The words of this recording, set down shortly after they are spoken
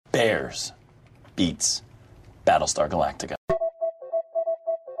Bears beats Battlestar Galactica.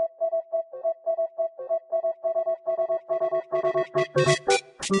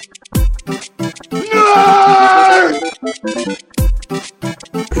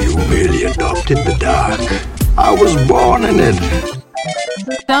 You really adopted the dark. I was born in it.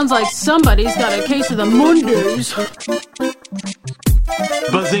 Sounds like somebody's got a case of the Mondays.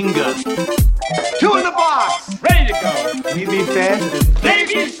 Bazinga. 2 in the box. Ready to go. We be fast. They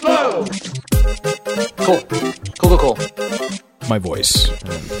be slow. Cool. My voice.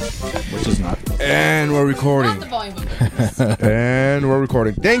 Which is not. And we're recording. And we're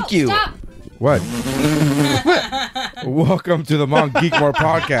recording. Thank you. Stop. What? Welcome to the Mount Geekmore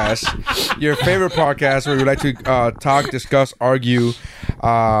podcast, your favorite podcast where we like to talk, discuss, argue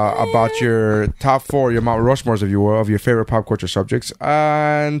about your top 4, your Mount Rushmores, if you will, of your favorite pop culture subjects.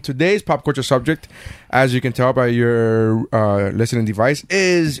 And today's pop culture subject, as you can tell by your listening device,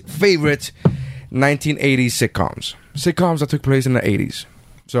 is favorite 1980s sitcoms. Sitcoms that took place in the 80s.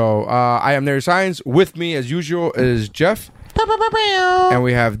 So I am Nary Science. With me, as usual, is Jeff. And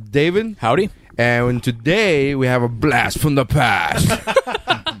we have David. Howdy. And today we have a blast from the past.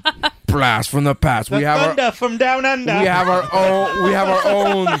 Blast from the past. We have Thunder from down under. We have our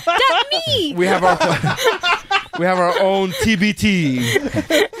own. That's me. We have our own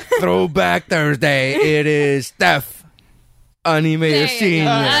TBT. Throwback Thursday. It is Steph Animator Senior.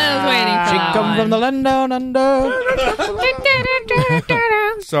 I was waiting for She that come one. from the land down under.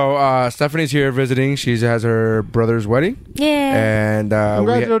 So Stephanie's here visiting. She has her brother wedding. Yeah. And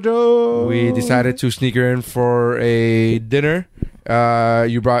we decided to sneak her in for a dinner.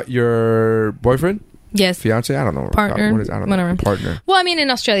 You brought your boyfriend? Yes. Fiance? I don't know. Partner. What is, I don't Whatever. know. Partner. Well, I mean, in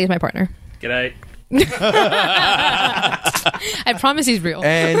Australia, he's my partner. G'day. I promise he's real.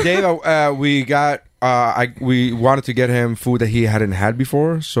 And Dave, we wanted to get him food that he hadn't had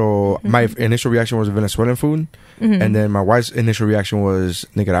before. So my initial reaction was Venezuelan food, and then my wife's initial reaction was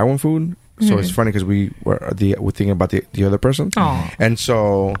Nicaraguan food. So it's funny because we were thinking about the other person. Aw. And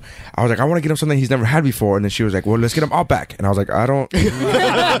so I was like, I want to get him something he's never had before. And then she was like, well, let's get him Outback. And I was like, I don't.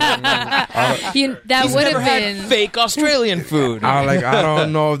 That would have been. Fake Australian food. I was like, I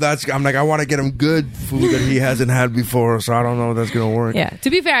don't know if that's. I'm like, I want to get him good food that he hasn't had before. So I don't know if that's gonna work. Yeah. To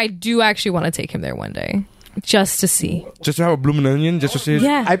be fair, I do actually want to take him there one day. Just to see. Just to have a blooming onion, just to see.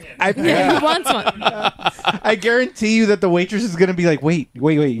 Yeah. I He wants one. I guarantee you that the waitress is going to be like, wait,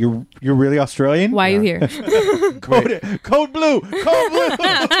 you're really Australian? Why are you here? Code blue.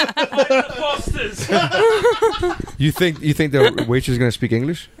 You think the waitress is gonna speak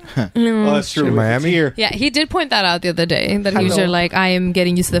English? Oh, that's true. In Miami? It's here. Yeah, he did point that out the other day. That he was just like, I am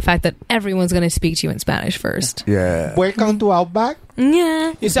getting used to the fact that everyone's going to speak to you in Spanish first. Yeah. Welcome to Outback.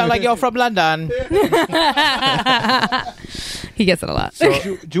 Yeah. You sound like you're from London. He gets it a lot.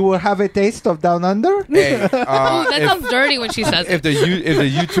 Do you have a taste of Down Under? Hey, That sounds dirty when she says if it. the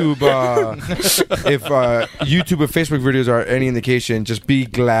YouTube YouTube and Facebook videos are any indication, just be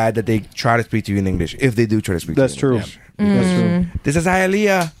glad that they try to speak to you in English. If they do try to speak That's to you in true. English. That's true. This is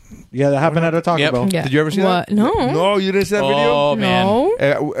Hialeah. Yeah, that happened at a Taco Yep. Bell. Yeah. Did you ever see What? that? No. No, you didn't see that Oh, man. No.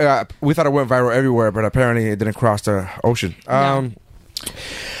 video? We thought it went viral everywhere, but apparently it didn't cross the ocean.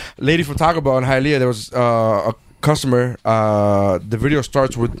 Lady from Taco Bell in Hialeah, there was a customer. The video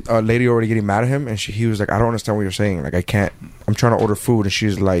starts with a lady already getting mad at him, and he was like, I don't understand what you're saying. Like, I can't. I'm trying to order food, and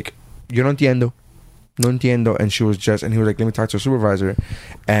she's like, yo no entiendo. No entiendo. And she was just, and he was like, let me talk to a supervisor.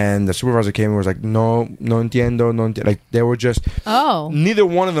 And the supervisor came and was like, no entiendo, no entiendo. Like, they were just, neither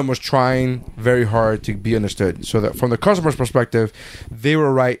one of them was trying very hard to be understood. So that from the customer's perspective, they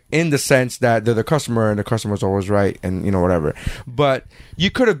were right in the sense that they're the customer and the customer's always right, and whatever. But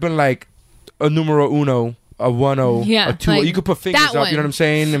you could have been like a numero uno, a 1-0, Yeah, a 2. like You could put fingers that up, you know one. what I'm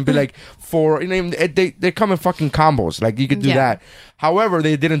saying, and be like 4. They come in fucking combos. Like, you could do Yeah. that. However,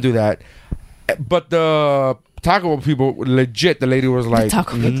 they didn't do that. But the Taco Bell people, legit, the lady was like,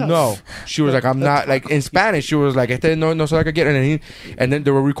 no. She was like, I'm not, like, in Spanish, she was like, no, so I could get it. And then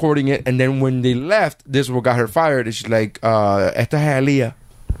they were recording it. And then when they left, this is what got her fired. And she's like, esta es Hialeah.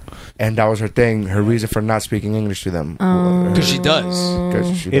 And that was her thing, her reason for not speaking English to them. Because she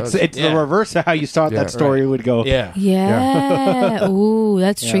does. It's the reverse of how you thought that story would go. Yeah. Yeah. Ooh,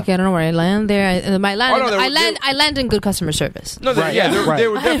 that's tricky. I don't know where I land there. I land in good customer service. No, they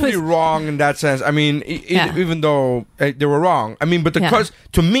were definitely wrong in that sense. I mean, even though they were wrong. I mean, but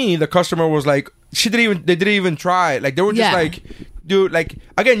to me, the customer was like, they didn't even try. Like, they were just like, dude, like,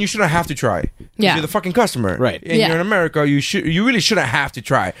 again, you shouldn't have to try. Yeah. You're the fucking customer. Right. And you're in America, you really shouldn't have to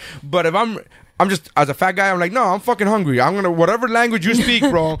try. But if I'm I'm just as a fat guy. I'm like, no, I'm fucking hungry. I'm gonna whatever language you speak,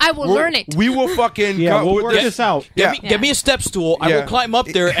 bro. I will learn it. We will fucking we'll work this out. Yeah, Get me a step stool. I Yeah. will climb up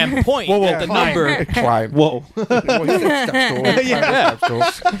there and point at the number. climb. Whoa. Well, he said step stool.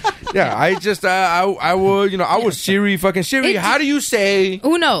 Yeah, I just I will I was Siri fucking Siri. How do you say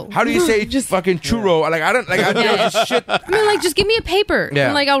Uno. How do you say just fucking churro? Like I don't like I Yeah. this shit. I mean, like, just give me a paper. Yeah.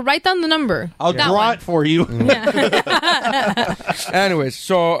 I'm like, I'll write down the number. I'll That draw one. it for you. Anyways,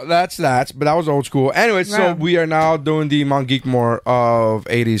 so that's that. But that was old school. Anyways, so Wow. we are now doing the Mount Geekmore of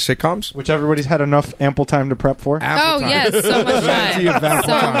 80s sitcoms. Which everybody's had enough ample time to prep for. Oh, yes. So much Plenty of time. ample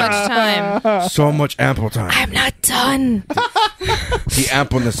So time. much time. So much ample time. I'm not done. The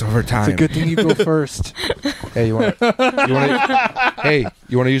ampleness of her time. It's a good thing you go first. Hey, you want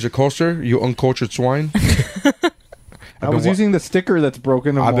to use a coaster? You uncultured swine. I was using the sticker that's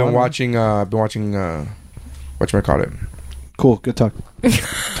broken. I've been watching. Whatchamacallit? Cool. Good talk.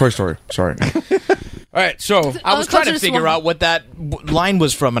 Toy Story. Sorry. All right, so I was trying to Uncultured figure swine. out what that line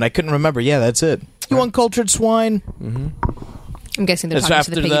was from, and I couldn't remember. Yeah, that's it. You uncultured swine. I'm guessing they're That's talking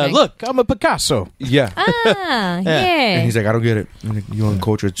after to the piggy the bank. look. I'm a Picasso. yeah. Ah, And yeah. he's like, I don't get it. I'm like, you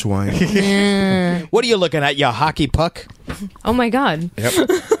uncultured swine. What are you looking at? Ya hockey puck? Oh my God. Yep.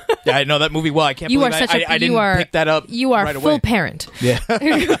 Yeah, I know that movie well. I can't You believe are such a I didn't pick that up. You are right full away. parent. Yeah.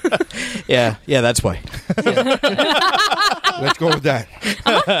 yeah. That's why. Let's go with that.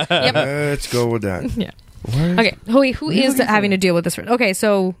 Yep. Let's go with that. Yeah. Okay. Who is having to deal with this? Okay,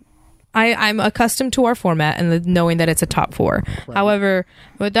 so I'm accustomed to our format and knowing that it's a top four. However,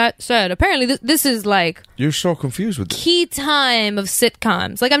 with that said, apparently this is like You're so confused with this. key time of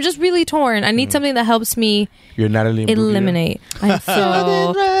sitcoms. Like, I'm just really torn. I need something that helps me You're Natalie Imbruglia. eliminate. I'm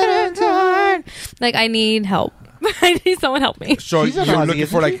so torn. Like, I need help. I need someone help me. So She's an you're Aussie, looking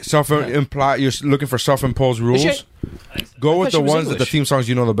isn't for she? like self-implied. You're looking for self-imposed rules. she? Go with she the was ones that the English. theme songs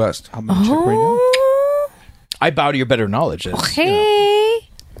you know the best. I'm gonna check right Oh, I bow to your better knowledge. It's, okay.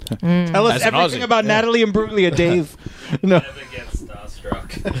 now. Tell us As an everything Aussie. about Natalie Imbruglia, Dave. No.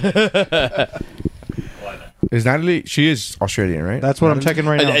 Is Natalie? She is Australian, right? That's what I'm checking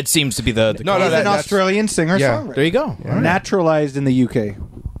right now. It seems to be the No, He's an that's- Australian singer. Yeah. There you go. Naturalized in the UK.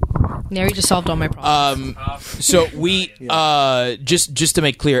 Neri just solved all my problems. So we just to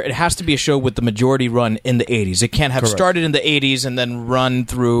make clear, it has to be a show with the majority run in the 80s. It can't have Correct. started in the 80s and then run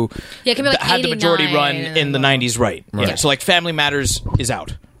through. Yeah, it can be like had the majority 89 run and in the then- 90s, right? Yeah. So like Family Matters is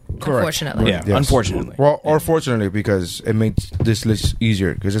out. Unfortunately. Yeah, Yes. unfortunately. Well, or fortunately, because it makes this list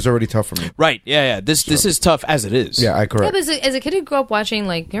easier because it's already tough for me. Right? Yeah. This is tough as it is. Yeah, I Yeah, correct. but as a kid who grew up watching,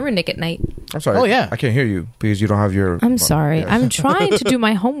 like, remember Nick at Night? I'm sorry. Oh, yeah. I can't hear you because you don't have your. I'm sorry. Yes. I'm trying to do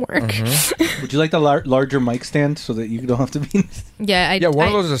my homework. Would you like the larger mic stand so that you don't have to be? Yeah, Yeah, one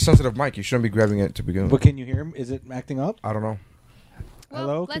of those is a sensitive mic. You shouldn't be grabbing it to begin with. But can you hear him? Is it acting up? I don't know.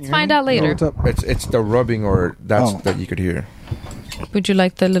 Hello. Can let's you hear find me? out later. What's up? It's the rubbing or that's Oh. that you could hear. Would you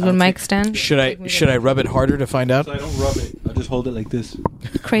like the little mic stand? Should I rub it harder to find out? So I don't rub it. I'll just hold it like this.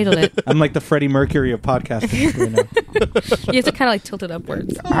 Cradle it. I'm like the Freddie Mercury of podcasting right now. You have to kind of like tilt it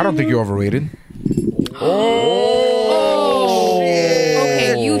upwards. I don't think you're overrated.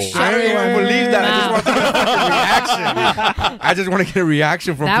 Okay, you shut I don't your even believe that. mouth. I just want to get a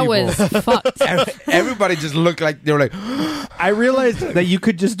reaction from That people. was fucked. Everybody just looked like they were like, I realized that you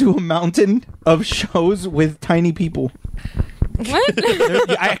could just do a mountain of shows with tiny people.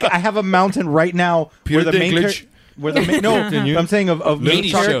 What? I have a mountain right now Peter where the main Dinklage. where the main, no, I'm saying of main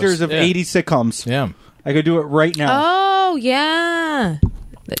 80s characters shows, of yeah. 80 sitcoms. Yeah. I could do it right now. Oh, yeah.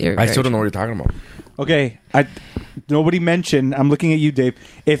 I still don't know what you're talking about. Okay, nobody mentioned. I'm looking at you, Dave.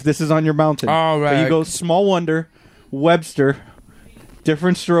 If this is on your mountain, All But right. you go Small Wonder, Webster,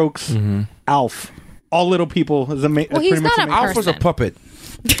 Different Strokes, Alf. All little people is the main. Well, that's he's pretty much not the a main- Alf was a person. puppet,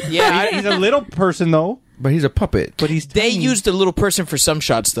 Yeah. He's a little person though, but he's a puppet. but he's They tiny. used a little person for some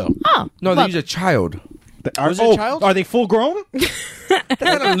shots, though. Oh. No, they well, use a child. Are, Was it a child? Are they full grown? That's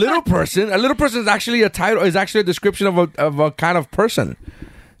not a little person. A little person is actually a title. Is actually a description of a kind of person.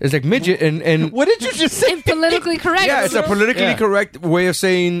 It's like midget and What did you just say? politically correct. yeah, it's a politically Yeah. correct way of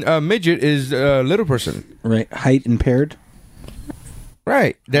saying midget is little person. Right, height impaired.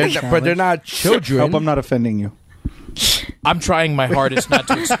 Right. But they're not children. Hope I'm not offending you. I'm trying my hardest not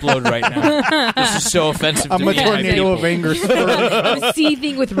to explode right now. This is so offensive to I'm me. a and my tornado people. of anger. I'm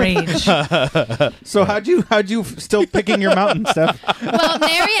seething with rage. So how'd you still picking your mountain, Steph? Well,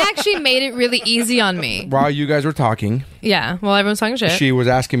 Neri actually made it really easy on me. While you guys were talking, Yeah, while everyone's talking shit. she was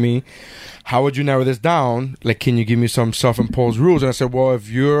asking me, how would you narrow this down? Like, can you give me some self-imposed rules? And I said, well, if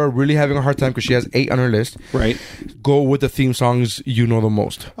you're really having a hard time, because she has 8 on her list, Right. go with the theme songs you know the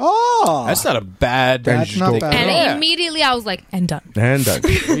most. Oh, That's not a bad. And that's just not go- bad. And Yeah. immediately I was like, and done. And done.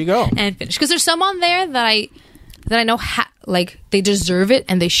 There you go. And finished. Because there's some on there that I know like they deserve it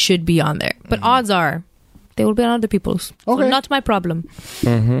and they should be on there. But odds are they will be on other people's. Okay. So not my problem.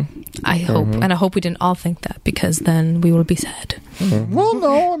 I hope. And I hope we didn't all think that, because then we will be sad. Well,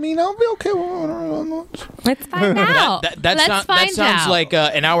 no. I mean, I'll be okay. Let's find out. Let's find sounds out. like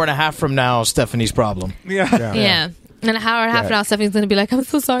an hour and a half from now, Stephanie's problem. Yeah. Yeah. And an hour and a half now, Stephanie's going to be like, I'm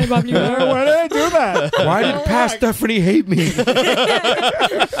so sorry, Bob. You were. Why did I do that? Why did past Stephanie hate me?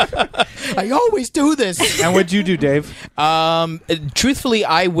 I always do this. And what'd you do, Dave? Truthfully,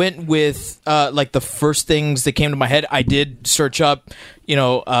 I went with like the first things that came to my head. I did search up,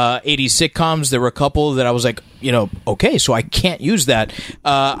 80s sitcoms. There were a couple that I was like, okay, so I can't use that.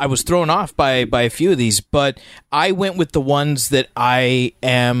 I was thrown off by a few of these, but I went with the ones that I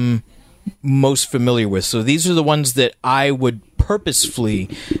am most familiar with. So these are the ones that I would purposefully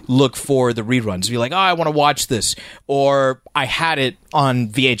look for the reruns. Be like, oh, I want to watch this, or I had it on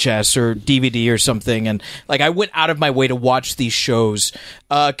VHS or DVD or something, and like I went out of my way to watch these shows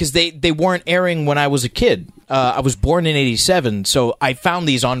because they weren't airing when I was a kid. I was born in '87, so I found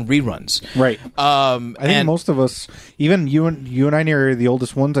these on reruns. Right. I think most of us, even you and I, are the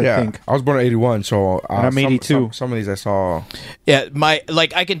oldest ones. I think. I was born in 81, so And I'm 82. Some of these I saw. Yeah,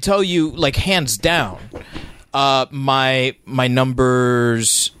 I can tell you, like, hands down, my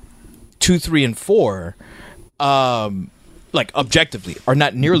numbers 2, 3, and 4, like, objectively, are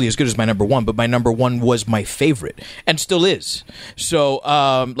not nearly as good as my number 1, but my number 1 was my favorite and still is. So,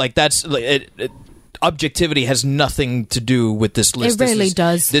 that's objectivity has nothing to do with this list. It really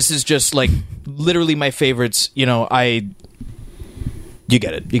does. This is just like literally my favorites. You get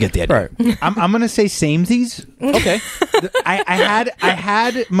it. You get the idea. Right. I'm gonna say samesies. Okay. I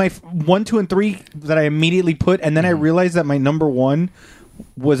had my 1, 2, and 3 that I immediately put, and then I realized that my number 1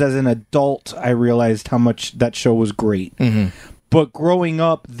 was as an adult. I realized how much that show was great. But growing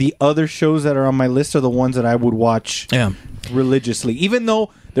up, the other shows that are on my list are the ones that I would watch religiously. Even though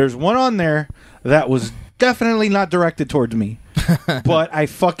there's one on there that was definitely not directed towards me. But I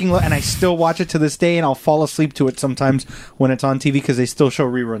fucking and I still watch it to this day, and I'll fall asleep to it sometimes when it's on TV because they still show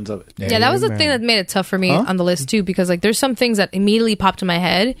reruns of it. Yeah, that was the thing that made it tough for me on the list too, because like there's some things that immediately popped in my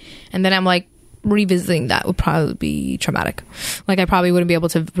head, and then I'm like, revisiting that would probably be traumatic. Like I probably wouldn't be able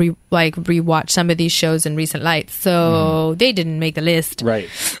to rewatch some of these shows in recent light, so they didn't make the list. Right.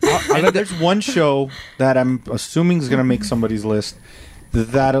 There's one show that I'm assuming is going to make somebody's list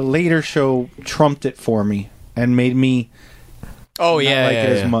that a later show trumped it for me and made me Oh not yeah, like yeah, it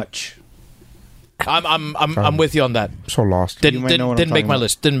yeah. as much. I'm with you on that. So lost. You might know what I'm Didn't make talking my about.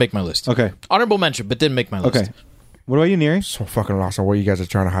 list. Didn't make my list. Okay. Honorable mention, but didn't make my list. Okay. What about you, Neri? So fucking lost on what you guys are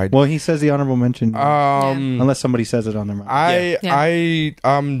trying to hide. Well, he says the honorable mention. Unless somebody says it on their mind.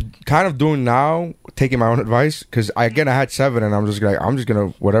 I'm kind of doing now, taking my own advice, because I had 7, and I'm just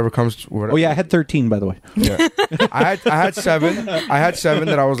gonna whatever comes. Whatever. Oh yeah, I had 13 by the way. Yeah. I had 7. I had 7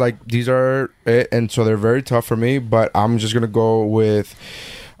 that I was like, these are it, and so they're very tough for me. But I'm just gonna go with.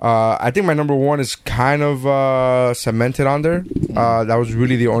 I think my number 1 is kind of cemented on there. That was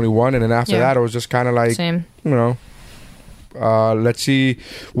really the only one, and then after that, it was just kind of like, Same. let's see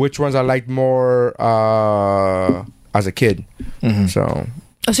which ones I liked more as a kid. So.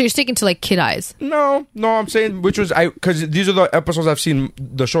 Oh, so you're sticking to like Kid Eyes? No, I'm saying which was because these are the episodes I've seen,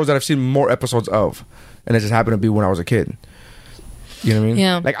 the shows that I've seen more episodes of, and it just happened to be when I was a kid. You know what I mean?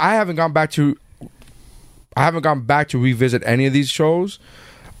 Yeah. Like I haven't gone back to revisit any of these shows.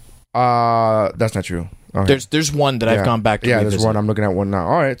 That's not true. Okay. There's one that I've gone back to. Yeah, revisit. there's one. I'm looking at one now.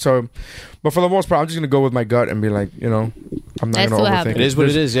 All right, so, but for the most part, I'm just gonna go with my gut and be like, I'm not That's gonna what overthink happened. It is what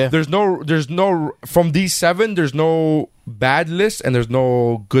it is. Yeah. There's no from these 7. There's no bad list and there's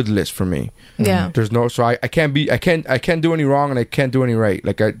no good list for me. Yeah. There's no, so I can't do any wrong and I can't do any right.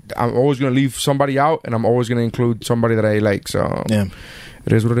 Like I'm always gonna leave somebody out and I'm always gonna include somebody that I like. So Yeah.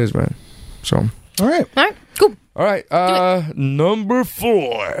 it is what it is, man. So All right. All right, cool. all right, number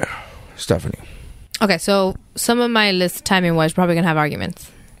 4, Stephanie. Okay, so some of my list timing wise probably gonna have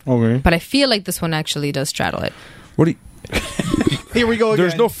arguments, Okay. but I feel like this one actually does straddle it. What do you? Here we go again.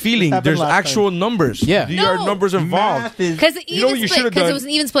 There's no feeling. Happened there's last actual numbers. Yeah. There are No. numbers involved. Math is Because You know what you should have because it done? was an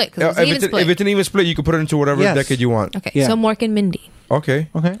even split. 'Cause it was an even If split. it's an even split, you can put it into whatever Yes. decade you want. Okay, Yeah. so Mork and Mindy. Okay.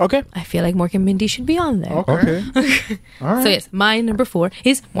 okay. Okay. I feel like Mork and Mindy should be on there. Okay. All right. So yes, my number 4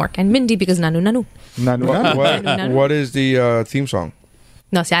 is Mork and Mindy because Nanu Nanu. Nanu, nanu. What is the theme song?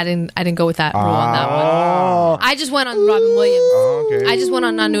 No, see, I didn't go with that rule on that one. Oh, I just went on Robin Williams. Oh, okay. I just went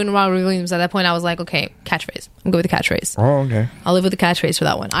on not doing Robin Williams. At that point, I was like, okay, catchphrase. I'm good with the catchphrase. Oh, okay. I'll live with the catchphrase for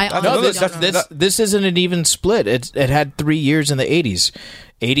that one. I No, honestly don't know. this isn't an even split. It had 3 years in the 80s.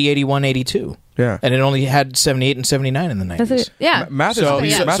 80, 81, 82. Yeah. And it only had 78 and 79 in the 90s. That's it. Yeah. Math is So,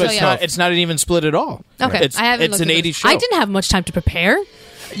 yeah, so so it's, yeah. not, it's not an even split at all. Okay, It's, I haven't. it's looked an at 80s this. show. I didn't have much time to prepare.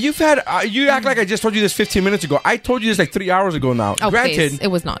 You've had you act like I just told you this 15 minutes ago. I told you this like 3 hours ago now. Oh, Granted, please. It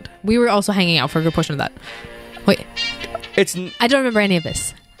was not. We were also hanging out for a good portion of that. Wait, it's I don't remember any of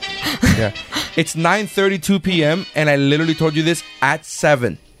this. yeah, it's 9:32 p.m. and I literally told you this at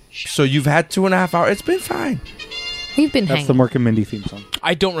 7. So you've had 2.5 hours. It's been fine. We've been that's hanging. the Mork and Mindy theme song.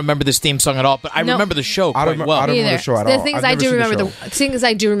 I don't remember this theme song at all, but I No. remember the show I quite don't well. I don't Me remember either. the show at The all. things I've I never do seen remember show. the things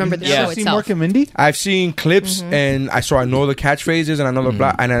I do remember the Yeah. show Seen itself. Mork and Mindy? I've seen clips and I know the catchphrases and I know the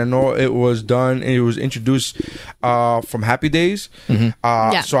blah, and I know it was done and it was introduced from Happy Days.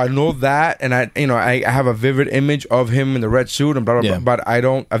 Yeah. So I know that, and I have a vivid image of him in the red suit and blah blah Yeah. blah. But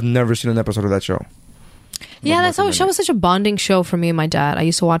I've never seen an episode of that show. Yeah, that show was such a bonding show for me and my dad. I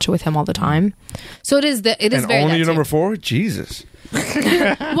used to watch it with him all the time. So it is And very only that your number too. 4? Jesus. Well,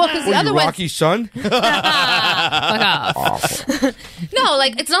 because the Were other you ones, Rocky's son? fuck off. Awful. No,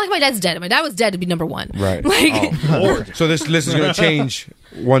 like it's not like my dad's dead. My dad was dead to be number one. Right. Like, Lord. So this list is going to change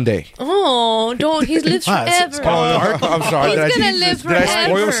one day. don't he lives Wow, it's forever. I'm sorry. He's gonna live Did I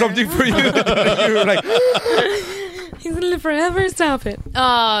spoil forever. something for you? You were like, He's gonna live forever. Stop it.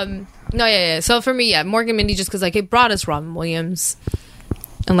 No, yeah. So for me, yeah, Mork and Mindy, just because like it brought us Robin Williams,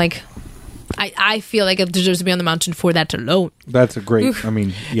 and like I feel like it deserves to be on the mountain for that alone. That's a great. I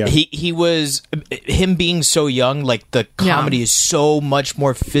mean, yeah. He was him being so young. Like the comedy is so much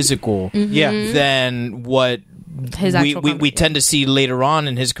more physical Yeah. than what His actual we comedy, tend to see later on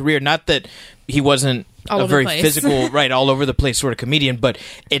in his career. Not that he wasn't All a over very the place. physical, right, all over the place sort of comedian, but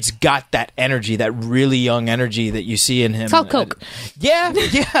it's got that energy, that really young energy that you see in him. It's all Coke. Yeah.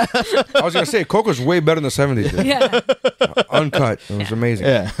 I was going to say, Coco's way better in the 70s. dude. Yeah, Uncut. It was amazing.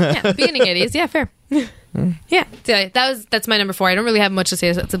 yeah. Being an idiot, yeah, fair. Yeah, so that's my number 4. I don't really have much to say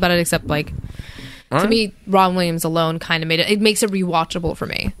about it except like to me, Robin Williams alone kind of made it. It makes it rewatchable for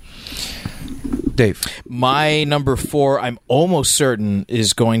me. Dave. My number 4, I'm almost certain,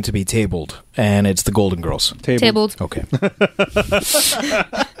 is going to be tabled, and it's the Golden Girls. Tabled. Okay.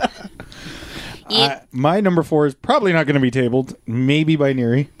 My number 4 is probably not going to be tabled. Maybe by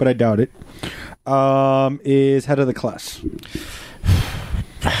Neri, but I doubt it. Is Head of the Class.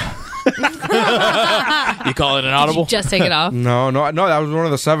 You call it an audible? Just take it off. No, that was one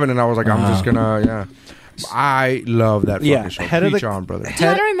of the 7, and I was like, I'm just going to, yeah. I love that fucking Yeah, show. Head of Preach the- on, brother. Dude,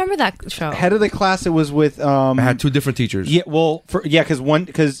 I don't remember that show. Head of the Class. It was with. I had 2 different teachers. Yeah, well,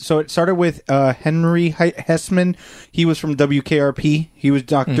 so it started with Henry Hessman. He was from WKRP. He was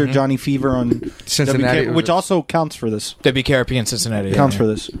Dr. Johnny Fever on Cincinnati. WK, which also counts for this. WKRP in Cincinnati. Counts for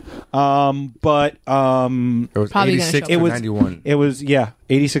this. But It was Probably gonna 86 show to up. 91. it was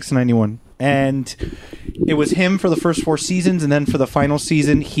 86 to 91, and it was him for the first 4 seasons, and then for the final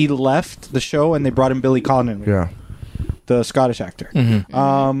season, he left the show, and they brought in Billy Connolly, Yeah. the Scottish actor.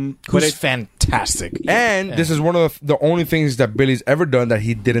 But Who's it, fantastic. And this is one of the only things that Billy's ever done that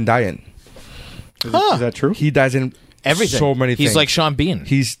he didn't die in. is that true? He dies in Everything. so many things. He's like Sean Bean.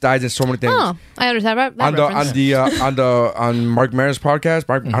 He's died in so many things. Oh, I understand that On Mark Maron's podcast.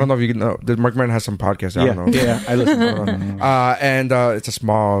 I don't know if you know. Mark Maron has some podcasts. I don't know. Yeah, I listen. And it's a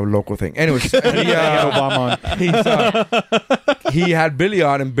small local thing. Anyways, Obama on. he had Billy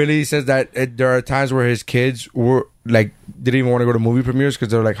on, and Billy says that there are times where his kids were like didn't even want to go to movie premieres because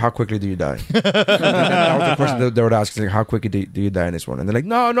they're like, "How quickly do you die?" That was the question that they would ask, like, "How quickly do you die in this one?" And they're like,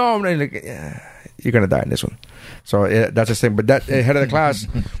 "No." I'm like, "Yeah, you're gonna die in this one." So that's the same. But that Head of the Class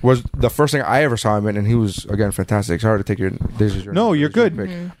was the first thing I ever saw him in, and he was again fantastic. Sorry to take your. This is your No, you're this is your good.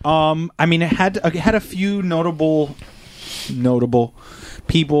 pick. I mean, it had a few notable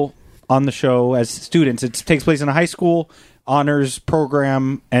people on the show as students. It takes place in a high school honors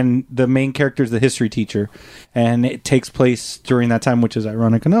program, and the main character is the history teacher, and it takes place during that time, which is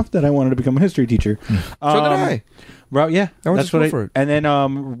ironic enough that I wanted to become a history teacher. So did I. Yeah, I went to that's school what for it. And then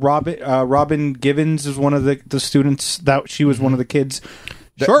Robin Givens is one of the students. That she was one of the kids.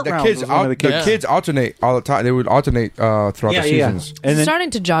 Short Round was one of the kids. The kids alternate all the time. They would alternate throughout the seasons. And then starting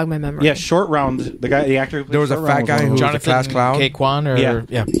to jog my memory. yeah, Short Round, the actor. Who played There was a Short fat Round guy one who of was them. a class clown. K. Kwan, or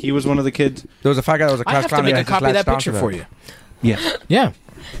Yeah, he was one of the kids. There was a fat guy that was a I class have clown. to make and a he copy of had that to picture slash for down you. Yeah, Yeah.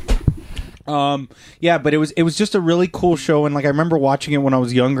 Yeah, but it was just a really cool show, and like I remember watching it when I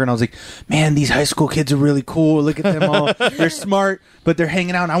was younger, and I was like, man, these high school kids are really cool. Look at them all; they're smart, but they're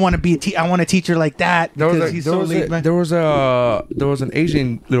hanging out. And I want to be I want a teacher like that because he's so laid back. There was an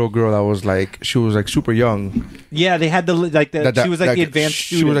Asian little girl that was like, she was like super young. Yeah, they had she was like the advanced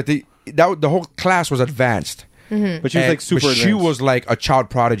She student. was like the whole class was advanced. But she was like super But she advanced. was like a child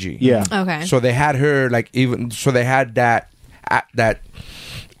prodigy. Yeah. Okay. So they had her like they had that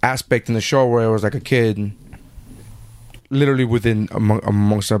aspect in the show where it was like a kid literally within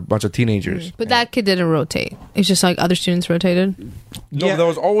amongst a bunch of teenagers. But that kid didn't rotate. It's just like other students rotated. No, Yeah. there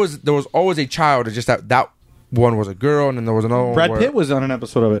was always a child. It's just that one was a girl, and then there was another one. Brad where- Pitt was on an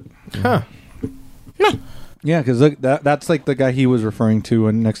episode of it. Huh. Yeah, because look, that's like the guy he was referring to,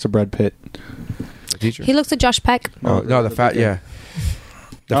 and next to Brad Pitt. the teacher. He looks like Josh Peck. No, the fat, yeah.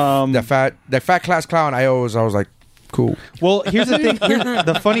 The fat class clown. I was like, cool. Well, here's the thing.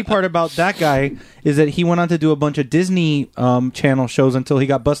 The funny part about that guy is that he went on to do a bunch of Disney Channel shows until he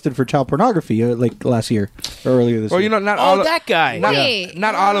got busted for child pornography, like last year or earlier this Well, year. you know, not Oh, all that guy. Wait.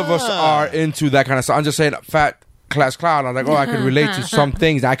 not all of us are into that kind of stuff. I'm just saying, fat class clown. I'm like, I could relate to some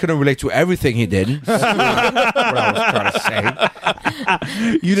things. I couldn't relate to everything he did. That's what I was trying to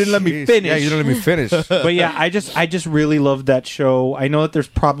say. You didn't let me finish. Yeah, you didn't let me finish. But yeah, I just really loved that show. I know that there's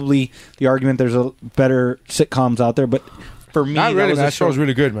probably the argument there's a better sitcoms out there, but for me, Not really. was a That show was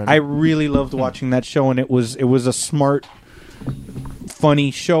really good, man. I really loved watching that show, and it was a smart,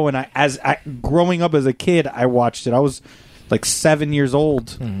 funny show. And growing up as a kid, I watched it. I was like 7 years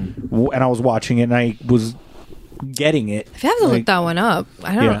old, and I was watching it, and I was getting it. If you have to look that one up,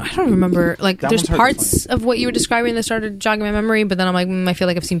 I don't remember. Like, That there's one's hard to parts of what you were describing that started jogging my memory, but then I'm like, I feel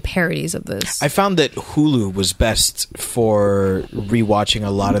like I've seen parodies of this. I found that Hulu was best for rewatching a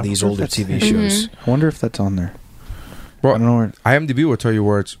lot of these older TV shows. I wonder if that's on there. Well, I don't know where. IMDb will tell you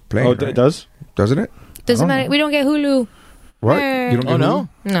where it's playing. Oh, right? it does? Doesn't it? Doesn't matter. We don't get Hulu. What? Eh. You don't Oh, get no?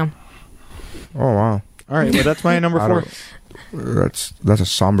 No. Hulu? Oh, wow. All right, well, that's my number I 4. don't- That's a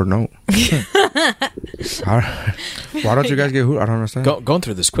somber note. Why don't you guys get Hulu? I don't understand. Going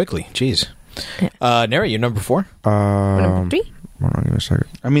through this quickly. Jeez. Neri, you're number 4? Number 3? Hold on, give me a second.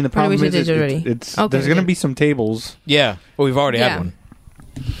 I mean, the problem we is did already. it's Okay, there's we going to did. be some tables. Yeah. Well, we've already Yeah. had one.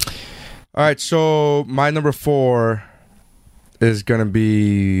 All right, so my number 4 is gonna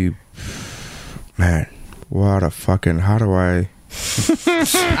be, man. What a fucking! How do I?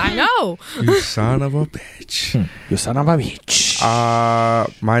 I know. You son of a bitch. You son of a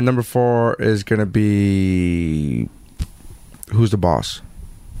bitch. My number 4 is gonna be, Who's the Boss?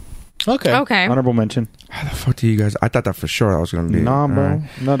 Okay. Okay. Honorable mention. How the fuck do you guys? I thought that for sure that was gonna be. Nah, bro. All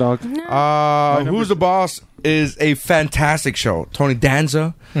No, dog. right. Who's the Boss is a fantastic show. Tony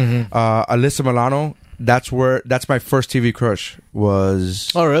Danza, Alyssa Milano. That's my first TV crush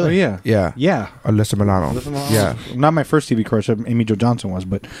was. Oh, really? Oh, yeah. Yeah, Yeah. Alyssa Milano. Yeah, Not my first TV crush. Amy Jo Johnson was,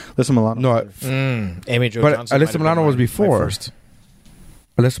 but listen, Milano. no, Amy Jo But Johnson. Alyssa might have been Milano was my before. first.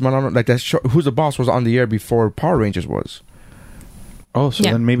 Alyssa Milano, like that show. Who's the Boss was on the air before Power Rangers was. Oh, so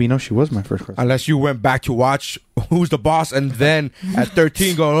Yeah. then maybe no, she was my first crush. Unless you went back to watch Who's the Boss and then at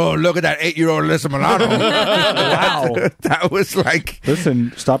 13 go, oh, look at that 8-year-old Alyssa Milano. Wow. That was like.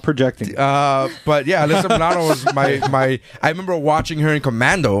 Listen, stop projecting. But yeah, Alyssa Milano was my. I remember watching her in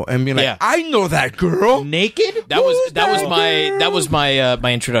Commando and being like, Yeah. I know that girl. Naked? That was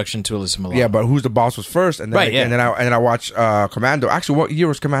my introduction to Alyssa Milano. Yeah, but Who's the Boss was first, and then Right, yeah. and then I watched Commando. Actually, what year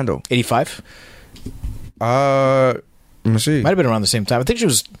was Commando? 85. Let me see. Might have been around the same time. I think she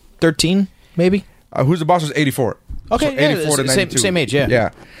was 13, maybe. Who's the Boss was 84. Okay, So yeah, 84 to same- 92. same age, yeah. Yeah.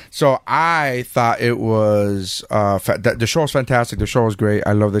 So I thought it was the show was fantastic. The show was great.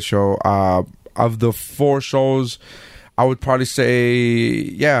 I love the show. Of the 4 shows, I would probably say,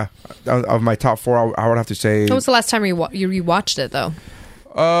 yeah, of my top 4, I would have to say, When was the last time you rewatched it, though?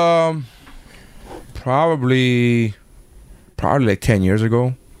 probably like 10 years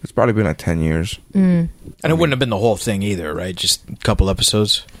ago. It's probably been like 10 years. And it wouldn't have been the whole thing either, right? Just a couple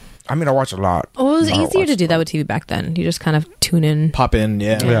episodes. I mean, I watch a lot. Well, it was I easier watch to do a that lot. with TV back then. You just kind of tune in. Pop in,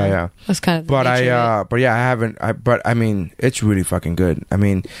 yeah. Yeah. That's kind of the But nature of it. but yeah, I haven't. But I mean, it's really fucking good. I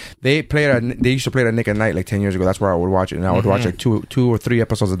mean, they used to play it at Nick at Night like 10 years ago. That's where I would watch it, and I would watch like two or three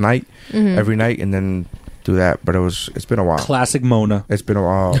episodes a night every night, and then do that. But it's been a while. Classic Mona. It's been a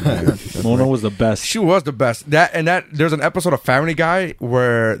while. Mona was the best. She was the best. That there's an episode of Family Guy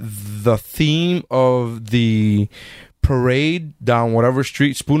where the theme of the parade down whatever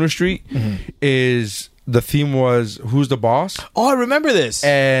street, Spooner Street, is the theme was Who's the Boss? Oh, I remember this.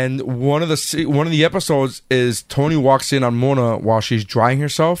 And one of the episodes is Tony walks in on Mona while she's drying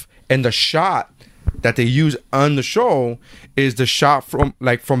herself, and the shot that they use on the show is the shot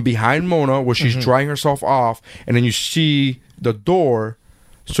from behind Mona where she's drying herself off, and then you see the door.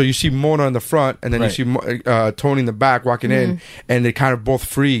 So you see Mona in the front, and then you see Tony in the back walking in, and they kind of both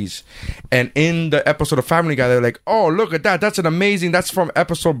freeze. And in the episode of Family Guy, they're like, "Oh, look at that! That's an amazing. That's from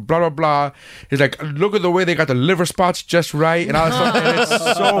episode blah blah blah." He's like, "Look at the way they got the liver spots just right," and and it's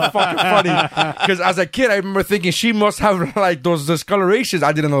so fucking funny because as a kid, I remember thinking she must have like those discolorations.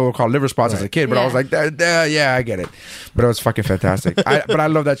 I didn't know they were called liver spots as a kid, but I was like, "Yeah, I get it." But it was fucking fantastic. But I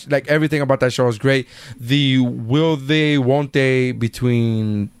love that. Like everything about that show is great. The will they, won't they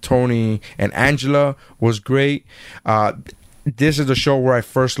between Tony and Angela was great. This is the show where I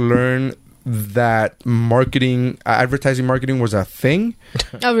first learned that advertising marketing was a thing.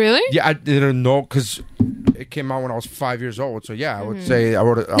 Oh, really? Yeah, I didn't know because it came out when I was 5 years old. So yeah, I would say I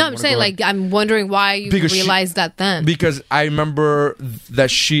wrote it. No, I'm saying like I'm wondering why you realized that then. Because I remember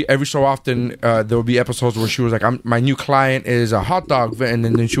that she every so often there would be episodes where she was like, "My new client is a hot dog," and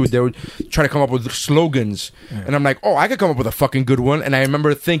then they would try to come up with slogans, and I'm like, "Oh, I could come up with a fucking good one." And I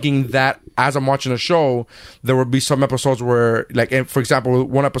remember thinking that as I'm watching the show, there would be some episodes where, like, for example,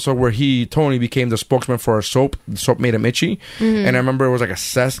 one episode where Tony became the spokesman for a soap. The soap made him itchy, and I remember it was like a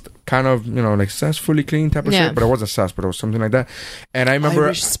cessed kind of, like cessed fully clean type of shit, but it wasn't cessed, but it was something like that. And I remember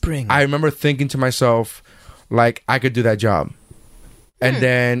Irish Spring. I remember thinking to myself, like, I could do that job. And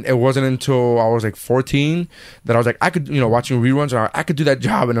then it wasn't until I was like 14 that I was like, I could, watching reruns, and I could do that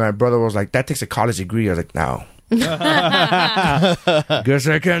job. And my brother was like, that takes a college degree. I was like, no. Guess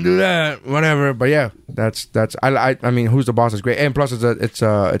I can't do that. Whatever. But yeah, that's. I mean, Who's the Boss is great, and plus it's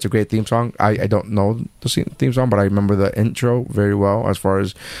a great theme song. I don't know the theme song, but I remember the intro very well as far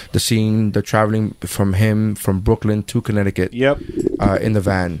as the scene, the traveling from Brooklyn to Connecticut. Yep. In the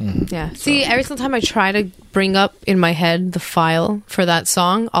van. Yeah. See, every single time I try to bring up in my head the file for that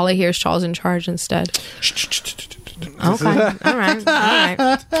song, all I hear is Charles in Charge instead. Okay. All right.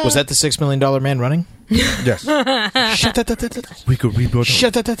 Was that the $6 Million Man running? Yes. We could rebuild.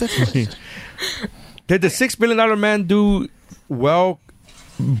 Did the $6 Million Man do well?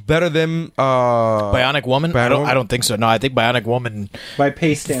 Better than Bionic Woman? I don't think so. No, I think Bionic Woman by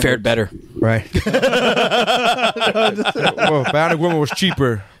pay standards fared better. Right. Well, Bionic Woman was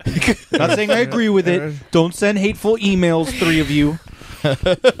cheaper. Not saying I agree with it. Don't send hateful emails, three of you.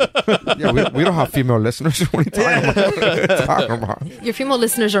 Yeah, we don't have female listeners. What are you talking about? Your female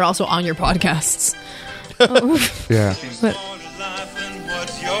listeners are also on your podcasts. Yeah.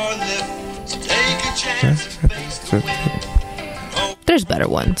 There's better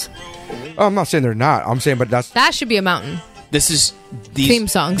ones. Oh, I'm not saying they're not. I'm saying, but that should be a mountain. This is theme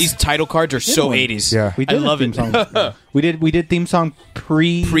songs. These title cards are so 80s. Yeah, we did. I love theme it. Song. We did theme song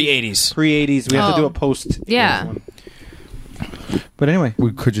pre 80s. Pre 80s. We have to do a post. Yeah. One. But anyway,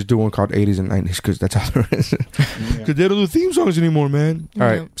 we could just do one called 80s and 90s because that's how there is. Because they don't do theme songs anymore, man. All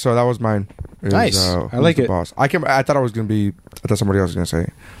right, so that was mine. Nice. I like it. Boss. I thought I was gonna be. I thought somebody else was gonna say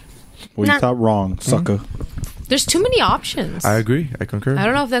it. Well, you thought wrong, sucker. There's too many options. I agree. I concur. I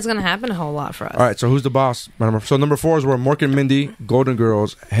don't know if that's going to happen a whole lot for us. All right, so Who's the Boss? So number 4 is where Mork and Mindy, Golden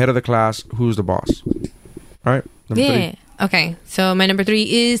Girls, Head of the Class, Who's the Boss? All right, number 3. Okay, so my number 3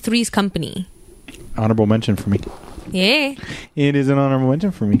 is Three's Company. Honorable mention for me. Yeah. It is an honorable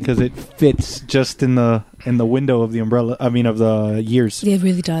mention for me because it fits just in the window of the umbrella. I mean, of the years. It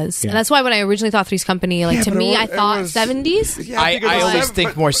really does. Yeah. And that's why when I originally thought Three's Company, like to me, I thought 70s. Yeah, I always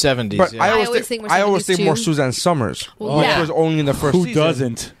think more 70s. But yeah. I always think more 70s. I always think more Suzanne Summers, which was only in the first season. Who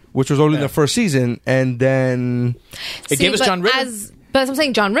doesn't? Which was only in the first season, and then it gave us John Ritter. But I'm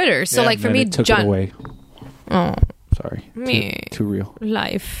saying John Ritter. So like for me, took John. It away. Oh. Sorry. Too real.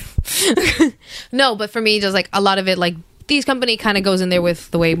 Life. No, but for me, just like a lot of it, like Three's Company kind of goes in there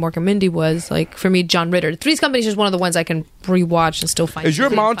with the way Mork and Mindy was. Like for me, John Ritter. Three's Company is just one of the ones I can rewatch and still find. Is your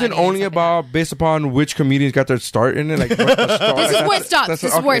mountain only about based upon which comedians got their start in it? Like this is where it stops. This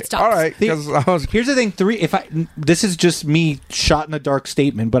is where it stops. All right. Here's the thing. This is just me shot in the dark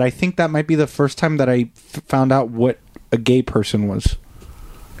statement, but I think that might be the first time that I found out what a gay person was.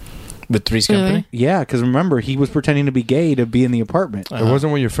 With Three's Company? Yeah, because remember, he was pretending to be gay to be in the apartment. It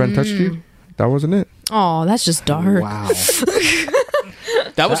wasn't when your friend touched you? That wasn't it? Oh, that's just dark. Wow.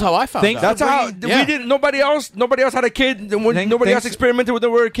 That was how I found out. That's how we didn't. Nobody else had a kid. Nobody else experimented with the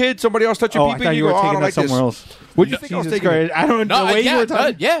word kid. Somebody else touched your pee-pee. I thought you were taking that somewhere else. What do you think I was taking? I don't know. The way you were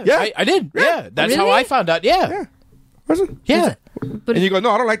talking. Yeah, I did. Yeah, that's how I found out. Yeah. Was it? Yeah. And you go,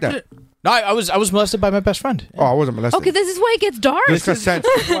 no, I don't like that. No, I was molested by my best friend. Oh, I wasn't molested. Okay, this is why it gets dark. There's consent.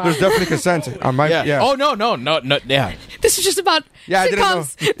 There's definitely consent on my. Yeah. Oh no. Yeah. This This is just about Yeah, I didn't know.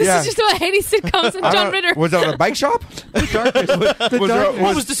 sitcoms. This Yeah. is just about hating sitcoms and I John don't- Ritter. Was that a bike shop? It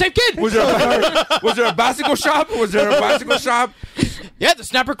was the same kid. Was there a bicycle shop? Was there a bicycle shop? Yeah, the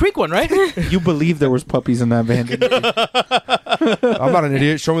Snapper Creek one, right? You believe there was puppies in that van, didn't you? I'm not an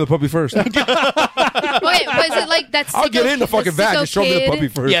idiot. Show me the puppy first. Wait, was it like that? I'll get sicko in the kid- fucking van. sicko Just show me the kid? puppy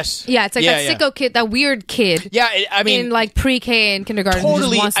first. Yes. Yeah, it's like Yeah, that yeah. sicko kid, that weird kid. Yeah, I mean, in like pre-K and kindergarten. who just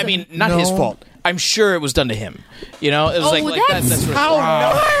totally. wants I to- mean, not his fault. I'm sure it was done to him. You know, it was Oh, like that. that's That's what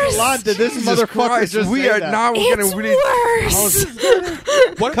How worse. long did this Jesus motherfucker Christ, just we say are that? now we're It's gonna really. worse.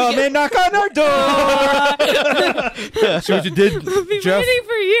 Come and knock on our door. See what you did, Be Jeff? waiting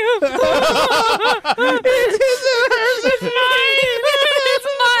for you. It's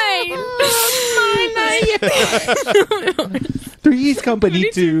mine. Three's Company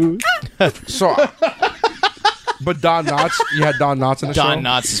 2. So, but Don Knotts, you had Don Knotts in the show. Don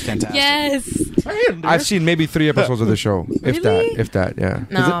Knotts is fantastic. Yes. I've seen maybe 3 episodes of the show, if that. Yeah,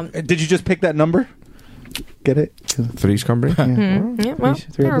 No. Did you just pick that number? Get it? Three's Company. Yeah, well,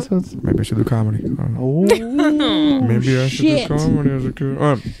 Three episodes? Maybe I should do comedy. I don't know. Oh, Maybe I should do comedy as a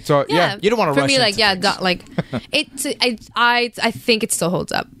kid. So yeah, You don't wanna For rush me, like, into yeah, like it's. I think it still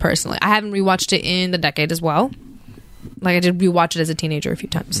holds up. Personally, I haven't rewatched it in the decade as well. Like I did rewatch it as a teenager a few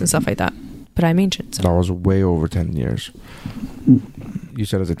times and stuff like that. But I'm ancient. So. that was way over 10 years. You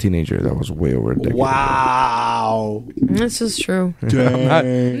said as a teenager, that was way over a decade. wow. This is true.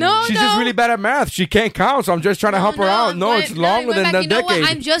 Dang. No, She's no. just really bad at math. She can't count, so I'm just trying to help her out. No, it's longer than a you know decade. what?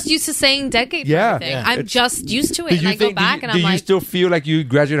 I'm just used to saying decade. Yeah. For everything. Yeah. I'm just used to it. And I go back and do I'm you like, still feel like you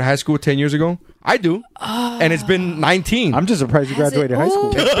graduated high school 10 years ago? I do. And it's been 19. I'm just surprised you Has it? graduated high school.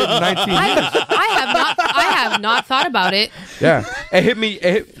 Ooh. It's been 19 years. I have not thought about it. Yeah. It hit me.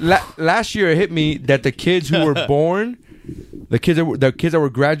 Last year, it hit me that the kids who were born, the kids that were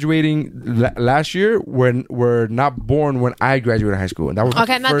graduating last year were not born when I graduated high school. And that was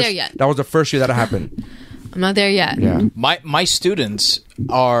Okay, I'm not there yet. That was the first year that happened. I'm not there yet. Yeah. My students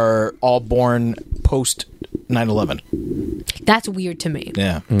are all born post 9/11. That's weird to me.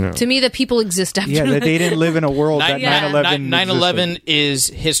 Yeah. To me, that people exist after. Yeah, that they didn't live in a world that 9/11 9/11 is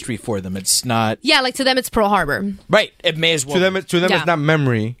history for them. It's not Yeah, like to them, it's Pearl Harbor. right. It may as well. To them, Yeah. it's not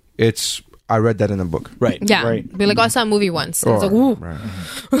memory. It's I read that in a book. right. Yeah, Right. be like, oh, I saw a movie once. And it's like, ooh. Right.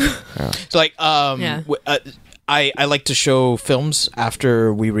 So like Yeah. I like to show films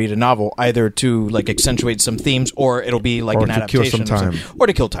after we read a novel, either to like accentuate some themes, or it'll be like Or an to kill adaptation, some or time. something. Or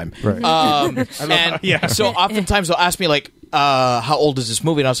to kill time. Right. And so oftentimes they'll ask me like, "How old is this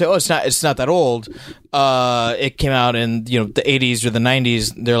movie?" And I'll say, "Oh, it's not that old. It came out in the 80s or the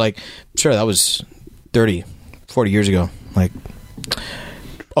 90s." They're like, "Sure, that was 30, 40 years ago." Like,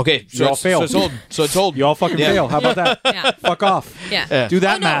 okay, so Y'all it's, failed. So it's old. So it's old. You all fucking Yeah. fail. How about that? Yeah. Fuck off. Yeah. Do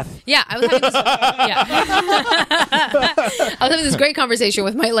that Oh, no. math. Yeah, I was having this. Yeah, I was having this great conversation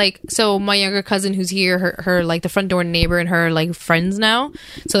with my younger cousin who's here. Her like the front door neighbor and her like friends now.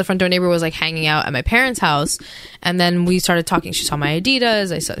 So the front door neighbor was like hanging out at my parents' house, and then we started talking. She saw my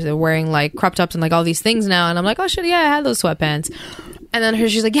Adidas. I saw they're wearing like crop tops and like all these things now, and I'm like, oh shit, yeah, I had those sweatpants. And then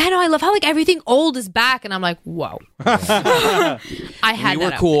she's like, yeah, no, I love how like everything old is back, and I'm like, whoa. I had We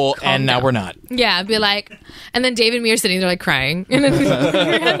were that. cool, Calm and now down. we're not. Yeah, I'd be like, and then David and me are sitting there like crying, and then you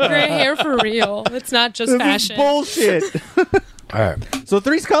have gray hair for real. It's not just This is fashion. bullshit. All right. So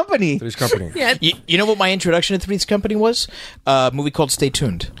Three's Company. Three's Company. Yeah, You know what my introduction to Three's Company was? A movie called Stay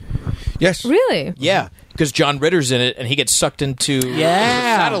Tuned. Yes. really. Yeah, because John Ritter's in it, and he gets sucked into the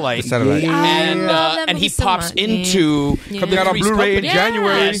satellite. The satellite. And love that and he movie so pops much. into Coming out on Three's Blu-ray in Company.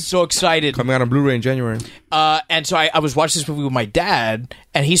 January. Yeah, so excited. Coming out on Blu-ray in January. And so I was watching this movie with my dad,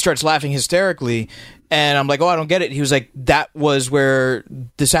 and he starts laughing hysterically. And I'm like, oh, I don't get it. He was like, that was where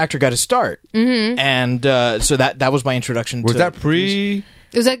this actor got his start. Mm-hmm. And so that was my introduction. Was to that pre?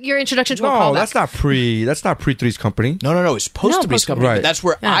 It was like your introduction to a No, callback. that's not pre. That's not pre Three's Company. No. It's post No, to Three's post- Company. Right. But that's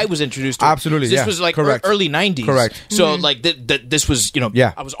where Yeah. I was introduced to it. Absolutely, This yeah. was like Correct. early 90s. Correct. So like this was,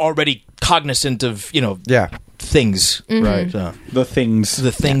 Yeah. I was already cognizant of, Yeah. things. Right. So, The things.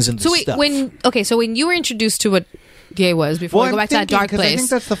 the things and the so wait, stuff. when you were introduced to what gay was before we go back to that dark 'cause I think place,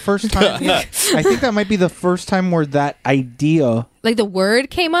 that's the first time. I think that might be the first time where that idea. like the word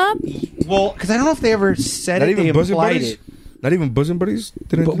came up. Well, because I don't know if they ever said Not it. They even bosom implied buddies. it. Not even bosom buddies.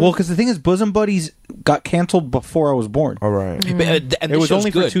 Didn't. But, well, because the thing is, Bosom Buddies got canceled before I was born. all right. and It this was show's only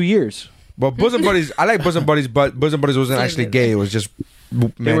good. for 2 years. But bosom buddies, I like bosom buddies, but bosom buddies wasn't actually gay. It was just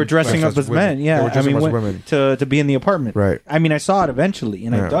They were dressing up as men. They Yeah, were dressing up as when- women. to be in the apartment. Right. I mean, I saw it eventually,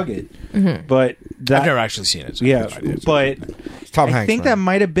 and I Yeah. dug it. Mm-hmm. But that, I've never actually seen it. So yeah, but Tom I Hanks, think man. that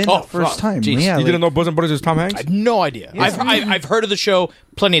might have been Oh, the first fuck. time. Jeez. Yeah, You didn't know Bosom Buddies was Tom Hanks? I have no idea. I've heard of the show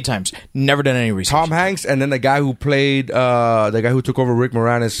plenty of times. Never done any research. Tom Hanks, and then the guy who played the guy who took over Rick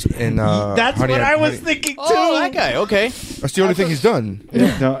Moranis in That's Honey, what I was Honey- thinking too. Oh, that guy. Okay. That's the only thing he's done.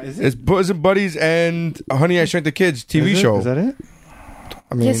 No, is it? It's Bosom Buddies and Honey, I Shrunk the Kids TV Is it? show. Is that it?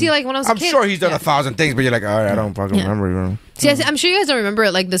 I mean, Yeah, see, like, when I was a I'm kid- sure he's done yeah. 1,000 things, but you're like, all right, I don't fucking Yeah. remember. You know? See, I'm sure you guys don't remember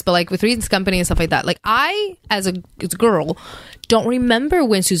it like this, but like with Three's Company and stuff like that, like I, as a girl, don't remember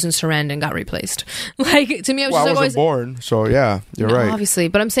when Susan Sarandon got replaced. Like, to me, I was Well, I just like wasn't born, so yeah, you're No, right. obviously,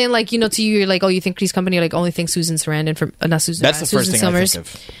 but I'm saying like, you know, to you, you're like, oh, you think Three's Company, like only think Susan Sarandon from not Susan. That's the first Susan thing Summers. I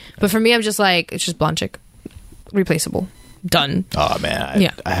think of. But for me, I'm just like, it's just blonde chick, replaceable, done. Oh man,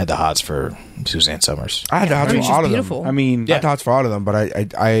 Yeah. I had the hots for Suzanne Summers. I had the hots She's for just all of beautiful. them. I mean, I had the hots for all of them, but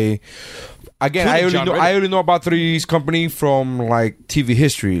I again, Including John Ritter. I only know about Three's Company from like TV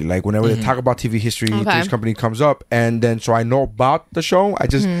history. Like whenever they talk about TV history, Okay. Three's Company comes up, and then so I know about the show. I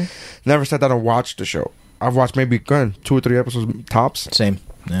just never sat down and watched the show. I've watched maybe 2 or 3 episodes tops, Same.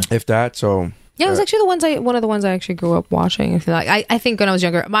 Yeah. if that. So Yeah, it was actually one of the ones I actually grew up watching. I feel like I think when I was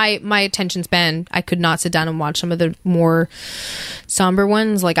younger, my attention span, I could not sit down and watch some of the more somber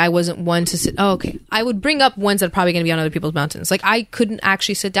ones. Like I wasn't one to sit. Oh, okay. I would bring up ones that are probably going to be on other people's mountains. Like I couldn't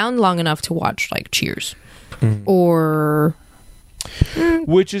actually sit down long enough to watch like Cheers or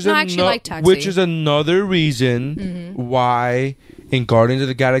which is No, I actually like Taxi. which is another reason why in Guardians of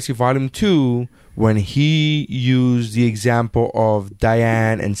the Galaxy Volume 2, when he used the example of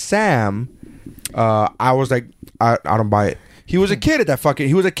Diane and Sam, I was like, I don't buy it. He was a kid at that fucking.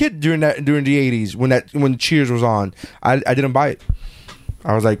 He was a kid during the 80s when Cheers was on. I didn't buy it.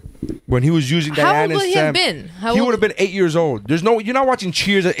 I was like, when he was using How Diane old would and he Sam, have been? How he old- would have been 8 years old. There's no, you're not watching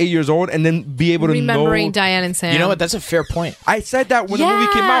Cheers at 8 years old and then be able to remembering know. Diane and Sam. You know what? That's a fair point. I said that when the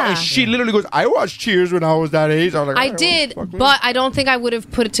movie came out, and she literally goes, "I watched Cheers when I was that age." I was like, I "Oh, did, fuck me." but I don't think I would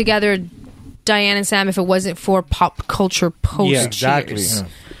have put it together, Diane and Sam, if it wasn't for pop culture post. Yeah, exactly. Cheers.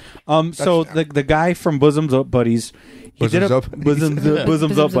 So the guy from Bosoms Up Buddies, he did Bosoms a Up.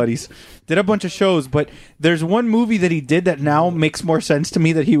 Bosoms Up Buddies, did a bunch of shows, but there's one movie that he did that now makes more sense to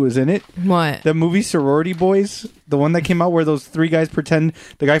me that he was in it. What? The movie Sorority Boys, the one that came out where those 3 guys pretend,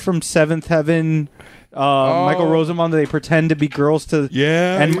 the guy from Seventh Heaven, Michael Rosamond, they pretend to be girls to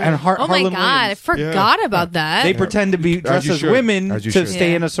Yeah. and Oh my Harlan god, I Williams. forgot about that. They pretend to be dressed you as should. women As you to should. stay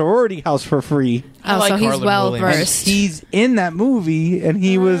Yeah. in a sorority house for free. I oh, like so he's Harlan well Williams. versed. He's in that movie, and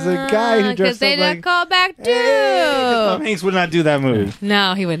he was a guy who because dressed they up didn't like. call back too. Tom Hanks would not do that movie.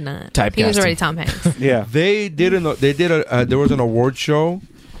 No, he would not. He Typecasting. was already Tom Hanks. Yeah. They did there was an award show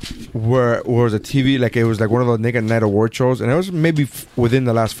where it was a TV, like it was like one of those Naked Night award shows, and it was maybe within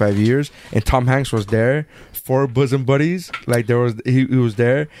the last 5 years, and Tom Hanks was there for Bosom Buddies, like there was he was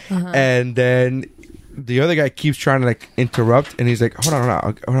there, and then the other guy keeps trying to like interrupt, and he's like, hold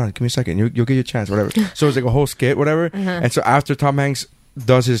on, give me a second, you'll get your chance, whatever. So it's like a whole skit, whatever, and so after Tom Hanks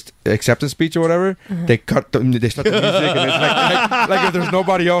does his acceptance speech or whatever, they cut they start the music, and it's like if there's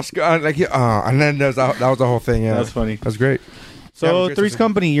nobody else, and then that was the whole thing. Yeah, That's funny. That's great. So Yeah, Three's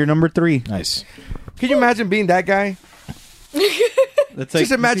Company, you're number 3. Nice. Can you imagine being that guy? That's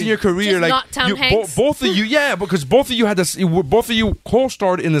Just imagine your career, Just like not Tom Hanks? both of you, yeah, because both of you had this, both of you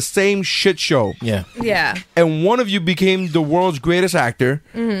co-starred in the same shit show, Yeah. Yeah. and one of you became the world's greatest actor,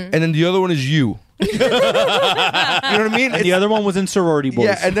 and then the other one is you. You know what I mean? And the other one was in Sorority Boys.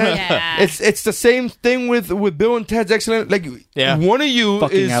 Yeah, and then Yeah. it's the same thing with Bill and Ted's Excellent. Like, Yeah. one of you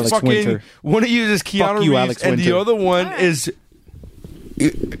Fucking is Alex fucking Winter. one of you is Keanu Fuck you, Reeves, Alex and the Winter. other one is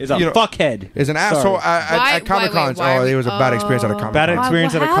is a you know, fuckhead. is an asshole Sorry. at Comic Con. why- Oh, it was a bad experience at a Comic Bad Con.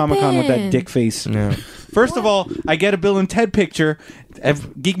 experience what at a Comic Con with that happened? dick face. Yeah. First of all, I get a Bill and Ted picture.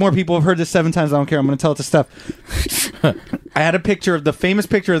 Geekmore people have heard this 7 times. I don't care. I'm going to tell it to Steph. I had a picture of the famous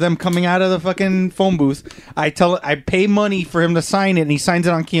picture of them coming out of the fucking phone booth. I pay money for him to sign it, and he signs it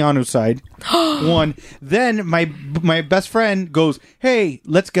on Keanu's side. One. Then my best friend goes, "Hey,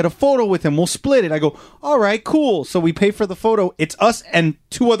 let's get a photo with him. We'll split it." I go, "All right, cool." So we pay for the photo. It's us and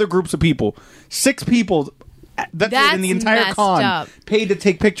 2 other groups of people. 6 people. That's it, in the That's entire messed con. up. Paid to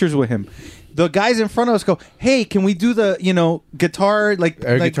take pictures with him. The guys in front of us go, "Hey, can we do the guitar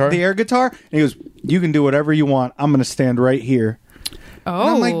Air guitar? the air guitar?" And he goes, "You can do whatever you want. I'm going to stand right here." Oh. And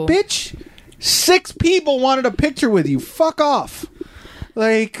I'm like, "Bitch, 6 people wanted a picture with you. Fuck off!"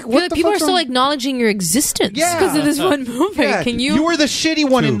 Like, I feel what like the people are fuck's still wrong- acknowledging your existence Yeah. because of this one movie. Yeah, Can you? You were the shitty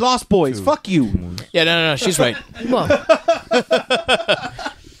one in Lost Boys. Fuck you. Yeah, no, she's right. Well,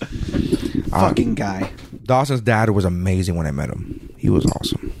 Fucking guy. Dawson's dad was amazing when I met him. He was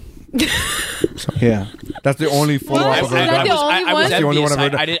awesome. Yeah. That's the only photo What? I've Is ever that done. the only one? That's the only one I've ever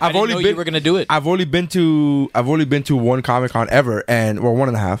done. I didn't know you were going to do it. I've only been to one Comic-Con ever, and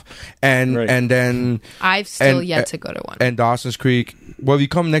 1.5, and Right. and then I've still and- yet to go to one. and Dawson's Creek. Well, if you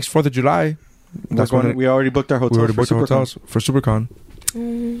come next 4th of July, that's when We already booked our hotels. we already for booked the SuperCon. hotels for SuperCon.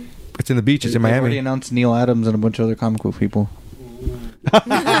 It's in the beach. It's in They already Miami. announced Neil Adams and a bunch of other comic book people.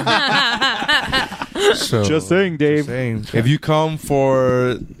 So, Just saying, Dave. if you come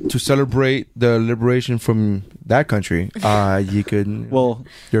to celebrate the liberation from that country, you could. Well,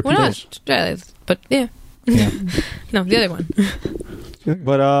 you're Why people. not? Australia, but yeah. No, the other one.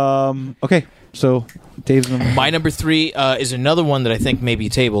 but okay. So Dave's number. My number 3 is another one that I think may be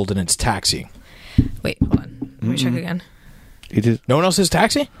tabled, and it's Taxi. Wait, hold on. Let me check again. It is. No one else says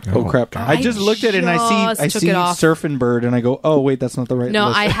Taxi? Oh crap! I just looked at it and I just took see it off. Surfing Bird and I go, oh wait, that's not the right. No,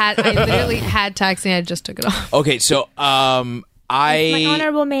 list. I literally had Taxi and I just took it off. Okay, so My I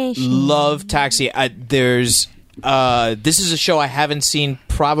honorable mention. love Taxi. This is a show I haven't seen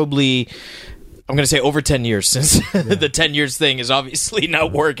probably, I'm going to say over 10 years, since the 10 years thing is obviously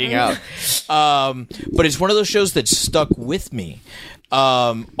not working out. But it's one of those shows that stuck with me.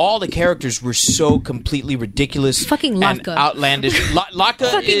 All the characters were so completely ridiculous Fucking and Latka. outlandish. Latka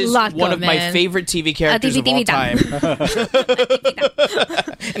Fucking is Latka, one of my man. favorite TV characters of all time.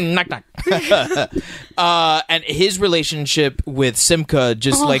 Knock knock. And his relationship with Simca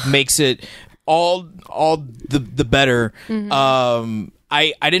just like makes it all the better.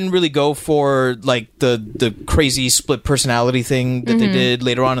 I didn't really go for like the crazy split personality thing that they did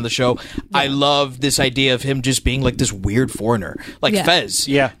later on in the show. I love this idea of him just being like this weird foreigner, like Yeah. Fez.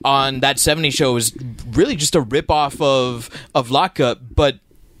 Yeah. On that 70s show is really just a rip off of Latka, but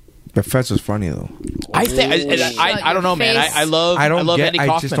But Fez was funny though. I think I don't know, man. Face. I love Andy Kaufman.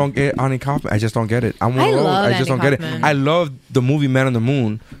 I just don't get Andy Kaufman. I just don't get it. I'm one I of those. love I just Andy don't get Kaufman. it. I love the movie Man on the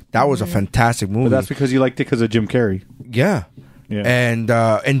Moon. That was a fantastic movie. But that's because you liked it because of Jim Carrey. Yeah. Yeah.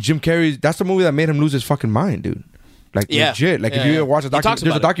 And Jim Carrey, that's the movie that made him lose his fucking mind, dude. Like Yeah. legit. Like Yeah, if you yeah. ever watch He talks there's a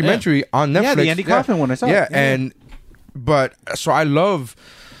about it. documentary on Netflix. Yeah, the Andy Kaufman one, I saw it. Yeah, Yeah. but so I love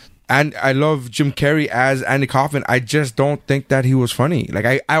Jim Carrey as Andy Kaufman. I just don't think that he was funny.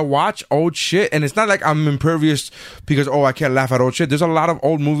 Like I watch old shit, and it's not like I'm impervious because I can't laugh at old shit. There's a lot of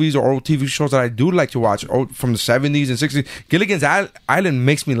old movies or old TV shows that I do like to watch, from the 70s and 60s. Gilligan's Island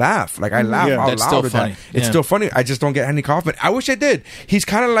makes me laugh. Like I laugh Yeah. out That's loud still at funny. that. It's Yeah. still funny. I just don't get Andy Kaufman. I wish I did. He's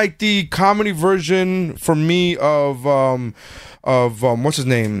kind of like the comedy version for me of what's his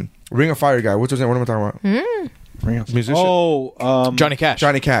name? Ring of Fire guy. What's his name? What am I talking about? Musician. Johnny Cash.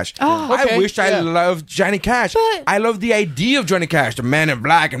 Johnny Cash. Oh. I Okay, wish I yeah. loved Johnny Cash. But- I love the idea of Johnny Cash, the Man in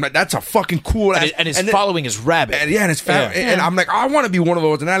Black, and that's a fucking cool. and his then- following is rabid. and yeah, and his family. Yeah. And I'm like, I want to be one of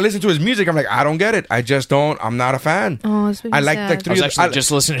those. And I listen to his music. I'm like, I don't get it. I just don't. I'm not a fan. Oh, it's making I me like sad. like I three. was of- actually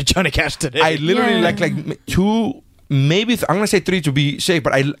just listening to Johnny Cash today. I literally Yeah. like two. Maybe I'm gonna say three to be safe,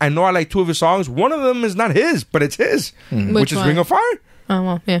 but I know I like two of his songs. One of them is not his, but it's his, which Which is one? Ring of Fire. Oh,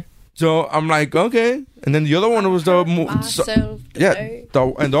 well, yeah. So I'm like, okay. And then the other one was the and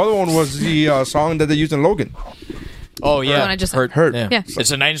the other one was the song that they used in Logan. Oh yeah, The one I just- Hurt. Hurt. Yeah. Yeah.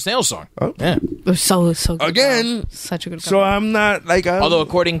 It's a Nine Inch Nails song. Oh. Yeah. It was so good. Again. Such a good So cover. I'm not like Although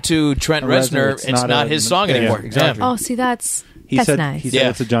according to Trent Reznor, it's not his song yeah, anymore. exactly. Oh, see, that's He that's said nice. he said Yeah.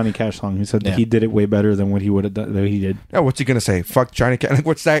 it's a Johnny Cash song. He said Yeah. he did it way better than what he would have done. That he did. Yeah, what's he gonna say? Fuck Johnny Cash. Like,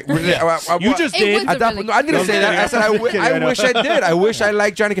 what's that? You just It did. was a really- No, I didn't say that. I said I wish I did. I wish I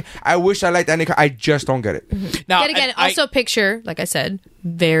liked Johnny Cash. I wish I liked Andy Cash. I just don't get it. Now, Yet again, I- also picture, like I said,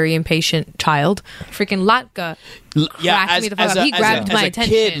 very impatient child. Freaking Latka. yeah, cracked me the fuck up. He grabbed my as a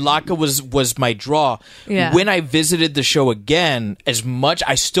kid, attention. Latka was my draw. Yeah. When I visited the show again, as much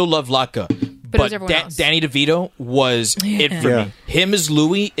I still love Latka, But it was everyone else. Danny DeVito was it for Yeah. me. Him as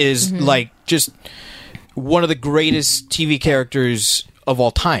Louis is Mm-hmm. like just one of the greatest TV characters of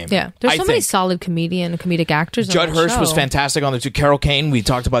all time. Yeah. There's I so many think. solid comedic actors on Judd that Hirsch was show. fantastic on the two. Carol Kane, we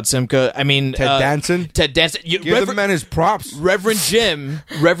talked about Simca. I mean, Ted Danson. Ted Danson. Give the man his props. Reverend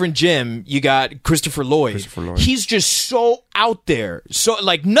Jim, you got Christopher Lloyd. He's just so out there. So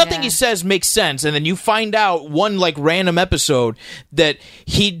like nothing Yeah. he says makes sense. And then you find out one like random episode that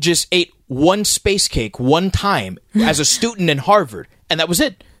he just ate one space cake one time as a student in Harvard. And that was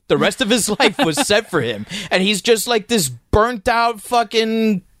it. The rest of his life was set for him. And he's just like this burnt out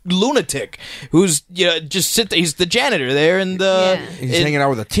fucking lunatic who's just he's the janitor there in the Yeah. He's hanging out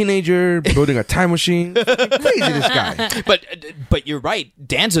with a teenager, building a time machine. Crazy, this guy. But you're right.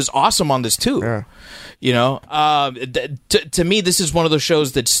 Danza's awesome on this too. Yeah. You know, to me, this is one of those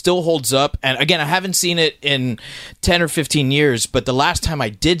shows that still holds up. And again, I haven't seen it in 10 or 15 years, but the last time I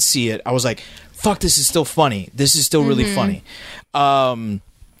did see it, I was like, fuck, this is still funny. This is still really funny. and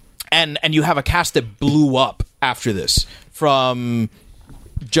you have a cast that blew up after this, from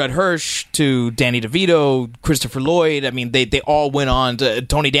Judd Hirsch to Danny DeVito, Christopher Lloyd. I mean, they all went on to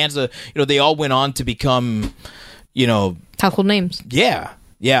Tony Danza. They all went on to become, household names. Yeah.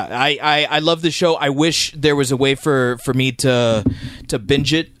 I love the show. I wish there was a way for me to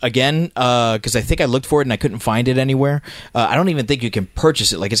binge it again, because I think I looked for it and I couldn't find it anywhere. I don't even think you can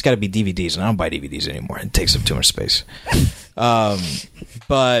purchase it. Like, it's got to be DVDs, and I don't buy DVDs anymore. It takes up too much space.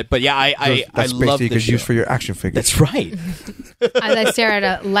 But yeah, I love you the could show. use for your action figures. That's right. As I stare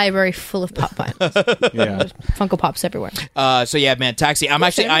at a library full of pop vinyls. Yeah. There's Funko Pops everywhere. So yeah, man, Taxi.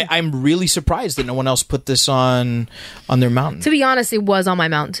 I'm really surprised that no one else put this on their mountain. To be honest, it was on my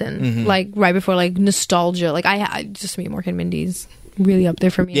mountain. Like right before like nostalgia. Like I just me Mork and Mindy's really up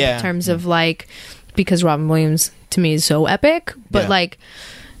there for me Yeah. in terms of like, because Robin Williams to me is so epic, but Yeah. like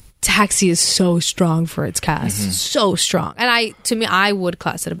Taxi is so strong for its cast. So strong. And I would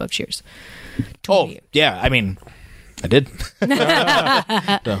class it above Cheers. Oh yeah, I mean, I did.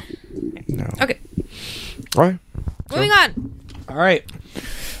 No. Okay. All right. Moving on. All right.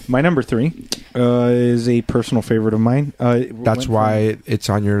 My number 3 is a personal favorite of mine. That's why it's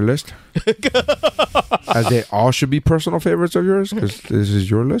on your list. As they all should be personal favorites of yours, because this is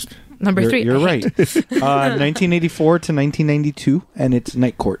your list. Number 3. You're right. 1984 to 1992, and it's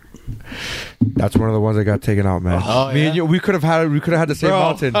Night Court. That's one of the ones that got taken out, man. Oh, Me and you, we could have had the same Bro.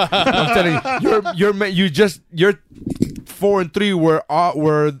 mountain. I'm telling you, your 4 and 3 were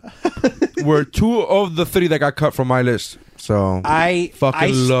 2 of the 3 that got cut from my list. So I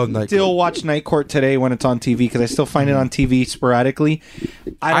love Night still Court. watch Night Court today when it's on TV because I still find it on TV sporadically.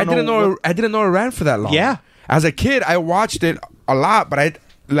 I didn't know it ran for that long. Yeah. As a kid, I watched it a lot, but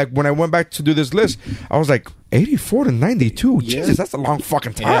when I went back to do this list, I was like 84 to 92. Yeah. Jesus, that's a long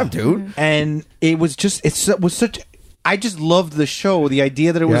fucking time, dude. And it was such. I just loved the show. The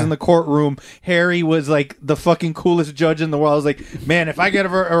idea that it was Yeah. in the courtroom. Harry was like the fucking coolest judge in the world. I was like, man, if I get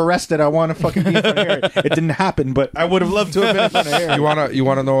arrested, I want to fucking be in front of Harry. It didn't happen, but I would have loved to have been in front of Harry. You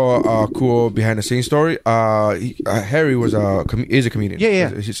wanna know a cool behind the scenes story? Harry was is a comedian.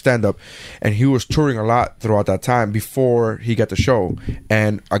 Yeah. He's stand up, and he was touring a lot throughout that time before he got the show.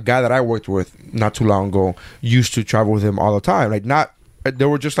 And a guy that I worked with not too long ago used to travel with him all the time. They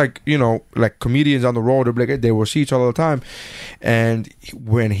were just like comedians on the road. They will see each other all the time. And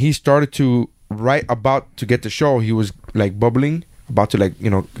when he started to write about to get the show, he was like bubbling, about to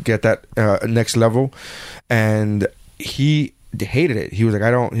get that next level. And he hated it. He was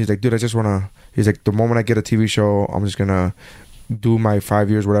like, he's like, dude, I just want to, he's like, the moment I get a TV show, I'm just going to do my 5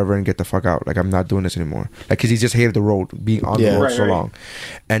 years, whatever, and get the fuck out. Like, I'm not doing this anymore. Like, because he just hated the road, being on the road Right, so right. long.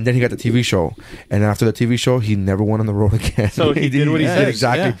 And then he got the TV show. And after the TV show, he never went on the road again. So he did what he said.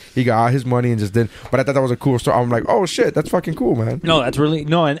 Exactly. Yeah. He got his money and just did. But I thought that was a cool story. I'm like, oh shit, that's fucking cool, man. No, that's really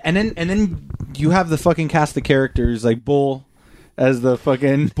no. And then you have the fucking cast of characters like Bull as the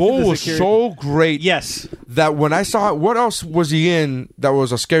fucking Bull the was security- so great. Yes. That when I saw, what else was he in that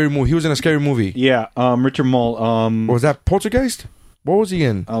was a scary movie? He was in a scary movie. Yeah. Richard Mull. Was that Poltergeist? What was he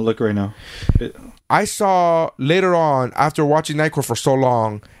in? I'll look right now. I saw later on, after watching Night Court for so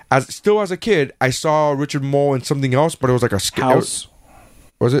long, as a kid, I saw Richard Mole in something else, but it was like a House.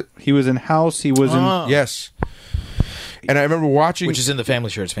 Was it? He was in House. He was in. Yes. And I remember watching Which is in the family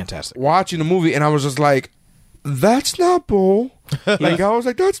shirt. It's fantastic. watching the movie, and I was just like, "That's not Bull." Like I was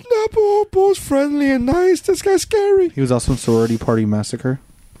like, "That's not Bull. Bull's friendly and nice. This guy's scary." He was also in Sorority Party Massacre.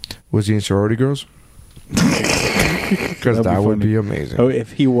 Was he in Sorority Girls? Because That'd be that would funny. be amazing. Oh,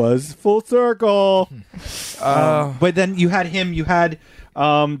 if he was full circle. But then you had him. You had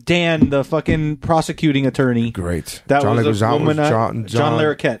Dan, the fucking prosecuting attorney. Great. That John was a Leguizamo woman. John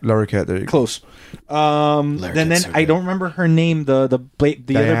Larroquette. Larroquette. There you go. Close. Then so I good. don't remember her name. The other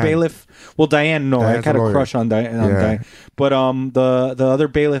Diane. bailiff. Well, Diane. No, Diane's I had a a lawyer. crush on Diane. Yeah. Diane. But the other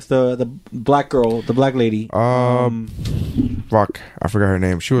bailiff, the black girl, the black lady. Fuck, I forgot her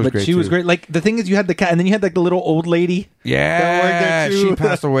name. She was but great. she was too. great. Like the thing is, you had the cat, and then you had like the little old lady. that Yeah, worked there, too. she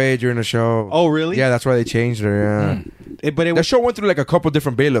passed away during the show. Oh, really? Yeah, that's why they changed her. Yeah, But it the was. show went through like a couple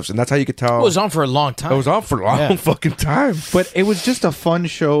different bailiffs, and that's how you could tell It was on for a long time. It was on for a long Yeah. fucking time. But it was just a fun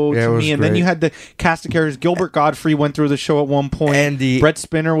show Yeah, it to was me. And then great. you had the cast of characters. Gilbert Godfrey went through the show at one point. Andy- Brett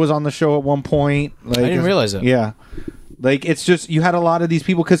Spinner was on the show at one point. Like, I didn't realize that. Yeah. Like, it's just, you had a lot of these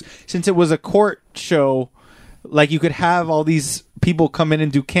people, because since it was a court show, like, you could have all these people come in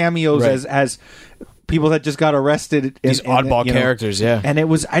and do cameos Right. as people that just got arrested. These oddball characters, yeah. And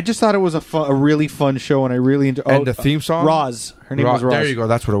I just thought it was a really fun show, and I really enjoyed. And the theme song, Roz. Her name was Roz. There you go.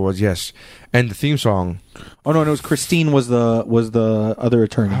 That's what it was. Yes. And the theme song. Oh no, it was Christine. Was the other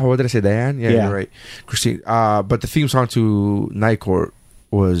attorney? Oh, what did I say? Diane? Yeah, Yeah. you're right. Christine. But the theme song to Night Court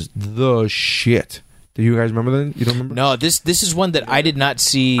was the shit. Do you guys remember that? You don't remember? No, this is one that I did not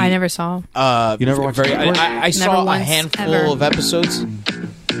see. I never saw. You never watched very, Night Court? I saw a once, handful ever. of episodes.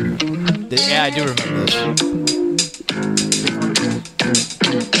 Yeah, I do remember this.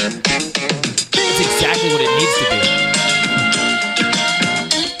 It's exactly what it needs to be.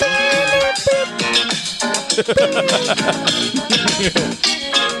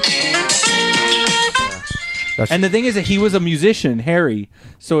 And the thing is that he was a musician, Harry.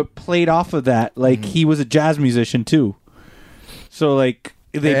 So it played off of that. Like he was a jazz musician too. So like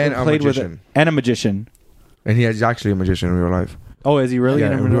they And a played with it, magician. and a magician. And he's actually a magician in real life. Oh, is he really?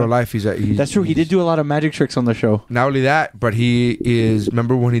 Yeah, in real life, he's That's true. He did do a lot of magic tricks on the show. Not only that, but he is.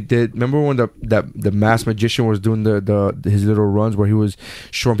 Remember when the masked magician was doing his little runs where he was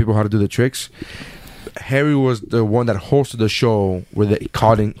showing people how to do the tricks. Harry was the one that hosted the show where they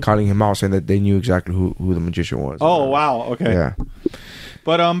calling him out, saying that they knew exactly who the magician was. Oh wow. Okay. Yeah.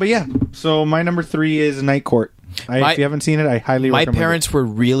 But yeah. So my number 3 is Night Court. If you haven't seen it, I highly My recommend parents were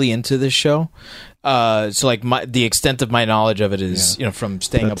really into this show. So like the extent of my knowledge of it is, from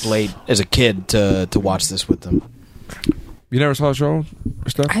staying up late as a kid to watch this with them. You never saw the show,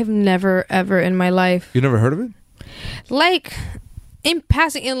 Steph? I've never ever in my life, You never heard of it? like, in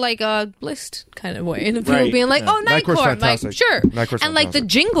passing, in like a list kind of way, and the people Right. being like, "Oh, Night Night Court's Court," like fantastic. sure, Night Court's and like the fantastic.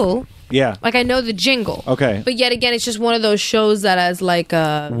 jingle, Yeah. like I know the jingle, Okay. but yet again, it's just one of those shows that has like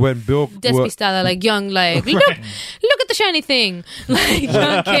a When Bill despistada, like young, like look at the shiny thing, like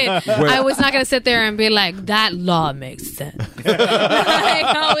young kid. I was not gonna sit there and be like, that law makes sense. Like,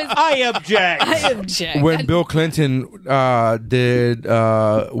 I object. I object. when Bill Clinton was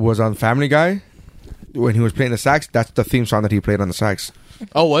on Family Guy, when he was playing the sax, that's the theme song that he played on the sax.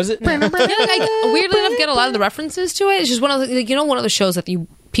 Oh, was it? Yeah, like, I weirdly enough get a lot of the references to it. It's just one of the, like, one of the shows that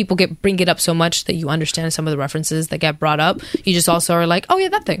people bring it up so much that you understand some of the references that get brought up. You just also are like, oh yeah,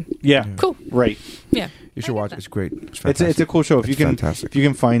 that thing. Yeah. Cool. Right. Yeah. You should watch it. It's great. It's It's fantastic. a cool show. If you can fantastic. if you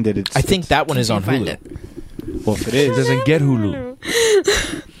can find it, it's I think that one is on Find Hulu. it. well if it It is. doesn't get Hulu.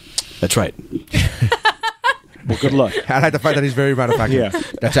 That's right. Well, good luck. I like the fact that he's very manufactured. Yeah.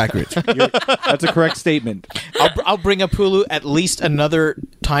 That's accurate. That's a correct statement. I'll bring up Hulu at least another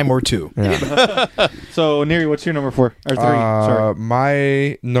time or two. Yeah. So Neri, what's your number 4 or 3? Sorry.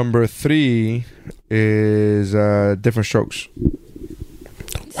 My number 3 is Different Strokes.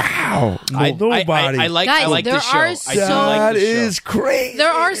 Wow. I like Guys, I like there this show. are I do so- like That this show. is crazy.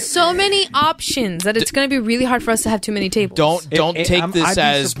 There are so many options that it's going to be really hard for us to have too many tables. Don't take I'd this be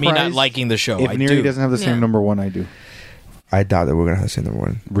as me not surprised liking the show. If I Neri do. doesn't have the same Yeah. number 1 I do. I doubt that we're gonna have the same number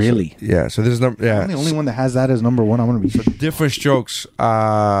 1. Really? Yeah. So this is number. Yeah. I'm the only one that has that as number 1. I'm going to be Different Strokes.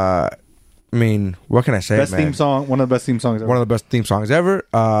 I mean, what can I say, best man? theme song, one of the best theme songs ever. One of the best theme songs ever.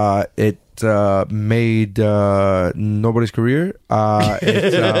 It made nobody's career.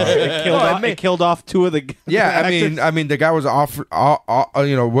 it killed off 2 of the Yeah, actors. I mean, the guy was off.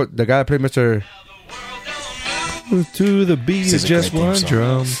 What the guy that played Mr. To the beat This is is a just great theme one song.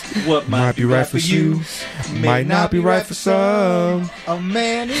 drum. What Might be right for you, might not be right for some. A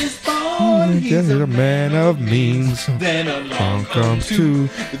man is born, He's a man of means. then Song comes too.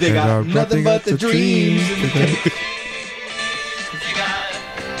 They got nothing but the dreams.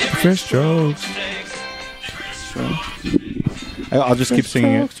 Different strokes. I'll just keep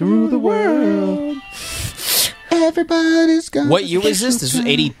singing it. Through the world, everybody's got. What year was this? This was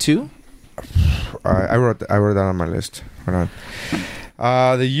 82? I wrote that on my list. Hold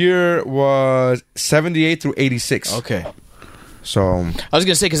on. The year was 78 through 86. Okay. So I was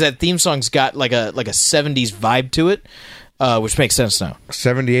going to say, because that theme song's got like a 70s vibe to it, which makes sense now.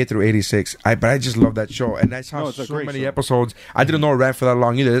 78 through 86. But I just love that show, and I saw it's a so great many show. episodes. I didn't know it ran for that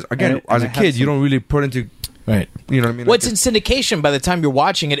long either. Again, And as a it had kid, you some- don't really put into, Right. you know what I mean? Well, Like, it's in syndication. By the time you're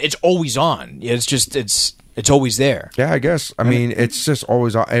watching it, it's always on. It's just, it's always there. yeah, I guess. I mean, it's just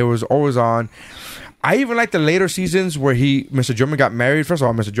always on. It was always on. I even like the later seasons where Mr. German got married. First of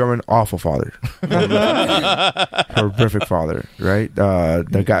all, Mr. German, awful father, horrific father, right?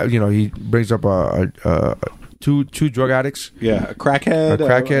 The guy, he brings up two drug addicts, Yeah, a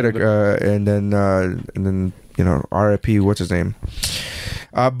crackhead. and then R.I.P. What's his name?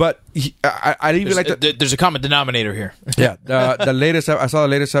 But I even like the There's a common denominator here. yeah the latest. I saw the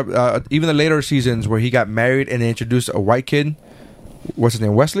latest. Even the later seasons where he got married and they introduced a white kid. What's his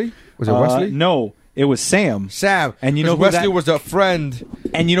name? Wesley? Was it Wesley? No, It was Sam. Sam. And you know who Wesley that- was a friend.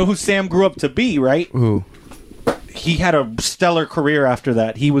 And you know who Sam grew up to be, right? Who? He had a stellar career after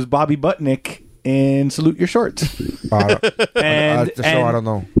that. He was Bobby Butnick in Salute Your Shorts. And the show, I don't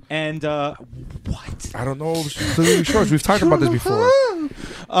know. And what? I don't know. Shorts. We've talked about this before.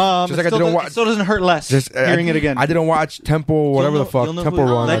 Just like I didn't watch. It still doesn't hurt less Just hearing it again. I didn't watch Temple, whatever the fuck. Temple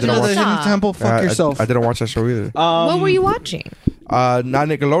Run. I Legend didn't of the watch. Stop. Hidden Temple. Fuck yourself. I didn't watch that show either. What were you watching? Not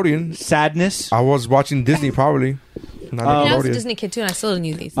Nickelodeon. Sadness. I was watching Disney probably. Not I was a Nickelodeon. Disney kid too, and I still didn't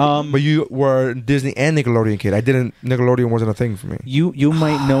use these. But you were Disney and Nickelodeon kid. I didn't. Nickelodeon wasn't a thing for me. You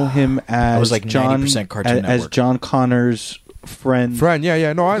might know him as was like John 90% Cartoon as Network. John Connor's friend.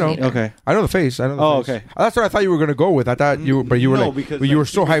 Yeah. No, I know. Okay. I know the face. I know. The Oh, face. okay. That's what I thought you were gonna go with. I thought you, were No, like, because but you were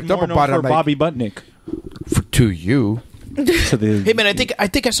like, so he was hyped up more known about it. for I'm like, Bobby Butnick. to you. To the, Hey man, I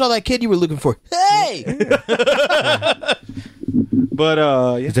think I saw that kid you were looking for. Hey, but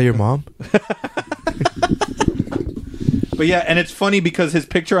yeah. Is that your mom? But yeah, and it's funny because his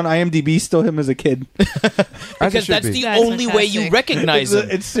picture on IMDb is still him as a kid. because that's the That's only way you fantastic. recognize him.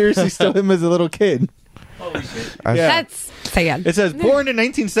 It's seriously still him as a little kid. Yeah. That's sad. It says born in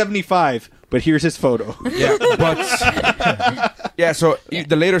 1975, but here's his photo. Yeah, but yeah. So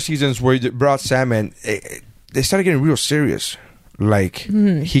the later seasons where they brought Sam in, they started getting real serious. Like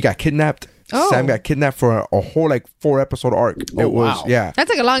he got kidnapped. Oh. Sam got kidnapped for a whole like 4-episode arc. It was wow. yeah. That's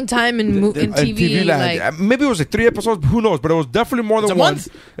like a long time in TV. land. Like, Maybe it was like 3 episodes. Who knows? But it was definitely more than a one. month?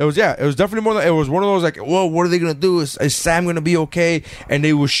 It was It was definitely more than. It was one of those like, well, what are they gonna do? Is Sam gonna be okay? And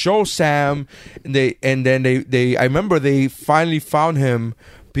they would show Sam, and then they. I remember they finally found him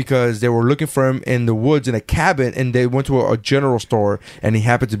because they were looking for him in the woods in a cabin, and they went to a general store, and he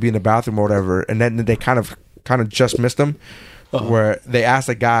happened to be in the bathroom or whatever, and then they kind of just missed him. Where they asked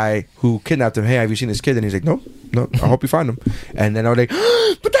a guy who kidnapped him, "Hey, have you seen this kid?" And he's like, "No. I hope you find him." And then I was like,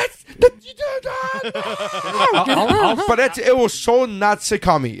 "But but it was so not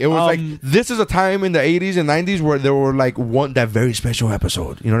sitcom-y. It was like this is a time in the 80s and 90s where there were like that very special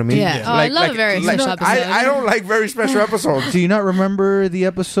episode. You know what I mean? Yeah. Oh, I love a very special episode. I don't like very special episodes. Do you not remember the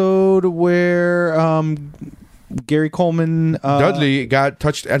episode where Gary Coleman Dudley got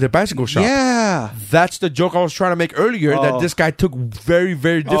touched at the bicycle shop. Yeah. That's the joke I was trying to make earlier. Oh. That this guy took very,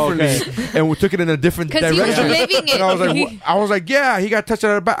 very differently, and we took it in a different 'Cause he was direction. living it. And I was like, yeah, he got touched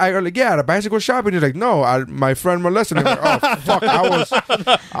at a bicycle shop, and he's like, no, my friend molested him. I'm like, oh fuck,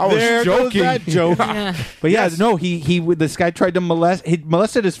 I was There goes joking. that joke. yeah. But yeah, no, he this guy tried to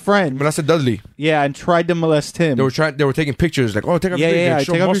molested his friend. Molested Dudley. Yeah, and tried to molest him. They were taking pictures, like, oh, take off Yeah, your yeah,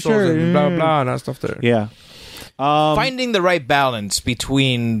 show take off your muscles shirt. and blah blah and that stuff there. Yeah. Finding the right balance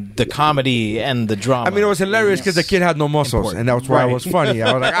between the comedy and the drama. I mean, it was hilarious because the kid had no muscles, and that's why it was funny.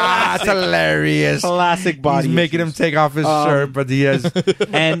 I was like, it's hilarious. Classic body. He's making him take off his shirt, but he has.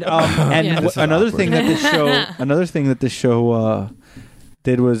 And Yeah. This is another awkward. thing that this show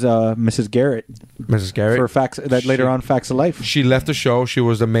did was Mrs. Garrett Mrs. Garrett. for Facts that later on Facts of Life. She left the show. She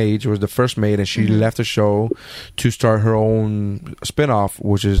was the maid. She was the first maid, and she left the show to start her own spin-off,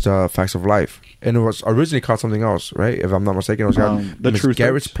 which is Facts of Life. And it was originally called something else, right? If I'm not mistaken, it was called The Miss Truth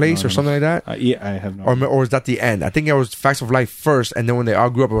Garrett's Hurts? Place or No. something like that. Yeah, I have no. Or was that the end? I think it was Facts of Life first, and then when they all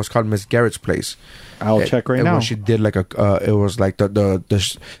grew up, it was called Miss Garrett's Place. I'll check right and now. When she did like it was like it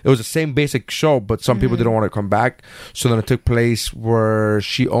was the same basic show, but some people didn't want to come back. So then it took place where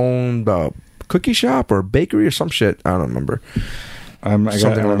she owned a cookie shop or bakery or some shit. I don't remember.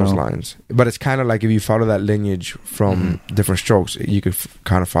 Something along those lines. But it's kind of like if you follow that lineage from different strokes, you could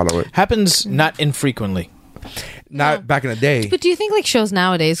kind of follow it. happens not infrequently. Not back in the day. But do you think like shows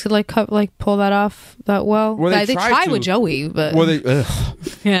nowadays could like pull that off that well? Well, they tried tried to. with Joey, but Well,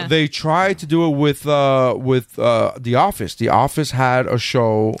 yeah. they tried to do it with The Office. The Office had a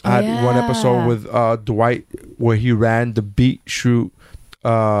show, had one yeah. episode with Dwight where he ran the Beat Shoot.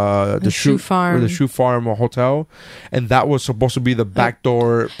 The shoe farm. or the shoe farm or hotel, and that was supposed to be the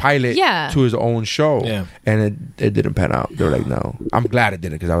backdoor pilot Yeah. to his own show. Yeah. And it didn't pan out. They were like, no. I'm glad it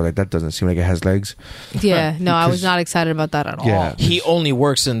didn't, because I was like, that doesn't seem like it has legs. yeah, no, I was Because- not excited about that at all. Yeah. He only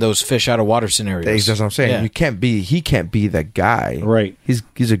works in those fish out of water scenarios. That's what I'm saying. Yeah. He can't be that guy. Right.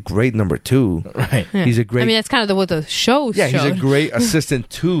 He's a great number 2. Right. Yeah. He's a great I mean, that's kind of what the show yeah, he's a showed. great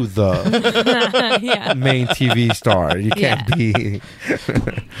assistant to the yeah. main TV star. You can't be.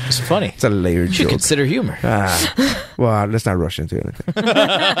 It's funny. It's a layered You should joke. consider humor. Well, let's not rush into anything.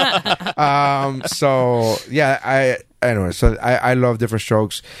 So yeah, I love Different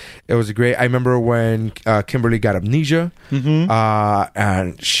Strokes. It was great. I remember when Kimberly got amnesia, and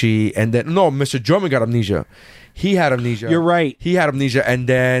then Mr. Drummond got amnesia. he had amnesia. You're right. He had amnesia, and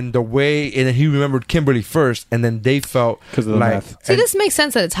then and then he remembered Kimberly first, and then they felt 'Cause of the like meth. See, this makes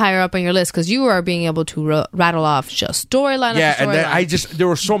sense that it's higher up on your list because you are being able to rattle off just storyline. yeah, after and then storyline. there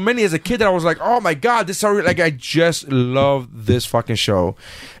were so many as a kid that I was like, oh my god, this is like I just love this fucking show.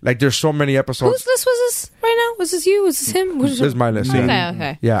 Like there's so many episodes. Whose list was this right now? Was this you? Was this him? This is my list. Okay, Yeah.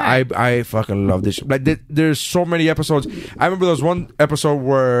 okay. Yeah, All right. I fucking love this. Like, there's so many episodes. I remember there was one episode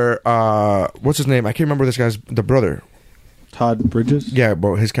where what's his name? I can't remember this guy's the brother. Todd Bridges. Yeah,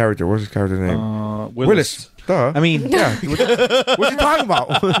 but his character. What's his character's name? Willis. Duh. I mean, yeah. What you talking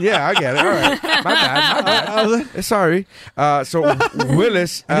about? Yeah, I get it. All right, my bad. Sorry. So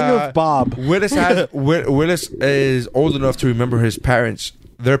Willis. I think it was Bob. Willis is old enough to remember his parents.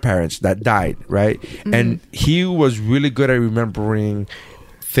 Their parents that died, right? And he was really good at remembering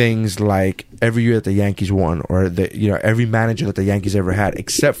things like every year that the Yankees won, or every manager that the Yankees ever had,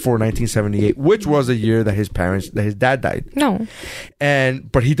 except for 1978, which was the year that his dad died. No.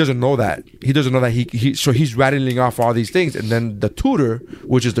 But he doesn't know that. He doesn't know that so he's rattling off all these things, and then the tutor,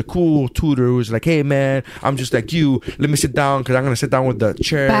 which is the cool tutor, who's like, "Hey man, I'm just like you. Let me sit down because I'm gonna sit down with the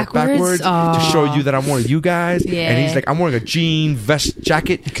chair backwards to show you that I'm one of you guys." Yeah. And he's like, "I'm wearing a jean vest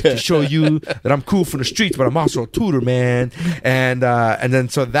jacket to show you that I'm cool from the streets, but I'm also a tutor, man." And then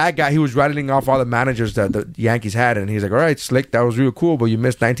so that guy, he was rattling off all the managers that the Yankees had, and he's like, "All right, Slick, that was real cool, but you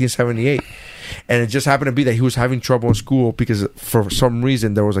missed 1978." And it just happened to be that he was having trouble in school because for some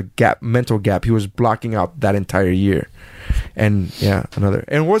reason there was a mental gap. He was blocking out that entire year. And yeah, and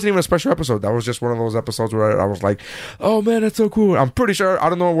it wasn't even a special episode. That was just one of those episodes where I was like, "Oh man, that's so cool." I'm pretty sure, I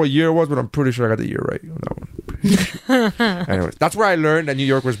don't know what year it was, but I'm pretty sure I got the year right on that one. Anyways, that's where I learned that New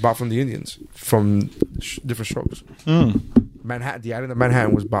York was bought from the Indians from different strokes. Manhattan, the island of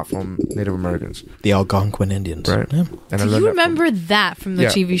Manhattan was bought from Native Americans, The Algonquin Indians. right? Yeah. And I Do learned you that from- remember that from the Yeah.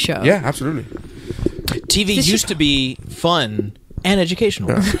 TV show? Yeah, absolutely. TV used to be fun and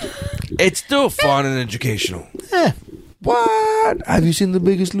educational. It's still fun and educational. What? Have you seen The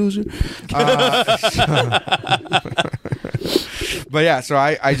Biggest Loser? But yeah, so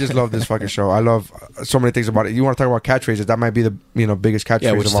I just love this fucking show. I love so many things about it. You want to talk about catchphrases? That might be the biggest catchphrase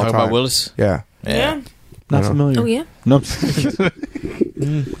Yeah, we're of just all talking time. about Willis. Yeah, Yeah. Not know. familiar. Oh, yeah? No. This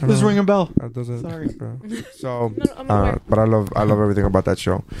is ring a bell. that doesn't. Sorry. So, I'm aware. but I love everything about that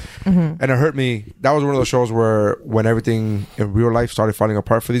show, and it hurt me. That was one of those shows where when everything in real life started falling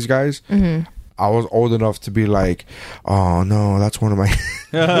apart for these guys. I was old enough to be like, "Oh no, that's one of my."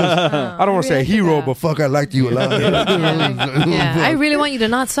 I don't want to say hero, but fuck, I liked you a lot. Yeah, I really want you to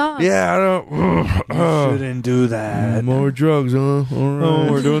not stop. Yeah, I don't. Shouldn't do that. More drugs, huh? All right.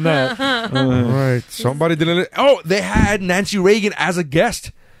 Oh, we're doing that. All right. Somebody didn't. Oh, they had Nancy Reagan as a guest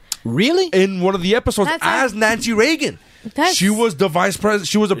Really? in one of the episodes That's as Nancy Reagan. That's- She was the vice president.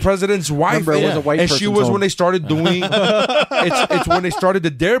 She was the president's wife. Remember, it was a white and she person's was home. when they started doing. it's when they started the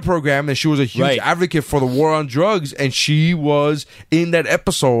DARE program, and she was a huge Right. advocate for the war on drugs. And she was in that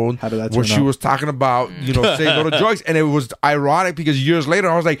episode How did that where turn she out? was talking about saying no to drugs, and it was ironic because years later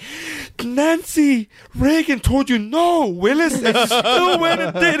I was like, Nancy Reagan told you no, Willis, and she still went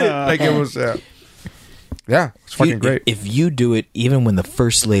and did it. Like it was. Yeah, it's fucking great. If you do it, even when the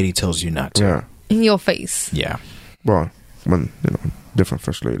first lady tells you not to. Yeah. In your face. Yeah. Well, when different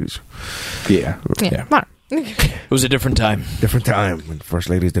first ladies, Yeah. Yeah. Yeah. It was a different time. different time when first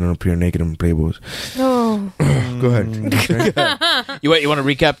ladies didn't appear naked in Playboys. Oh. Go ahead. You want to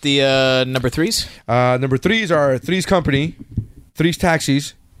recap the number threes? Number threes are Three's Company, Three's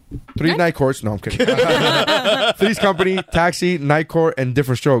Taxis, Three's Night Courts. No, I'm kidding. Three's Company, Taxi, Night Court, and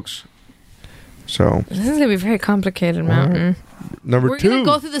Different Strokes. So This is going to be very complicated, Mountain. number We're two. going to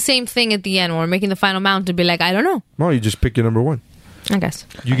go through the same thing at the end when we're making the final Mountain to be like, I don't know. Well, you just pick your number one. I guess.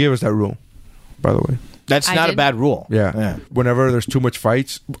 You gave us that rule, by the way. That's I not a did. bad rule. Yeah. Whenever there's too much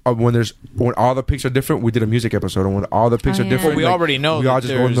fights, when all the picks are different, we did a music episode, and when all the picks Oh, are yeah. different, Well, we already know we that all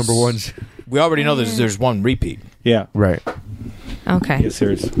just go with there's- number ones. We already know there's one repeat. Yeah. Right. Okay. Yes,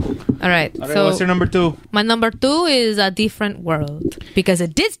 serious. All right. All right, So what's your number two? my number two is A Different World because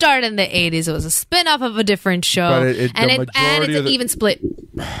it did start in the 80s. It was a spin-off of a different show. But and the it's majority an of the- even split.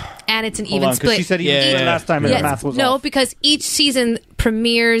 And it's an Hold even on, 'cause split. she said even Yeah. split last time, and Yes. the math was no, off. because each season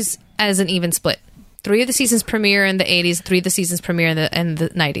premieres as an even split. 3 of the seasons premiere in the 80s, 3 of the seasons premiere in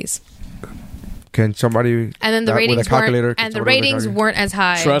the 90s. Can somebody And then the with a ratings calculator, weren't can and the somebody with a ratings calculator? weren't as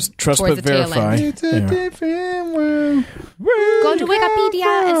high. Trust towards but the tail verify. end. It's a different world. Go to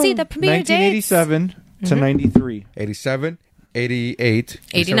Wikipedia and see the premiere dates. 1987 to 93. 87, 88,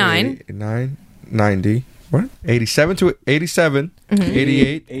 89. 89, 90. What? 87 to 87.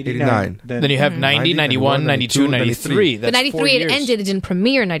 88, 89. Then you have 90, 91, 92, 93. But That's 4 93, it years. ended. It didn't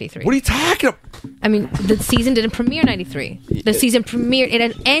premiere in 93. What are you talking about? I mean, the season didn't premiere in 93. The season premiered. It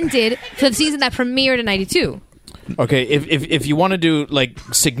had ended for the season that premiered in 92. Okay, if you want to do like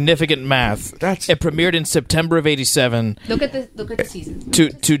significant math, it premiered in September of 87 Look at the season.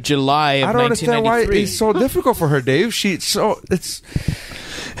 to July of I don't understand why 1993. it's so difficult for her, Dave. It's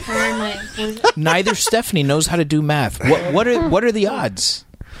Neither Stephanie knows how to do math. What are the odds?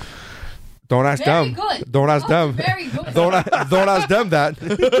 don't ask Very them. good. Don't ask Oh, them. very good. Don't ask them that.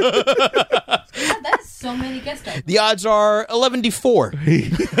 That's so many guest stars. The odds are 11-4.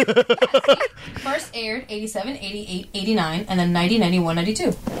 First aired 87, 88, 89, and then 90, 91, 92.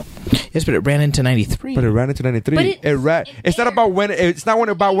 Yes, but it ran into 93. But it ran into 93. But it It's not about when. It's not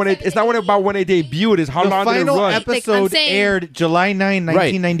about when it debuted. It's how The long did it final run. episode I'm saying- aired July 9,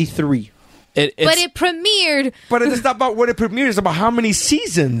 1993. It's, But it premiered. But it's not about when it premiered. It's about how many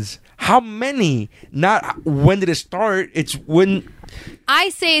seasons. How many? Not when did it start. It's when. I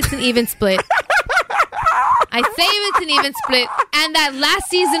say it's an even split. I say it's an even split, and that last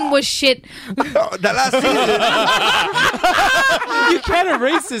season was shit. That last season. you can't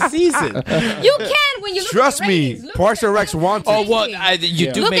erase the season. You can when you look Trust at the me, ratings. Look Parks at and the Recs want Oh to. well,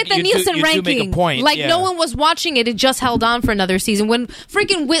 you do Look make at the you Nielsen do, you ranking. do make a point. Like yeah. no one was watching it. It just held on for another season. When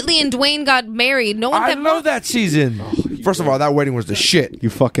freaking Whitley and Dwayne got married, no one I kept love that season. First of all, that wedding was the shit. You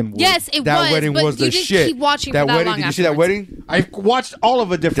fucking would. Yes, it That was. wedding but was the you didn't shit. keep watching that for that wedding. long Did you see that afterwards. wedding? I've watched all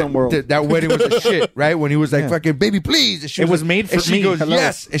of A Different World. That wedding was the shit, right? When he was like, "Fucking baby, please." And she It was like- made for and she me. goes, Hello.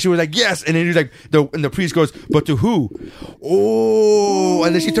 "Yes," and she was like, "Yes," and then he was like, and the priest goes, "But to who?" Oh,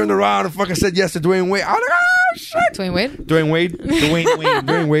 and then she turned around and fucking said yes to Dwayne Wade. I was like, "Oh shit!" Dwayne Wade. Dwayne Wade. Dwayne Wayne.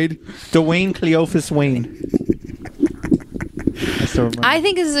 Dwayne Wade. Dwayne Cleophas Wayne. I still remember. I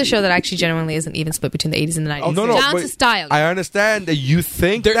think this is a show that actually genuinely is an even split between the 80s and the 90s. No, Down but to style. I understand that you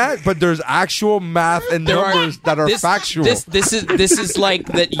think that, but there's actual math and numbers that are factual. This is like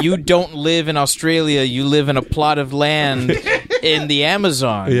that you don't live in Australia, you live in a plot of land in the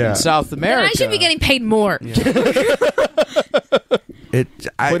Amazon Yeah. in South Then America. I should be getting paid more.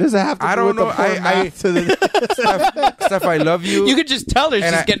 What does that have to I do don't with know. the poor math to the Steph, I love you. You could just tell her she's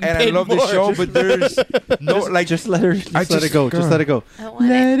and I, getting and paid I love more. the show, but there's no like. just let her just I let just- it go. go Just on. let it go. don't want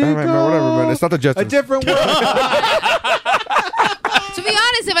Let it All right, go. man, whatever, man. It's not the A Jetsons. Different World. To be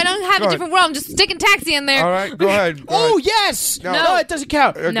honest, if I don't have Go a ahead. different world, I'm just sticking Taxi in there. All right, go ahead. Go Oh ahead. yes! No. No, it doesn't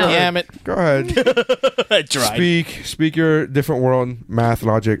count. Go No. ahead. Damn it! Go ahead. I tried. Speak your different world math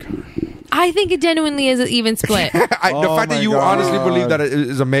logic. I think it genuinely is an even split. The Oh fact that my you God. honestly believe that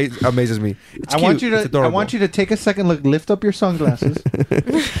is amazes me. It's I cute. want you It's to. I adorable. want you to take a second look. Lift up your sunglasses.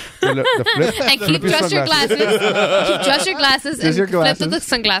 The flip. And keep dress your glasses. Keep dress your glasses and your flip glasses. to the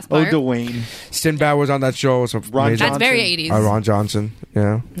sunglass Oh, bar. Dwayne. Sinbad was on that show. So Ron That's very 80s. Ron Johnson.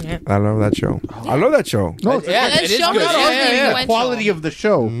 Yeah. Yeah. I love that show. I love that show. No, it's Yeah, That it is show good. was Yeah, always yeah, yeah. influential. quality of the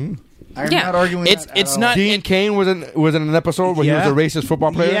show. I'm Yeah. not arguing. It's that at it's all. not. Dean Cain was in an episode where Yeah. he was a racist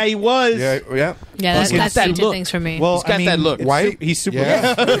football player. Yeah, he was. yeah. Yeah, He's got that's that tainted look. things for me. Well, He's got that look. White? He's super.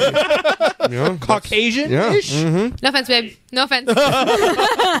 Yeah. You know, Caucasian-ish. Yeah. No offense, babe. No offense.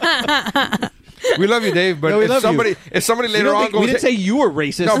 We love you, Dave. But No, we love you. if somebody We, later don't on think- goes, we didn't say you were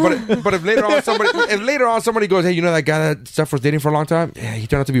racist. no, but if later on somebody goes, hey, you know that guy that Steph was dating for a long time? Yeah, he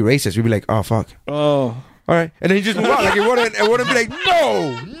turned out to be racist. We'd be like, oh fuck. Oh. All right, and then you just move on. Like it wouldn't be like,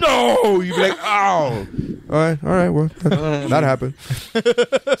 no. You'd be like, oh, all right. Well, that happened.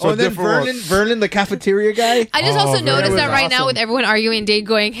 So And then different world. Vernon, the cafeteria guy. I just Oh, also very noticed was that right now awesome. with everyone arguing, Dave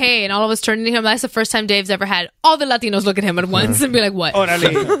going, hey, and all of us turning to him. That's the first time Dave's ever had all the Latinos look at him at once and be like, what? Oh, dale.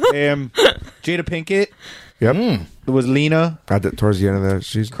 Jada Pinkett. Yep. It was Lena. At towards the end of the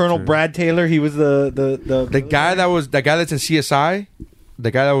season. Colonel Brad Taylor. He was the The guy that's in CSI. The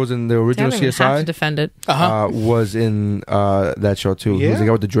guy that was in the I original don't even have to CSI defend it. was in that show too. He was the Yeah?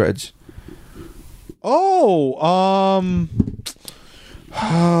 guy with the dreads. Oh,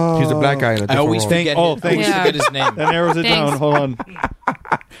 He's the black guy in a different I always role. forget. Oh, I thank always you. forget his name. that narrows it down. Thanks. Hold on.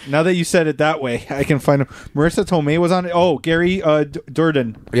 Now that you said it that way, I can find him. Marissa Tomei was on it. Oh, Gary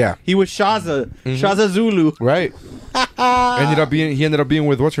Durden. Yeah. He was Shaza. Shaza Zulu. Right. He ended up being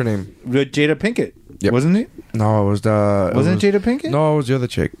with what's her name? With Jada Pinkett. Yep. Wasn't it? No, it was the Wasn't it Jada Pinkett? No, it was the other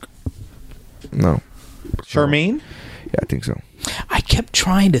chick. No. Charmaine? Yeah, I think so. I kept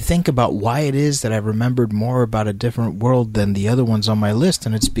trying to think about why it is that I remembered more about A Different World than the other ones on my list,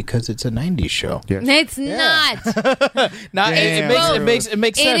 and it's because it's a '90s show. Yes. It's not. Now it makes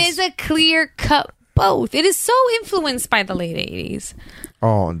It sense. is a clear cut both. It is so influenced by the late 80s.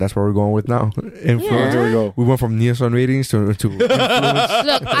 Oh, and that's what we're going with now. Influence. There we go. We went from Nielsen ratings to influence. Look,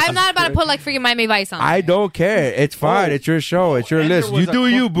 I'm not about to put like freaking Miami Vice on. I don't care. It's fine. It's your show. It's your list. You do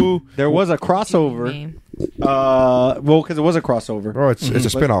you, boo. There was a crossover. Well, because it was a crossover. Oh, it's a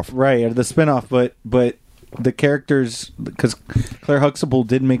spinoff. Right, the spinoff, but the characters, because Claire Huxtable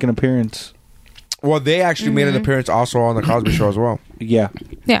did make an appearance. Well, they actually made an appearance also on the Cosby Show as well. Yeah.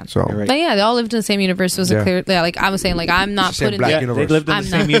 Yeah. So You're right. But yeah, they all lived in the same universe. It was a clear. Yeah, like I was saying, like I'm not It's the same putting. black Yeah, universe. they lived in I'm the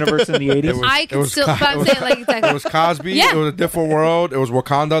same not. universe in the 80s. I can still. But I'm saying like exactly. It was Cosby. Yeah. It was a different world. It was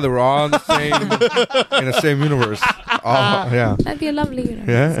Wakanda. They were all in the same in the same universe. Oh, yeah. That'd be a lovely universe.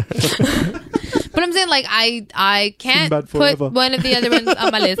 Yeah. But I'm saying like I can't Sinbad put forever. one of the other ones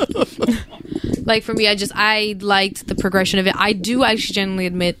on my list. Like for me, I liked the progression of it. I do actually genuinely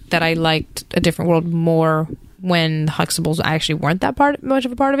admit that I liked A Different World more when the Huxtables actually weren't that much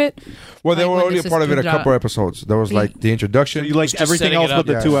of a part of it. Well, they Like, were when only a the part of it a system couple episodes. There was like the introduction. You liked Just everything setting else it but up.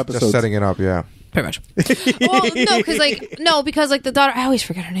 the Yeah, two just episodes. setting it up, yeah. Pretty much. Well, no, because like the daughter, I always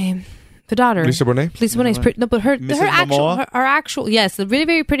forget her name. The daughter, Lisa Bonet? Lisa Bonet's pretty. No, but her Mrs. actual, Momoa? her actual, yes, the really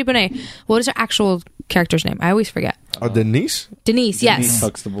very pretty Bonet. What is her actual character's name? I always forget. Denise? Denise. Yes. Denise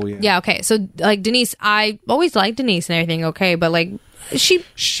Huxtable, yeah. Yeah. Okay. So like Denise, I always liked Denise and everything. Okay, but like she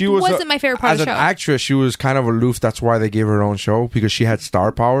was wasn't my favorite part as of the an show. actress. She was kind of aloof. That's why they gave her own show, because she had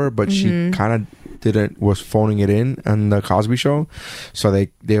star power, but she kind of was phoning it in on the Cosby Show. So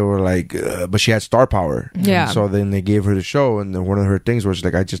they were like, but she had star power. Yeah. And so then they gave her the show, and then one of her things was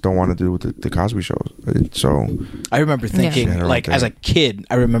like, I just don't want to do the Cosby Show. So I remember thinking, Yeah. like, as a kid,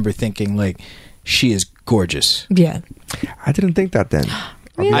 I remember thinking, like, she is gorgeous. Yeah. I didn't think that then.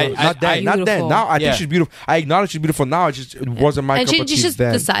 Really? Not then. Beautiful. Now I Yeah. think she's beautiful. I acknowledge she's beautiful now. It wasn't my And cup she of tea just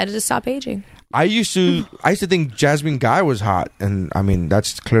then. decided to stop aging. I used to think Jasmine Guy was hot, and I mean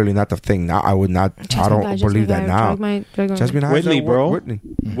that's clearly not the thing now. I would not. I don't believe that now. Jasmine Guy, Whitley, bro. Whitney.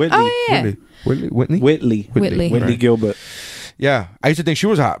 Whitley. Oh yeah. Whitney. Whitley. Whitley Gilbert. Yeah, I used to think she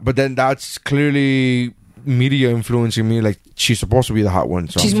was hot, but then that's clearly media influencing me. Like she's supposed to be the hot one.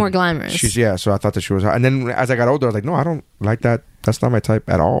 So She's more glamorous. So I thought that she was hot, and then as I got older, I was like, no, I don't like that. That's not my type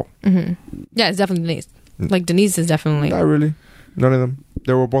at all. Yeah, it's definitely Denise. Like Denise is definitely. Not really. None of them.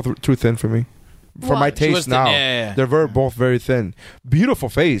 They were both too thin for me. For Well, my she taste was thin, now, yeah. they're both very thin. Beautiful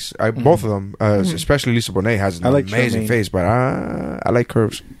face, both of them. Especially Lisa Bonet has an I like amazing Charmaine. face, but I like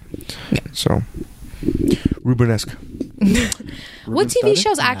curves. So Rubenesque. What TV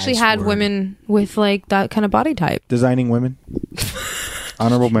shows actually Nice had word. women with like that kind of body type? Designing Women.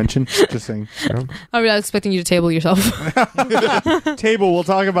 Honorable mention. Just saying. I was expecting you to table yourself. Table, we'll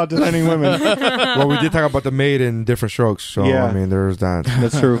talk about Designing Women. Well, we did talk about the maid in Different Strokes, so Yeah. I mean, there's that.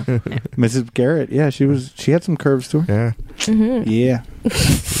 That's true. Mrs. Garrett, yeah, she had some curves to her. Yeah, Yeah.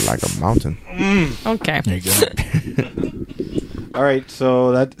 like a mountain. Okay. There you go. All right,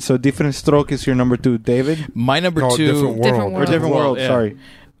 so Different Stroke is your number 2, David? My number No, two. Different World. Different Or World. Different World, yeah. sorry.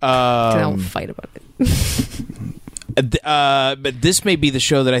 They'll fight about it. But this may be the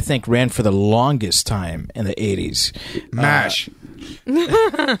show that I think ran for the longest time in the 80s. MASH.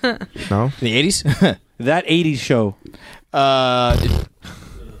 No, The 80s? That 80s show.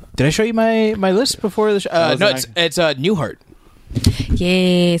 Did I show you my list before the show? No, it's Newhart.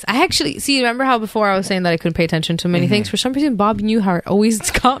 Yes, I actually see. Remember how before I was saying that I couldn't pay attention to many things? For some reason, Bob Newhart always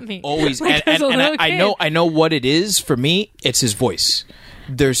got me. Always. Like, and as a and little I kid. know what it is. For me, it's his voice.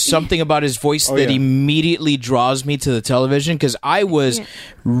 There's something about his voice that yeah. immediately draws me to the television, because I was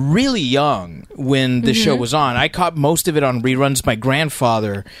really young when the show was on. I caught most of it on reruns. My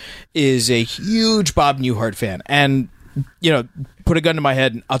grandfather is a huge Bob Newhart fan, and put a gun to my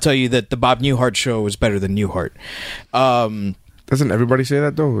head, and I'll tell you that the Bob Newhart show is better than Newhart. doesn't everybody say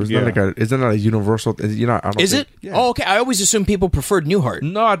that though? Isn't Yeah. that a universal? I don't Is think- it? Yeah. Oh, okay. I always assumed people preferred Newhart.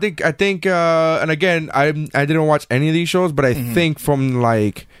 No, I think, and again, I didn't watch any of these shows, but I think from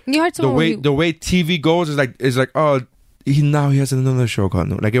like Newhart's the way TV goes is like oh, he has another show called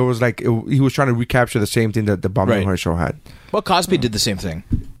New. Like it was like he was trying to recapture the same thing that the Bob Right. Newhart show had, Well, Cosby did the same thing.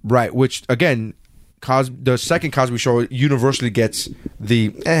 right? Which again, the second Cosby Show universally gets the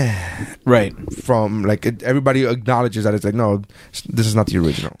Right. from like everybody acknowledges that it's like no, this is not the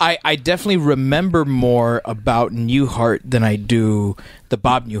original. I definitely remember more about Newhart than I do the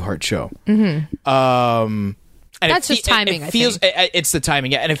Bob Newhart show. And That's just timing, It I feels think. it's the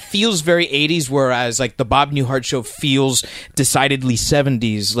timing, yeah, and it feels very 80s. Whereas like the Bob Newhart show feels decidedly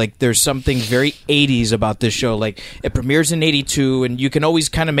 70s. Like there's something very 80s about this show. Like it premieres in 82, and you can always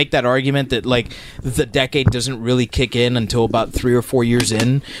kind of make that argument that like the decade doesn't really kick in until about 3 or 4 years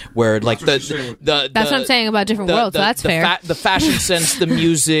in, where like That's what I'm saying about different worlds. So that's fair. The fashion sense, the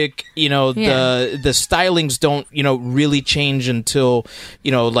music, you know, Yeah. the stylings don't, you know, really change until,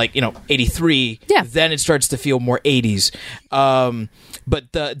 you know, like, you know, 83. Yeah. Then it starts to feel more 80s.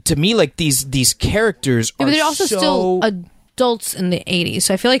 But to me, like these characters Yeah, are but they're also so still adults in the 80s.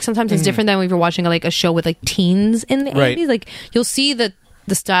 So I feel like sometimes it's different than when you're watching like a show with like teens in the Right. 80s. Like you'll see that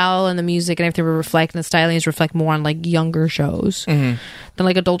the style and the music and everything will reflect, and the stylings reflect more on like younger shows than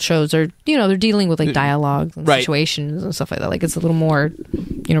like adult shows. Are, you know, they're dealing with like dialogue and Right. situations and stuff like that. Like it's a little more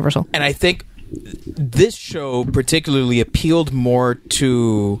universal. And I think this show particularly appealed more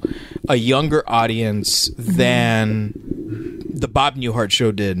to a younger audience than the Bob Newhart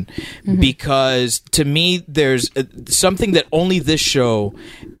show did, because to me there's something that only this show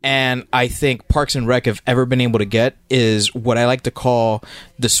and I think Parks and Rec have ever been able to get is what I like to call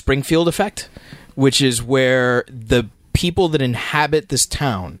the Springfield effect, which is where the people that inhabit this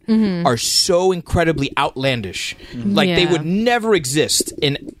town are so incredibly outlandish. Like they Yeah. would never exist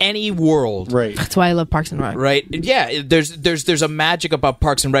in any world. Right. That's why I love Parks and Rec. Right. Yeah. There's a magic about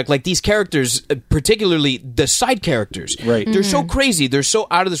Parks and Rec. Like these characters, particularly the side characters. Right. They're so crazy. They're so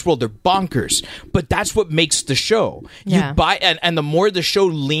out of this world. They're bonkers. But that's what makes the show. Yeah. You buy and the more the show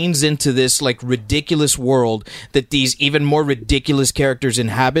leans into this like ridiculous world that these even more ridiculous characters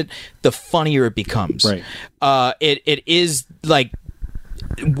inhabit, the funnier it becomes. Right. It is like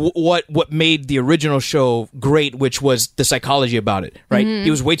what made the original show great, which was the psychology about it, right?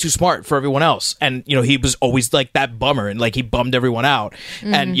 He was way too smart for everyone else, and you know he was always like that bummer, and like he bummed everyone out,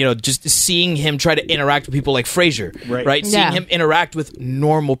 and you know just seeing him try to interact with people like Frasier, Right. Seeing Yeah. him interact with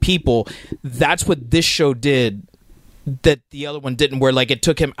normal people, that's what this show did that the other one didn't, where like it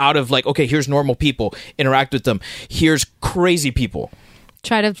took him out of like, okay, here's normal people, interact with them, here's crazy people,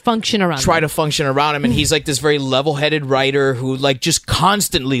 Try to function around. try to function around him, and he's like this very level-headed writer who like just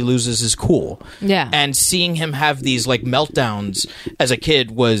constantly loses his cool. Yeah. And seeing him have these like meltdowns as a kid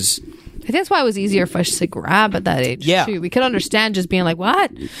was I think that's why it was easier for us to grab at that age. Yeah. too. We could understand just being like,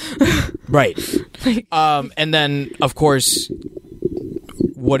 "What?" right. And then of course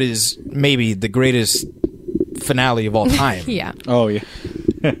what is maybe the greatest finale of all time. Yeah. Oh yeah.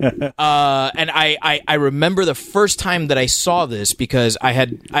 And I remember the first time that I saw this, because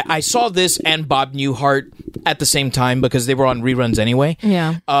I saw this and Bob Newhart at the same time because they were on reruns anyway.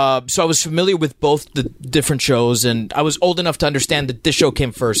 Yeah. So I was familiar with both the different shows, and I was old enough to understand that this show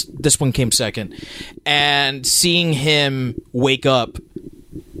came first, this one came second. And seeing him wake up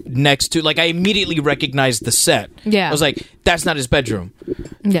next to, like, I immediately recognized the set. Yeah. I was like, that's not his bedroom.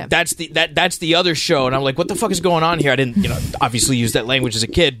 Yeah. That's the other show, and I'm like, what the fuck is going on here? I didn't, obviously use that language as a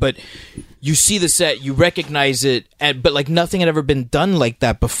kid, but you see the set, you recognize it, but like nothing had ever been done like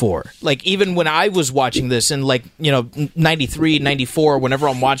that before. Like even when I was watching this in 93, 94, whenever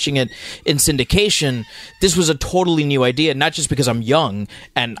I'm watching it in syndication, this was a totally new idea. Not just because I'm young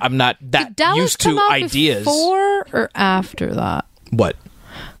and I'm not that Did Dallas used come to out ideas. before or after that? What?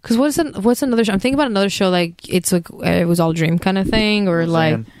 Because what's another show? I'm thinking about another show like it's like it was all a dream kind of thing, or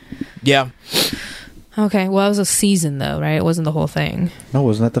like Yeah. okay, well it was a season though, right? It wasn't the whole thing. No,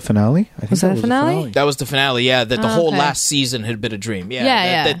 wasn't that the finale? I think Was that the the finale? That was the finale, yeah. That the Oh, whole okay. last season had been a dream. Yeah,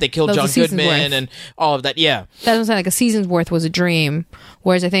 Yeah. That they killed That John was a season's Goodman worth. and all of that, yeah. That was like a season's worth was a dream,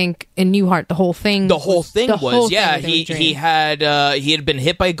 whereas I think in Newhart the whole thing The whole thing the was, whole thing yeah. was a He dream. had been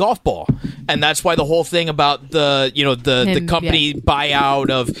hit by a golf ball, and that's why the whole thing about the Him, company buyout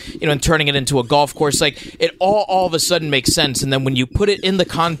of and turning it into a golf course, like it all of a sudden makes sense. And then when you put it in the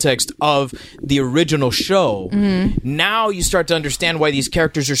context of the original show, now you start to understand why these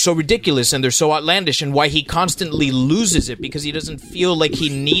characters are so ridiculous and they're so outlandish, and why he constantly loses it because he doesn't feel like he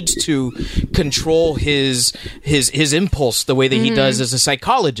needs to control his impulse the way that he does as a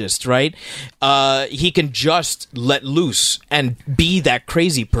psychologist, right? He can just let loose and be that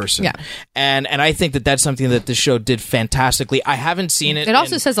crazy person. Yeah. And I think that that's something that the show did fantastically. I haven't seen it. It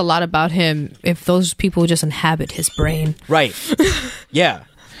also in- says a lot about him if those people just inhabit his brain. Right. Yeah.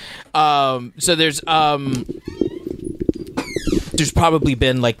 So there's probably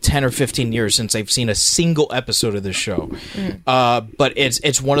been like 10 or 15 years since I've seen a single episode of this show. But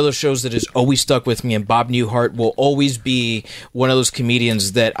it's one of those shows that has always stuck with me, and Bob Newhart will always be one of those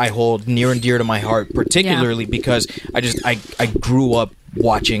comedians that I hold near and dear to my heart, particularly because I grew up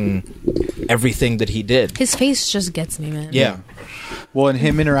watching everything that he did. His face just gets me, man. Yeah. Well, and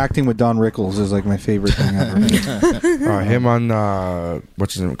him interacting with Don Rickles is like my favorite thing ever. Him on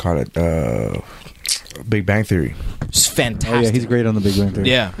what's his name? Call it Big Bang Theory. It's fantastic. Oh yeah, he's great on the Big Bang Theory.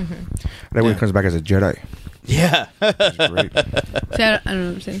 Yeah. That way he comes back as a Jedi. Yeah. It's great. See, I don't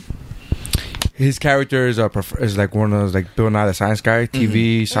understand. His character is is like one of those like Bill Nye the Science Guy,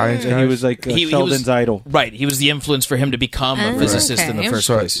 TV science Yeah, guy. he was like Sheldon's idol. Right. He was the influence for him to become a physicist in the first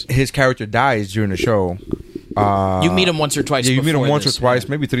so place. his character dies during the show. You meet him once or twice. Yeah, you meet him before once this. or twice,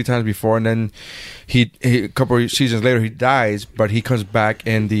 maybe 3 times before, and then he a couple of seasons later he dies, but he comes back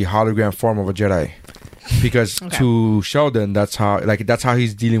in the hologram form of a Jedi. Because to Sheldon, that's how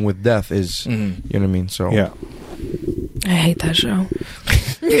he's dealing with death is, you know what I mean? So Yeah. I hate that show.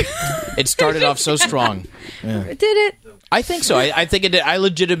 It started off so strong. Did it? I think so. I think it did. I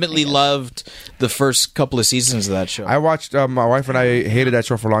legitimately loved the first couple of seasons of that show. I watched. My wife and I hated that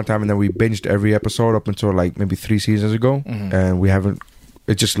show for a long time, and then we binged every episode up until like maybe 3 seasons ago, and we haven't.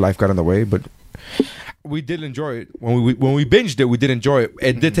 It just life got in the way, but we did enjoy it when we binged it. We did enjoy it.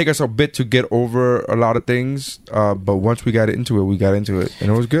 It did take us a bit to get over a lot of things, but once we got into it, we got into it, and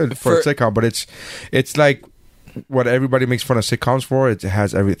it was good for a sitcom. But it's like what everybody makes fun of sitcoms for. It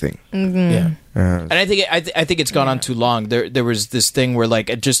has everything. Yeah. And I think it's gone on too long. There was this thing where like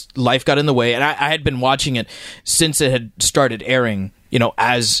it just life got in the way, and I had been watching it since it had started airing,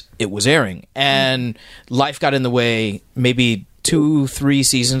 as it was airing, and life got in the way maybe 2-3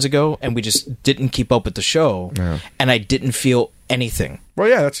 seasons ago, and we just didn't keep up with the show, and I didn't feel anything. Well,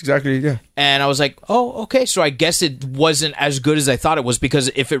 yeah, that's exactly And I was like, oh, okay, so I guess it wasn't as good as I thought it was, because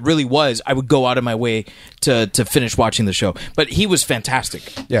if it really was, I would go out of my way to finish watching the show. But he was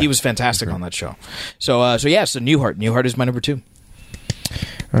fantastic. Yeah. He was fantastic on that show. So Newhart. Newhart is my number 2.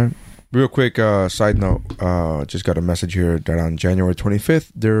 All right. Real quick side note, just got a message here that on January 25th,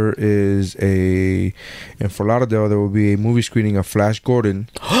 there is in Fort Lauderdale, there will be a movie screening of Flash Gordon.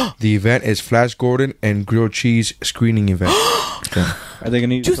 The event is Flash Gordon and grilled cheese screening event. Are they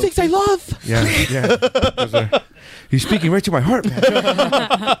gonna? 2 things I love. Yeah. He's speaking right to my heart,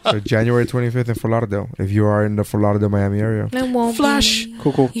 man. So January 25th in Fort Lauderdale, if you are in the Fort Lauderdale, Miami area. I won't Flash. be.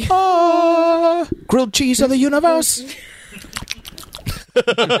 Cool. Grilled cheese of the universe.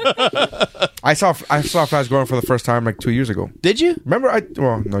 I saw Flash Gordon for the first time like 2 years ago. Did you? Remember?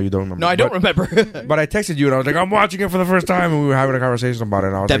 No, you don't remember. No, I don't remember. But I texted you and I was like, I'm watching it for the first time, and we were having a conversation about it.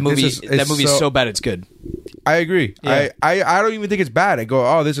 And I was That like, movie is so bad it's good. I agree. Yeah. I don't even think it's bad. I go,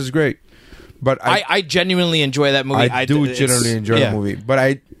 oh, this is great. But I genuinely enjoy that movie. I do generally enjoy the movie. But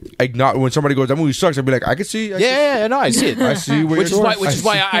I not when somebody goes, that movie sucks, I'd be like, I can see. No, I see it. I see where which you're is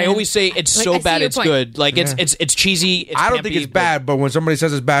going. why I always say it's Like, so I see bad your it's point. good. Like it's cheesy. It's I don't campy, think it's but- bad, but when somebody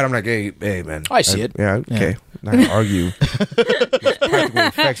says it's bad, I'm like, hey, man. I see it. Yeah, okay. Not gonna argue. Practical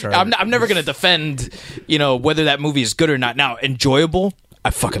effects are- I'm never going to defend, whether that movie is good or not. Now, enjoyable. I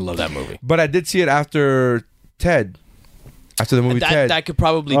fucking love that movie. But I did see it after Ted. After the movie Ted. That could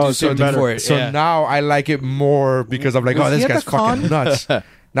probably do so something better. for it. So yeah. now I like it more because I'm like, Was oh, this he at guy's the con? fucking nuts.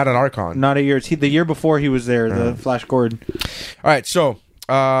 Not at our con. Not a year. The year before he was there, the Flash Gordon. All right, so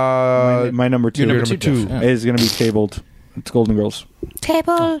My number 2. your number two. Yeah. is going to be tabled. It's Golden Girls.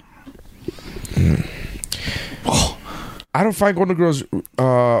 Table. I don't find Golden Girls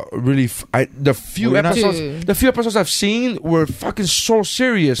really. The few We're not- episodes I've seen were fucking so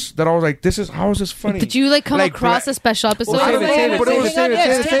serious that I was like, how is this funny? Did you come Like, across a special episode? Well, save it, save it, But save was- it, save it, Yeah,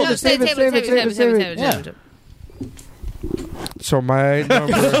 save it, table, save it, table, save it, table, save it, table, save it. table, table. So my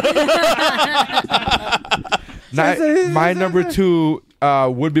my number 2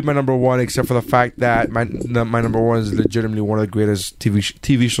 would be my number 1, except for the fact that my number 1 is legitimately one of the greatest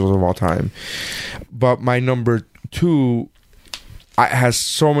TV shows of all time. But my number 2 has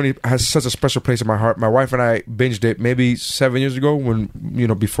such a special place in my heart. My wife and I binged it maybe 7 years ago when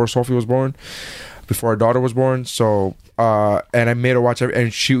before Sophie was born, before our daughter was born. So and I made her watch it,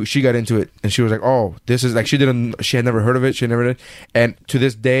 and she got into it, and she was like, "Oh, this is like," she had never heard of it. She never did. And to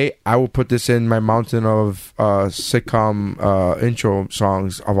this day, I will put this in my mountain of sitcom intro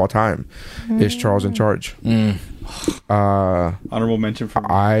songs of all time. Is Charles in Charge? Honorable mention for me.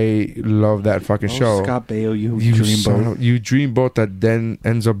 I love that fucking show. Scott Baio, you dreamboat. dreamboat. You dreamboat that then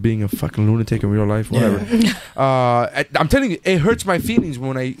ends up being a fucking lunatic in real life. Whatever. I'm telling you, it hurts my feelings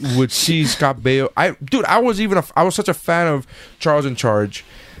when I would see Scott Baio. I was such a fan of Charles in Charge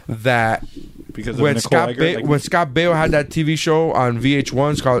that because of when Nicole Scott Eggert, like, when Scott Baio had that TV show on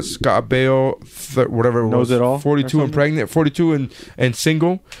VH1, it's called Scott Baio, whatever it Knows was, It All, 42 and pregnant, 42 and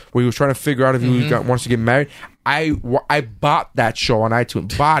single, where he was trying to figure out if he wants to get married. I bought that show on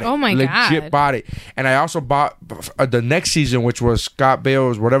iTunes. Bought it. Oh my Legit God. bought it. And I also bought the next season, which was Scott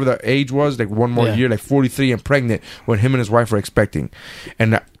Baio's, whatever the age was, like one more year, like 43 and pregnant, when him and his wife were expecting.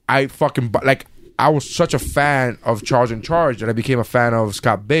 And I fucking like. I was such a fan of Charles in Charge that I became a fan of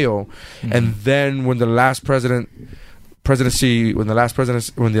Scott Baio. And then when the last presidency, when the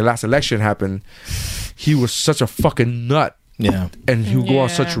last election happened, he was such a fucking nut. Yeah. And he would go on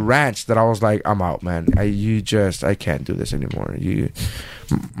such Yeah. rants that I was like, I'm out, man. I can't do this anymore.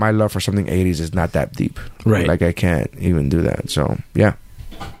 My love for something 80s is not that deep. Right. Like, I can't even do that. So, yeah.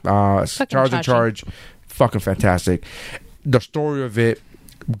 Charles in Chachi. Charge, fucking fantastic. The story of it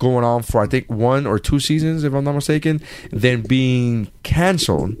going on for, I think, 1 or 2 seasons, if I'm not mistaken, then being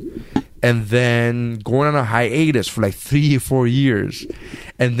canceled, and then going on a hiatus for like 3 or 4 years,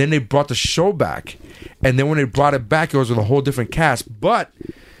 and then they brought the show back, and then when they brought it back, it was with a whole different cast. But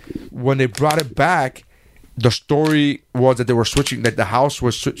when they brought it back, the story was that they were switching, that the house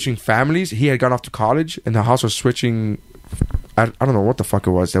was switching families. He had gone off to college, and the house was switching. I don't know what the fuck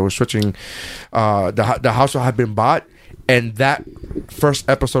it was. They were switching. The house had been bought. And that first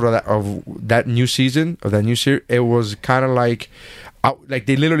episode of that new season, of that new series, it was kind of like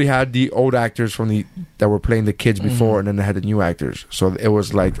they literally had the old actors that were playing the kids before, and then they had the new actors. So it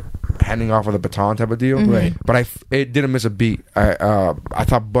was like handing off of the baton type of deal. Right. But it didn't miss a beat. I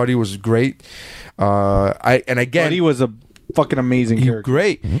thought Buddy was great. Buddy was a fucking amazing character.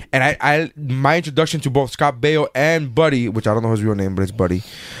 Great. And my introduction to both Scott Baio and Buddy, which I don't know his real name, but it's Buddy,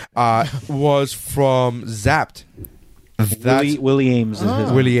 was from Zapped. Willie Ames is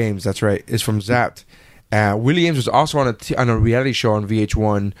his Willie Ames, that's right, is from Zapped. Willie Ames was also on a reality show on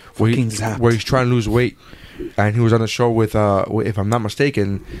VH1 where he's trying to lose weight, and he was on a show with if I'm not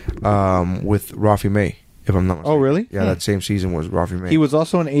mistaken, with Rafi May. If I'm not mistaken. Oh, really? Yeah, that same season was Rafi May. He was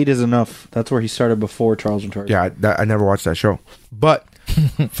also in 8 Is Enough. That's where he started before Charles in Charge. Yeah, I never watched that show, but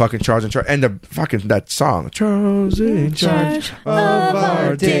fucking Charles in Charge, and the fucking that song, Charles in Charge of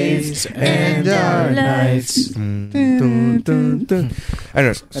our days and our nights. Dun, dun, dun.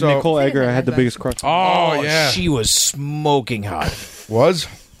 Anyways, And so Nicole Eggert, I had the biggest crush. oh yeah, She was smoking hot. was.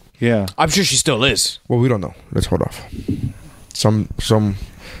 Yeah. I'm sure she still is. Well, we don't know. Let's hold off.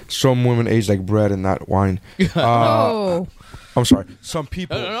 Some women age like bread and not wine. Oh I'm sorry. Some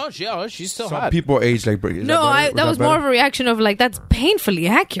people. No, she's still Some hot. people age like bread. Is no, better? that was more of a reaction of like that's painfully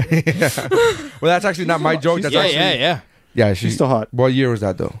accurate. Well, that's actually not my joke. That's actually yeah. She's still hot. What year was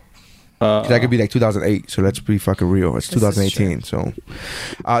that though? 'Cause that could be like 2008. So let's be fucking real. It's 2018. So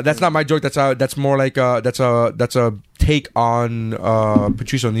that's not my joke. That's more like that's a take on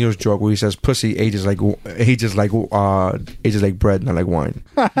Patrice O'Neal's joke where he says pussy ages like bread, not like wine.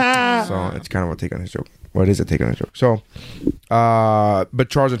 So it's kind of a take on his joke. Well, it is a take on his joke. So, but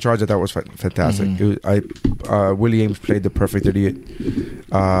Charles in Charge, I thought was fantastic. Willie Ames played the perfect idiot,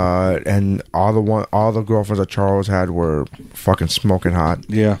 and all the girlfriends that Charles had were fucking smoking hot.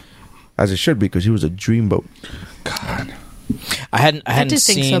 Yeah. As it should be, because he was a dreamboat. God. I hadn't did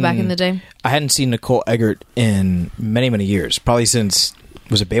seen think so back in the day. I hadn't seen Nicole Eggert in many years. Probably since,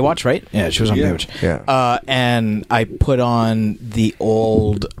 was it Baywatch, right? Yeah, she was on Baywatch. Yeah. And I put on the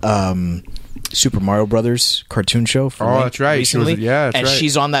old Super Mario Brothers cartoon show for Link that's right. She was- recently. yeah, that's and right.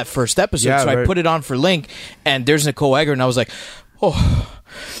 she's on that first episode. Yeah, so I right. put it on for Link, and there's Nicole Eggert, and I was like, oh,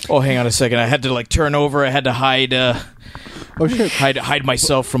 hang on a second. I had to like turn over. I had to hide Oh shit. hide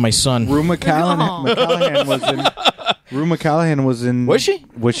myself from my son. Rue McCallaghan was in. Rue McCallaghan was in. Was she?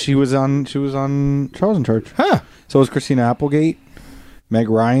 She was on Charles in Charge. Huh. So was Christina Applegate, Meg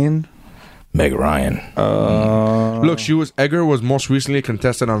Ryan. Meg Ryan. Look, Eggert was most recently a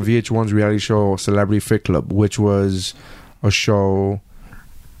contestant on VH1's reality show Celebrity Fit Club, which was a show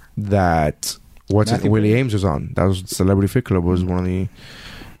that Willie Ames was on. That was Celebrity Fit Club was one of the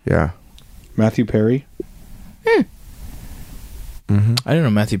Matthew Perry. I didn't know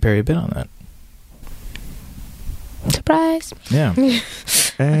Matthew Perry had been on that. Surprise. Yeah. Okay,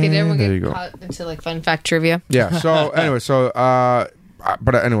 then everyone there you get go. caught into like fun fact trivia. Yeah. So anyway,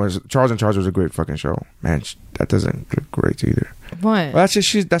 but anyways, Charles in Charge was a great fucking show. Man, that doesn't look great either. What? Well, that's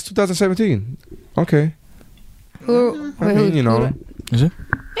 2017. Okay. Is it?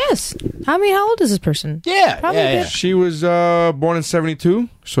 Yes. How old is this person? Yeah. Probably yeah, yeah. She was born in 72,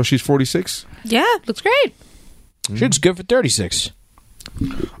 so she's 46. Yeah, looks great. She looks good for 36.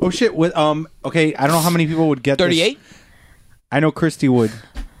 Oh shit! With okay, I don't know how many people would get this. 38? I know Christy would.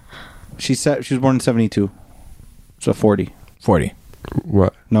 She was born in 72, so 40. 40.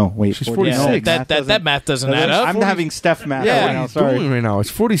 What? No, wait. She's 40 46. no, That math doesn't add up. I'm having Steph math Yeah, right what now. are you Sorry. doing right now? It's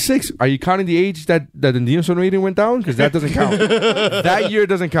 46. Are you counting the age that the dinosaur rating went down? Because that doesn't count. That year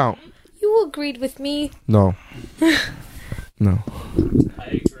doesn't count. You agreed with me. No. No.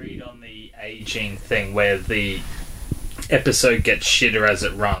 I agreed on the aging thing where the episode gets shitter as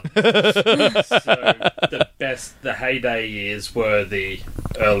it runs. So the heyday years were the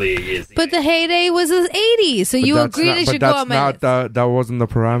earlier years. But the heyday was the 80s, so you That's agreed not- it but should go that's on my not list. that wasn't the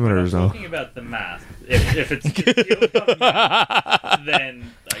parameters I'm though. talking about the math. If you're talking,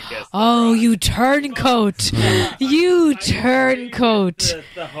 then I guess. Oh, you turncoat. You turncoat.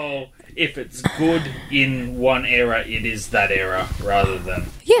 The whole, if it's good in one era, it is that era rather than.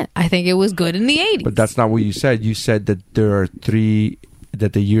 Yeah, I think it was good in the 80s. But that's not what you said. You said that there are three,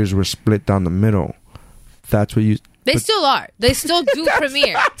 that the years were split down the middle. That's what you. They still are. They still do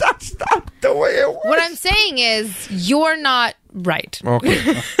premiere. That's not the way it works. What I'm saying is, you're not right.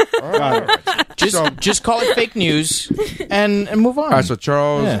 Okay. Just call it fake news and move on. All right. So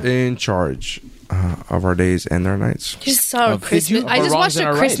Charles Yeah. in charge of our days and our nights. Just saw a Christmas. you- I just wrongs watched and a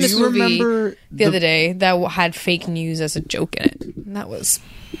our rights. Christmas Do you movie remember the other day that had fake news as a joke in it. And that was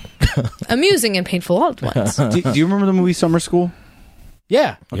amusing and painful all at once. do you remember the movie Summer School?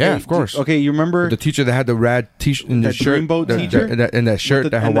 Yeah. Yeah, of course. Okay, you remember The teacher that had the rad t-shirt in the That shirt, dreamboat the- teacher? and that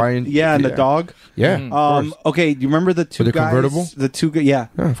shirt, the and Hawaiian, and the dog? Yeah, of course. Okay, do you remember the two With the guys? convertible? The two, yeah,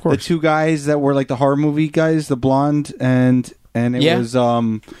 Yeah, of course. The two guys that were like the horror movie guys, the blonde and it Yeah. was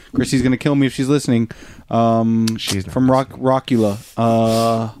Chrissy's gonna kill me if she's listening. She's not from Rockula.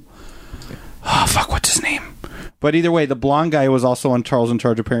 Fuck, what's his name? But either way, the blonde guy was also on Charles in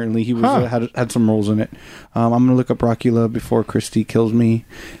Charge. Apparently, he was had some roles in it. I'm gonna look up Rockula before Christy kills me.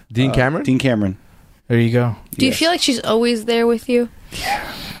 Dean Cameron. Dean Cameron, There you go. Do you feel like she's always there with you?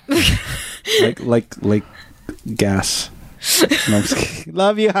 like gas. No, I'm just kidding.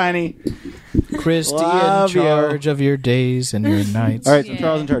 Love you, honey. Christy Love in you. charge of your days and your nights. All right, so Yeah.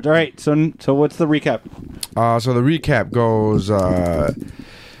 Charles in Charge. All right, so what's the recap? So the recap goes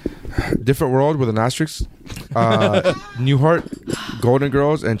different world with an asterisk, Newhart, Golden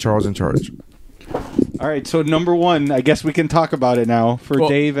Girls, and Charles in Charge. All right, so number one, I guess we can talk about it now for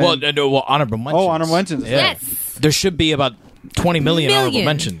Dave. And, honorable mentions. oh, honorable mentions. Yeah. Yes. There should be about 20 million honorable Million.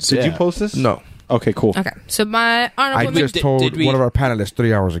 mentions. Did you Yeah. post this? No, Okay, cool. Okay, so my I honorable just did- told did we- one of our panelists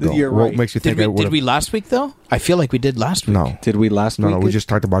 3 hours ago. You're What right. makes you think I would Did have? we last week, though? I feel like we did last week. No, Did we last no, week? no. We just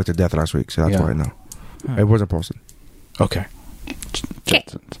talked about it to death last week, so that's Yeah. why no, it wasn't posted. Okay. Okay.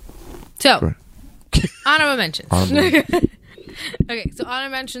 So, Good. honorable mentions. Honorable. Okay, so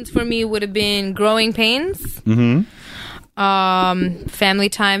honorable mentions for me would have been Growing Pains. Mm-hmm. Family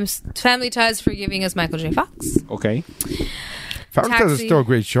Ties for giving us Michael J. Fox. Okay. Family Ties is Taxi. still a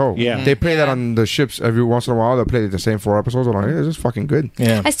great show. Yeah. They play that Yeah. on the ships every once in a while. They play the same 4 episodes. I'm like, hey, this is fucking good.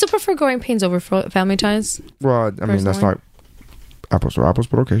 Yeah. I still prefer Growing Pains over Family Ties. Well, I mean, that's Personally. not apples to apples,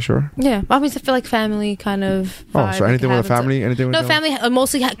 but okay, sure. Yeah, I mean, I feel like family kind of. Oh, vibe so anything with a happens- family? Anything with No, a family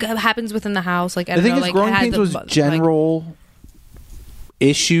mostly happens within the house. Like I The don't thing know, is, like Growing it had Pains the- was like- general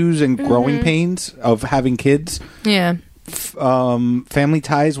issues and growing pains of having kids. yeah. Family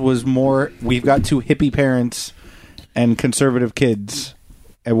Ties was more. We've got two hippie parents and conservative kids,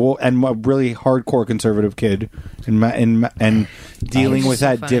 and a really hardcore conservative kid, and dealing Oh, with so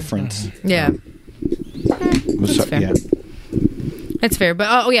that fun. difference. Yeah, So- fair. yeah. it's fair. But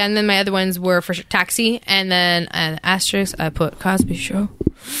oh yeah, and then my other ones were for Taxi, and then an asterisk. I put Cosby Show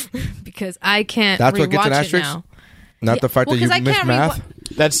because I can't. That's what gets an rewatch it asterisk? now. Not Yeah, the fact well, that 'cause I you missed can't math.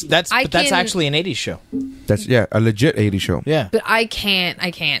 That's I but that's can- actually an 80s show. That's a legit 80 show. Yeah. But I can't.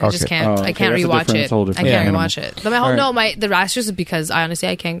 I just Okay. can't. Oh, I okay, can't that's a rewatch different- it. it's a whole I different can't animal. rewatch it. But my whole All right. the asterisk is because I honestly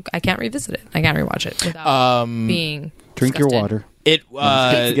I can't revisit it. I can't rewatch it without being Drink your disgusted. water. It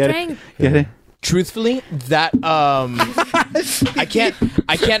Get it? Drink. Get it? truthfully, that I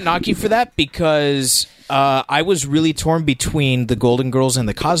can't knock you for that because I was really torn between the Golden Girls and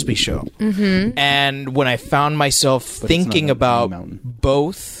the Cosby Show, and when I found myself thinking not a about mountain.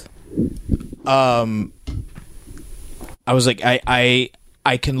 both, I was like, I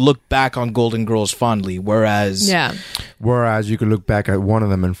can look back on Golden Girls fondly, whereas Yeah. Whereas you could look back at one of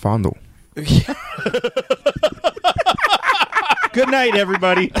them and fondle. Good night,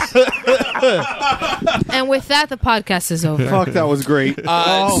 everybody. And with that, the podcast is over. Fuck, that was great.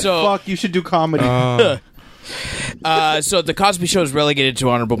 Fuck, you should do comedy. So the Cosby Show is relegated to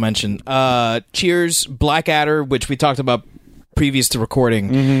honorable mention. Cheers, Blackadder, which we talked about previous to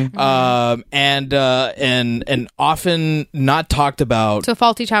recording, and often not talked about. So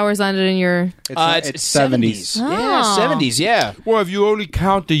Faulty Towers landed in your. It's 70s. Oh. Yeah, 70s. Yeah. Well, if you only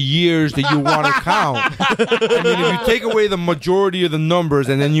count the years that you want to count, I mean, if you take away the majority of the numbers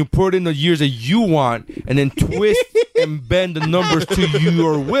and then you put in the years that you want, and then twist and bend the numbers to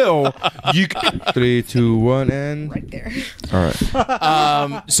your will, you 3, 2, 1, and Right there. all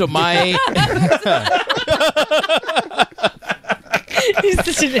right. So my. He's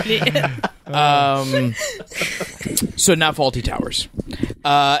such an idiot. So not Faulty Towers.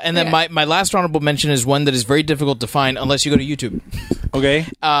 And then Okay. my last honorable mention is one that is very difficult to find unless you go to YouTube. Okay.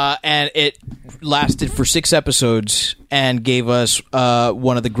 And it lasted for 6 episodes and gave us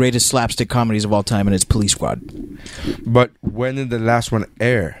one of the greatest slapstick comedies of all time, and it's Police Squad. But when did the last one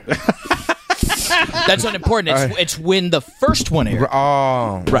air? That's unimportant. It's when the first one aired.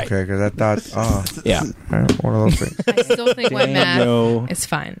 Oh, Right. Okay, because I thought, Yeah. one of those things. I still think my math Daniel. is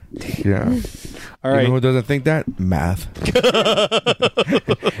fine. Yeah. All You right. know who doesn't think that? Math.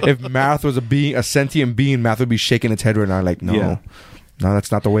 If math was a sentient being, math would be shaking its head right now. Like, no, Yeah. no,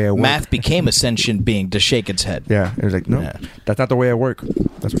 that's not the way I work. Math became a sentient being to shake its head. Yeah, it was like, no, Yeah. that's not the way I work.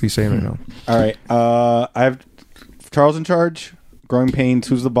 That's what he's saying right now. All right. I have Charles in Charge, Growing Pains,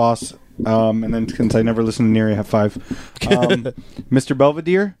 Who's the Boss, and then since I never listened to Neri, I have 5. Mr.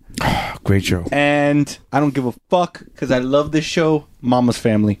 Belvedere, Great show. and I don't give a fuck because I love this show, Mama's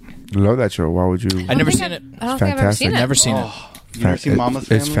Family. Love that show. Why would you? I've never seen it. I don't think I've ever Fantastic. seen it. Never seen it. You ever seen Mama's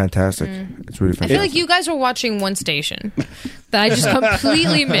Family? It's fantastic. It's really I fantastic. feel like you guys were watching one station that I just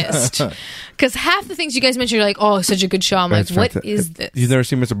completely missed. Because half the things you guys mentioned, you're like, oh, such a good show. I'm like, It's what fanta- is this? You've never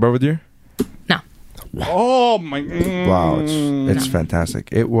seen Mr. Belvedere? No. Oh my! Wow, it's fantastic.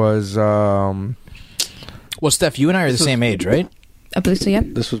 It was. Well, Steph, you and I are the same age, right? I believe so, yeah.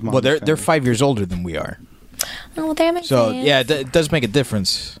 This was Mama's Well, they're Family. 5 years older than we are. Oh, that makes So sense. yeah, it does make a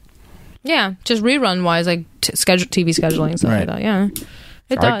difference. Yeah, just rerun wise, like TV scheduling and stuff Right. like that. Yeah,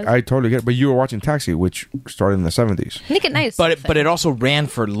 it does. I totally get it. But you were watching Taxi, which started in the 70s. Nick at Night. But it also ran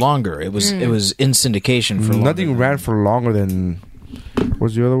for longer. It was in syndication for longer. Nothing ran for longer than.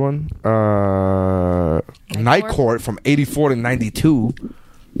 What's the other one? Night Court from 84 to 92.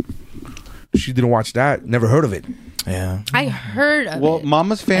 She didn't watch that. Never heard of it. Yeah. I heard of Well, it.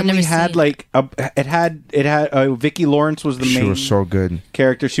 Mama's Family never had seen like it had Vicki Lawrence was the She main was so good.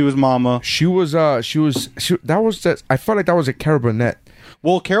 character. She was Mama. That was that. I felt like that was a Carol Burnett.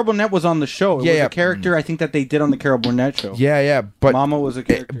 Well, Carol Burnett was on the show. It was Yeah. a character I think that they did on the Carol Burnett show. Yeah, but Mama was a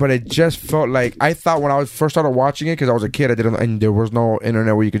character. But it just felt like I thought when I first started watching it because I was a kid. I didn't, and there was no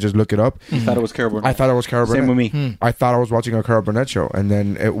internet where you could just look it up. I thought it was Carol Burnett. I thought it was Carol Burnett. Same with me. I thought I was watching a Carol Burnett show, and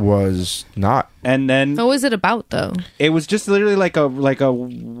then it was not. And then What was it about though? it was just literally like a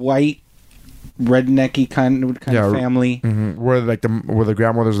white rednecky kind of family. Where the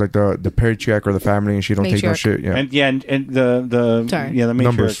grandmother's like the patriarch or the family, and she don't take no Matriarch. shit. Yeah, And the Sorry. the matriarch.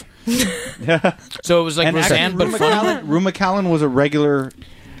 numbers. So it was like And Roseanne, actually, but Rue funny. McCallum, Rue McCallum was a regular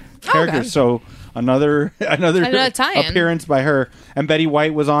character, okay. so another tie-in. appearance by her. And Betty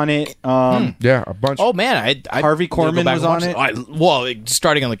White was on it. Yeah, a bunch. Oh man, I Harvey need to go Korman back was and watch on it. Well,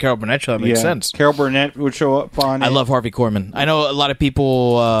 starting on the Carol Burnett show, that makes sense. Carol Burnett would show up on it. I love Harvey Korman. I know a lot of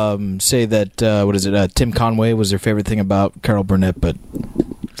people say that Tim Conway was their favorite thing about Carol Burnett, but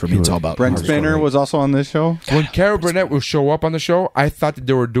for me, it's all about Brent Harvey Spinner Korman. was also on this show. When Carol Burnett would show up on the show, I thought that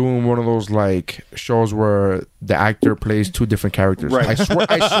they were doing one of those like shows where the actor plays 2 different characters. Right. I swear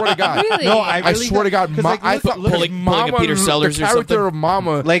to God. Really? No, I really swear to God, 'cause, like, I look- thought look- pulling a Peter Sellers the or character something? of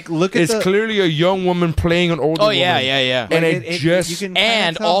Mama, Like, look at is the- clearly a young woman playing an older. Oh yeah, woman. yeah. And Like, it just you can kinda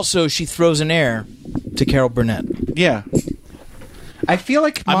And tell. also, she throws an air to Carol Burnett. Yeah. I feel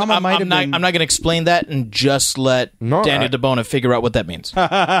like Mama might have been. I'm not going to explain that and just let No, Daniel I- DeBona figure out what that means.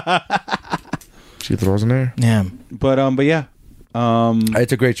 she throws in there. Yeah. But yeah.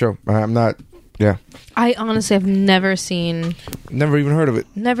 It's a great show. I'm not. Yeah, I honestly have never seen, never even heard of it.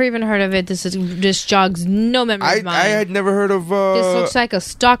 never even heard of it. This jogs no memory I of mine. had never heard of. This looks like a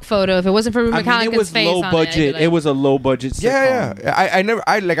stock photo. If it wasn't for Rue I mean, McCallum's it was face low on budget. it, I'd be like, It was a low budget sitcom. Yeah. I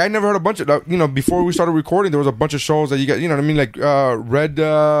never heard a bunch of before we started recording. There was a bunch of shows that you got. You know what I mean? Like Red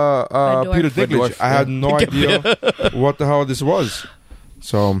Dwarf. Peter Red Dinklage. Dwarf, I had no idea what the hell this was.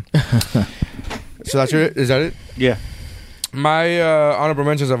 So that's it. Is that it? Yeah. My honorable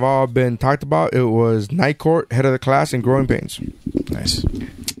mentions have all been talked about. It was Night Court, Head of the Class, and Growing Pains. Nice.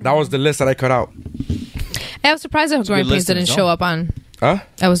 That was the list that I cut out. I was surprised that a Growing good Pains list in didn't its show own. up on. Huh?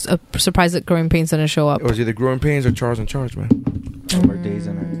 I was surprised that Growing Pains didn't show up. It was either Growing Pains or Charles in Charge, man. Our days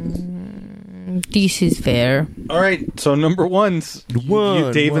in it. This is fair. All right. So number ones. One,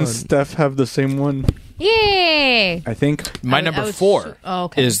 You, Dave one. and Steph have the same one. Yay! I think. My I number would 4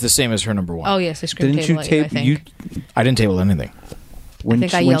 okay. is the same as her number 1. Oh yes, I screen Didn't you table tape I think. you I didn't table anything. when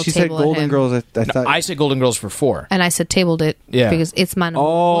think I when yelled she said table at Golden him. Girls? I thought. I said Golden Girls for 4. And I said tabled it. Yeah. Because it's my number one.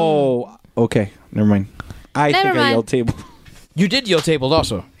 oh, okay. Never mind. I Never think I mind. yelled table. You did yell tabled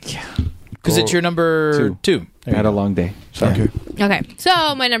also. Yeah. Because it's your number 2. I had a long day. Sorry. Okay.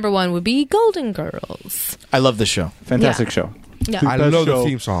 So my number 1 would be Golden Girls. I love this show. Fantastic Yeah. show. Yeah. I love the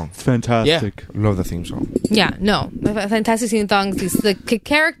theme song. It's fantastic. Love the theme song. Yeah, no, fantastic scene songs. The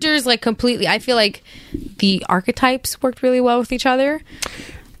characters, like completely. I feel like the archetypes worked really well with each other.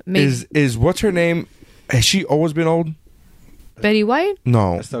 Is what's her name? Has she always been old? Betty White?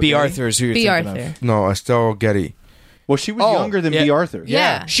 No, B. Arthur is who you're B. thinking Arthur. of. no, Estelle Getty. Well, she was Oh, younger than yeah. B. Arthur.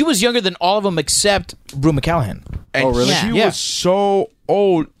 Yeah. She was younger than all of them except Rue McCallaghan. And Oh, really? Yeah. She Yeah. was so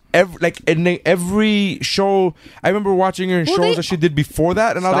old. Every show, I remember watching her in Well, shows they- that she did before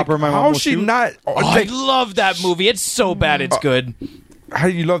that, and I Stop was Or My like, Mom "How Will is she Shoot? not?" Oh, I love that movie. It's so bad, it's good. How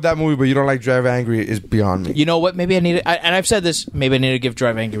do you love that movie, but you don't like Drive Angry? Is beyond me. You know what? Maybe I need to, and I've said this, maybe I need to give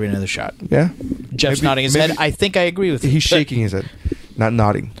Drive Angry another shot. Yeah, Jeff's Maybe- nodding his maybe- head. I think I agree with you. he's shaking his head, not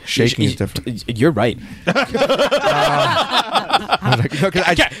nodding. Shaking is different. You're right. I was like, no, 'cause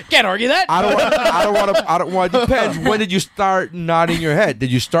I Can't argue that. don't want. It depends. When did you start nodding your head?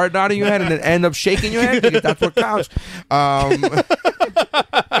 Did you start nodding your head and then end up shaking your head? Because that's what counts.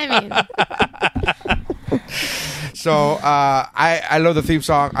 I mean, So I love the theme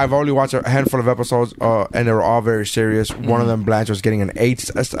song. I've only watched a handful of episodes, and they were all very serious. One of them, Blanche, was getting an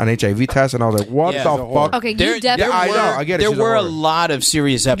HIV test, and I was like, "What Yeah. the She's a fuck?" okay, There- you definitely. Yeah, I know. I get it. There She's a were a whore. lot of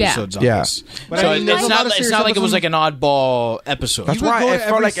serious episodes on Yeah. this. But So I mean, it's there's a lot not of it's serious not like it was like episodes. an oddball episode. That's You could why go it to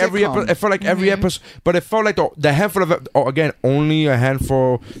felt every like every sitcom. episode. It felt like every episode, but it felt like the handful of again only a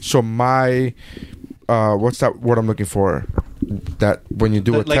handful. So my what's that word I'm looking for? That when you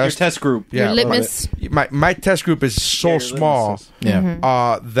do a Like test, your test group. Yeah, Your litmus. my test group is so your small. litmus test.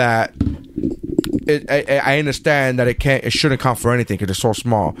 Yeah. That I understand that it shouldn't count for anything because it's so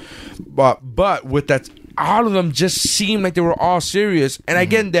small, but with that, all of them just seemed like they were all serious. And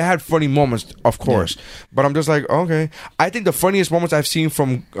again, they had funny moments, of course, but I'm just like, okay. I think the funniest moments I've seen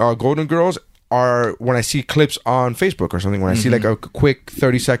from Golden Girls are when I see clips on Facebook or something. When I see like a quick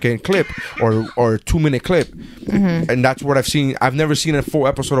 30-second clip or a 2-minute clip, and that's what I've seen. I've never seen a full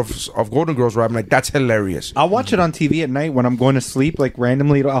episode of Golden Girls where I'm like, that's hilarious. I'll watch it on TV at night when I'm going to sleep. Like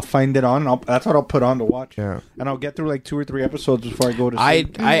randomly, I'll find it on. And that's what I'll put on to watch. Yeah. And I'll get through like 2 or 3 episodes before I go to I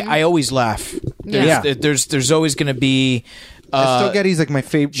sleep. I always laugh. Yeah. There's always going to be. Estelle Getty's like my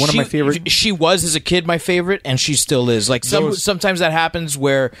favorite. One of my favorite. She was as a kid my favorite, and she still is. Like sometimes that happens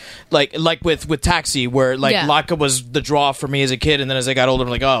where, like with Taxi, where like Yeah. Latka was the draw for me as a kid, and then as I got older, I'm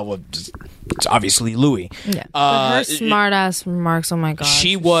like, oh well, it's obviously Louis. Yeah. But her smart ass remarks. Oh my god.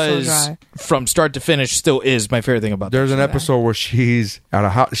 She so was dry. from start to finish, still is my favorite thing about. There's an episode where she's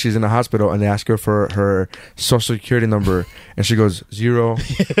she's in a hospital and they ask her for her social security number and she goes 0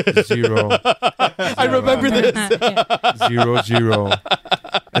 0 I remember this. 0 0,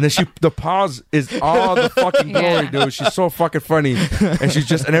 and then the pause is all the fucking glory, dude. She's so fucking funny, and she's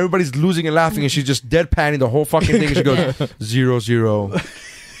just and everybody's losing and laughing, and she's just deadpanning the whole fucking thing. And she goes 0 0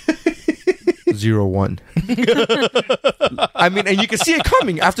 0-1. I mean, and you can see it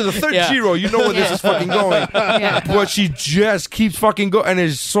coming after the third Yeah. 0. You know where this is fucking going. Yeah. But she just keeps fucking going, and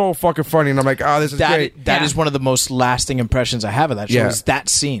it's so fucking funny. And I'm like, oh, this is great. That Yeah. is one of the most lasting impressions I have of that show. Yeah. Is that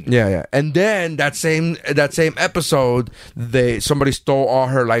scene? Yeah, yeah. And then that same episode, somebody stole all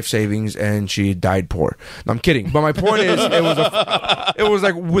her life savings and she died poor. No, I'm kidding. But my point is, it was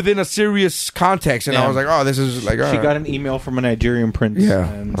like within a serious context, and Yeah. I was like, oh, this is like. She got an email from a Nigerian prince. Yeah,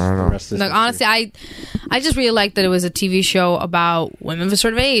 and I don't know. the rest is Like history. honestly, I just really liked that it was a TV show about women of a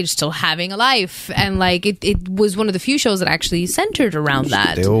certain age still having a life, and like it was one of the few shows that actually centered around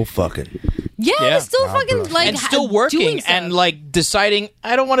that. Still fucking. Yeah, Yeah. they're still fucking like And still doing working stuff. and like deciding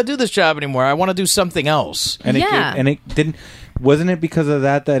I don't want to do this job anymore. I want to do something else. And it Yeah. gave, and it didn't. Wasn't it because of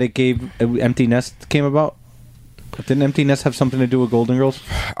that it gave Empty Nest came about? Didn't Empty Nest have something to do with Golden Girls?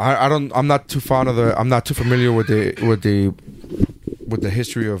 I don't. I'm not too fond of the. I'm not too familiar with the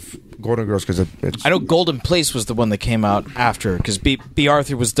history of Golden Girls because it's. I know Golden Place was the one that came out after because B.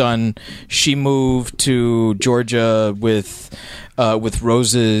 Arthur was done. She moved to Georgia with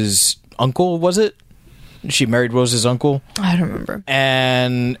Rose's uncle. Was it? She married Rose's uncle, I don't remember.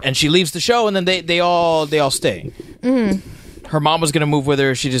 and she leaves the show, and then they all stay. Her mom was going to move with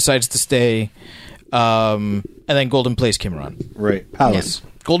her. She decides to stay, and then Golden Place came around. Right, Palace.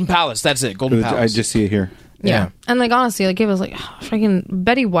 Golden Palace. That's it. Golden Palace. I just see it here. Yeah. And like honestly, like it was like freaking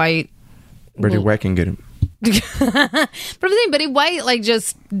Betty White. Betty Well, White can get him. But I'm saying Betty White like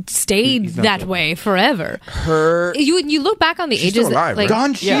just stayed that way forever. You look back on the She's ages, still alive, like right?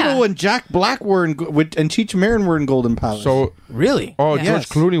 Don Cheadle and Jack Black were in, and Cheech Marin were in Golden Palace. So Really? George Yes.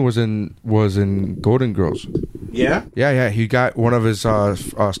 Clooney was in Golden Girls. yeah, Yeah, he got one of his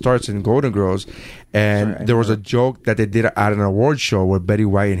starts in Golden Girls, and there was a joke that they did at an award show where Betty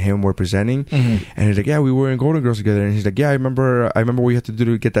White and him were presenting, and he's like, "Yeah, we were in Golden Girls together," and he's like, "Yeah, I remember what you had to do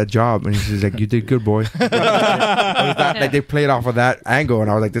to get that job," and he's like, "You did good, boy." Like they played off of that angle, and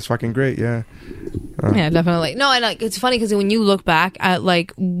I was like, "This fucking great, yeah." Yeah, definitely. No, and like it's funny because when you look back at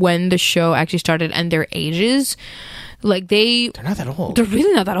like when the show actually started and their ages, like they're not that old. They're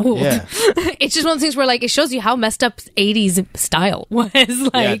really not that old. Yeah. It's just one of those things where like it shows you how messed up 80s style was.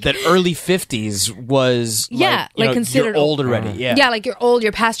 Like that early 50s was considered you're old already. Yeah, like you're old,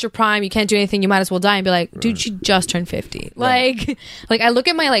 you're past your prime, you can't do anything, you might as well die and be like, dude, she just turned 50. Like I look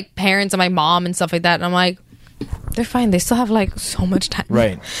at my like parents and my mom and stuff like that and I'm like, they're fine. They still have like so much time.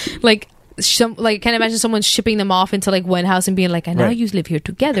 Right. Like can't imagine someone shipping them off into like one house and being like, and now you live here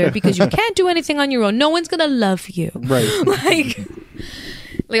together because you can't do anything on your own. No one's gonna love you. right.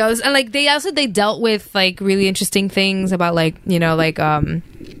 Like I was, and like they dealt with like really interesting things about like like Rue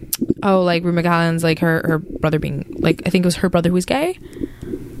McGowan's like her brother being like I think it was her brother who was gay.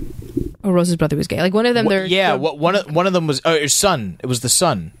 Or Rose's brother was gay. Like one of them, one of them was her son. It was the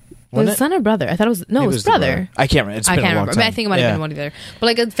son. Was it son or brother? I thought it was brother. I can't remember. I can't remember. But I think it might have been one either. But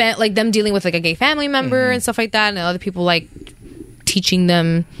like like them dealing with like a gay family member and stuff like that, and other people like teaching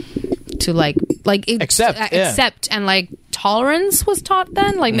them to accept and like tolerance was taught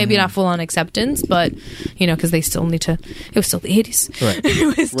then. Like maybe not full on acceptance, but because they still need to. It was still the 80s. Right.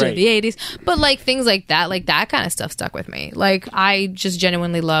 It was still the 80s. But like things like that kind of stuff stuck with me. Like I just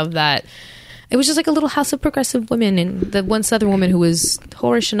genuinely love that. It was just like a little house of progressive women, and the one Southern woman who was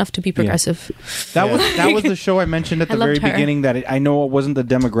whorish enough to be progressive. That was the show I mentioned at the very beginning. That I know it wasn't the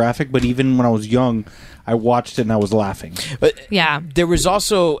demographic, but even when I was young, I watched it and I was laughing. But yeah, there was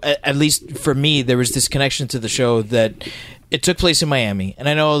also, at least for me, there was this connection to the show that it took place in Miami, and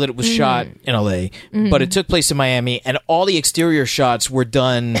I know that it was shot in LA, but it took place in Miami, and all the exterior shots were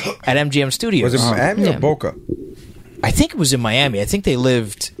done at MGM Studios. Was it Miami or Boca? I think it was in Miami. I think they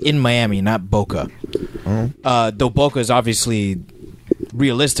lived in Miami, not Boca. Though Boca is obviously,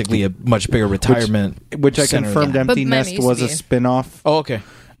 realistically, a much bigger retirement. Which I center. confirmed Empty Nest was a spin-off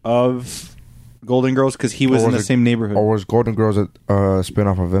of Golden Girls because he was in the same neighborhood. Or was Golden Girls a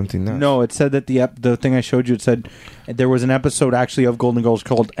spin-off of Empty Nest? No, it said that the thing I showed you, it said there was an episode actually of Golden Girls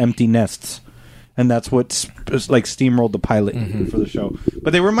called Empty Nests. And that's what steamrolled the pilot for the show.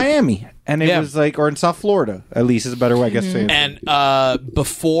 But they were in Miami. And it was like, or in South Florida, at least is a better way, I guess, to say it. And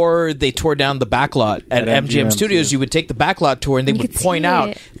before they tore down the backlot at MGM Studios, you would take the backlot tour and they would point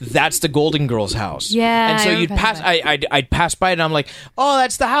out, that's the Golden Girls house. Yeah. And so you'd pass, I'd pass by it and I'm like, oh,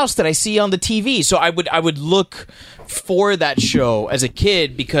 that's the house that I see on the TV. So I would look for that show as a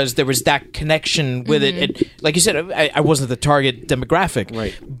kid because there was that connection with it. And like you said, I wasn't the target demographic.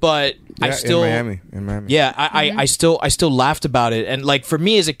 Right. But I still in Miami. Yeah, I still laughed about it, and like for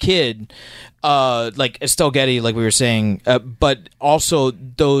me as a kid, like Estelle Getty, like we were saying, but also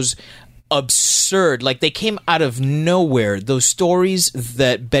those absurd, like they came out of nowhere. Those stories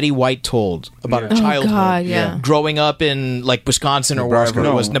that Betty White told about her childhood, growing up in like Wisconsin or wherever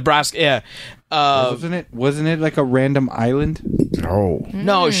it was, Nebraska. Yeah. Wasn't it like a random island?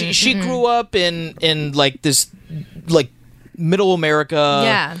 No, she grew up in like this like middle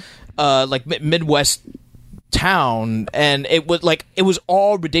America, like Midwest town, and it was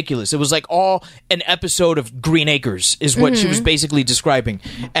all ridiculous. It was like all an episode of Green Acres is what she was basically describing,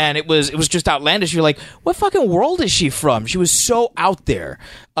 and it was just outlandish. You're like, what fucking world is she from? She was so out there.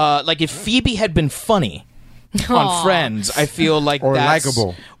 Like if Phoebe had been funny on Friends, I feel like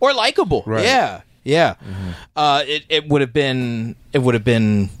likable, right? Yeah. It would have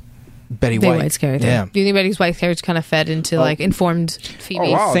been Betty White's character. Yeah. Do you think Betty White's character kind of fed into like informed Phoebe?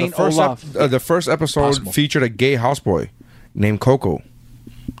 Oh wow! Saint Olaf. The first episode featured a gay houseboy named Coco.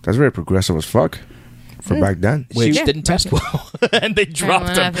 That's very progressive as fuck for back then. Which didn't test well, and they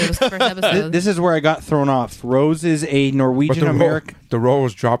dropped him. It was the first episode. This is where I got thrown off. Rose is a Norwegian American. The role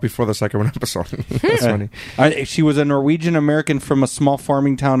was dropped before the second episode. That's funny. She was a Norwegian American from a small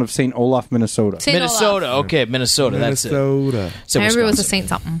farming town of St. Olaf, Minnesota. Minnesota. Olaf. Okay, Minnesota. That's it. I remember it was a Saint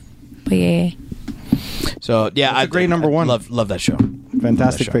something. But yeah. So yeah, That's a great number one. Love that show.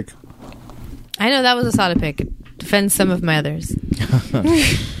 Fantastic pick. I know that was a solid pick. Defends some of my others.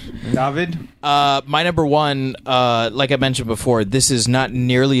 David? My number one, like I mentioned before, this is not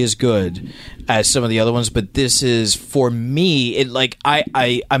nearly as good as some of the other ones, but this is, for me,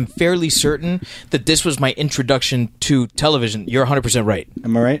 I'm fairly certain that this was my introduction to television. You're 100% right.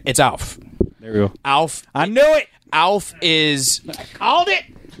 Am I right? It's Alf. There we go. Alf. I knew it. Alf is... Called it.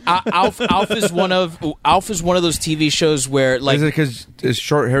 Alf is one of those TV shows where, like, Is it because it's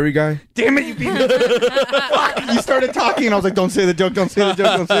short, hairy guy? Damn it, you beat me. Fuck. You started talking, and I was like, don't say the joke, don't say the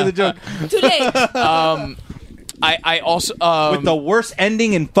joke, don't say the joke. Today. I also With the worst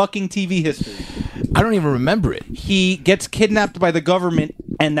ending in fucking TV history. I don't even remember it. He gets kidnapped by the government,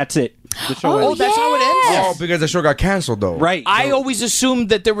 and that's it. The show ends. That's how it ends. Oh, because the show got canceled, though. Right. I always assumed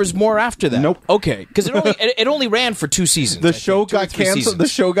that there was more after that. Nope. Okay, because it only ran for 2 seasons. The I show think, 2 or got 3 canceled. seasons. The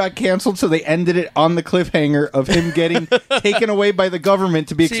show got canceled, so they ended it on the cliffhanger of him getting taken away by the government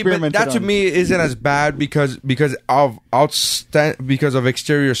to be See, but experimented that to on. me isn't as bad because of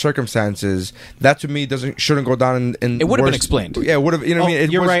exterior circumstances. That to me shouldn't go down in It would have been worse- explained. Yeah, it would have. You know what I mean?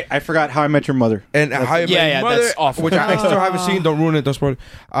 It You're was- right. I forgot How I Met Your Mother. And How I Met Yeah, Your yeah, Mother, that's awful. which I still haven't seen. Don't ruin it. Don't spoil it.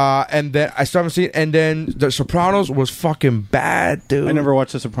 And then I still haven't seen. And then The Sopranos was fucking bad, dude. I never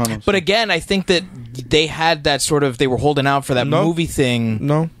watched The Sopranos. But again, I think that they had that sort of, they were holding out for that No. movie thing.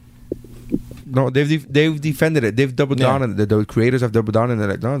 No, they've defended it. They've doubled down on it. The creators have doubled down, and they're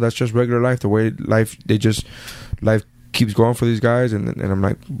like, no, that's just regular life. The way life keeps going for these guys, and I'm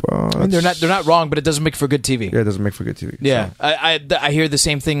like, well, I mean, they're not wrong, but it doesn't make for good TV. Yeah, it doesn't make for good TV. Yeah, So. I hear the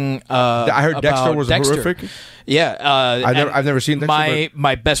same thing. I heard Dexter about was Dexter. horrific. Yeah, I've never seen Dexter,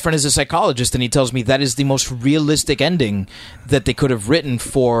 My best friend is a psychologist, and he tells me that is the most realistic ending that they could have written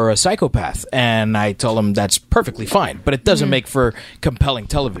for a psychopath. And I tell him that's perfectly fine, but it doesn't make for compelling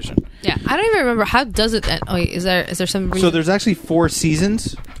television. Yeah, I don't even remember how does it end. Oh, wait, is there some reason? So there's actually 4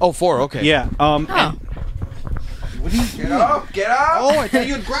 seasons. Oh, 4, okay. Yeah. Oh. Get up! Oh, I thought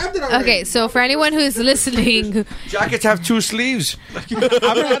you had grabbed it already. Okay, so for anyone who's listening, Jackets have 2 sleeves. I'm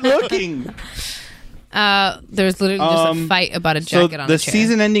not looking. there's literally just a fight about a jacket on the a chair.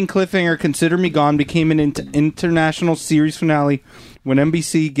 season-ending cliffhanger, Consider Me Gone, became an international series finale when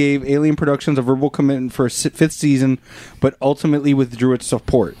NBC gave Alien Productions a verbal commitment for a 5th season, but ultimately withdrew its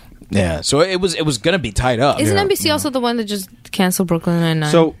support. Yeah, so it was going to be tied up. Isn't NBC also the one that just canceled Brooklyn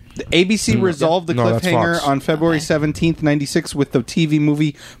Nine-Nine? So the ABC resolved the No, that's cliffhanger Fox. on February 17th, 96 with the TV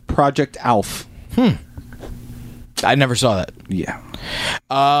movie Project Alf. I never saw that. Yeah.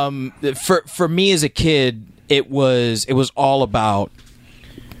 For me as a kid, it was all about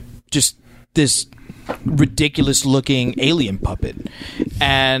just this ridiculous looking alien puppet,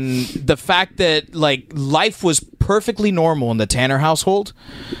 and the fact that like life was perfectly normal in the Tanner household,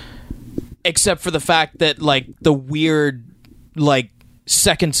 except for the fact that like the weird like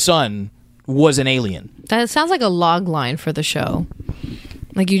second son was an alien. that sounds like a log line for the show.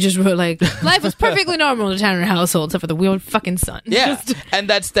 Like you just wrote like life was perfectly normal in the Tanner household except for the weird fucking son. Yeah, and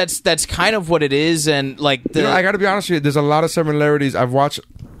that's kind of what it is, and like the. I got to be honest with you. There's a lot of similarities. I've watched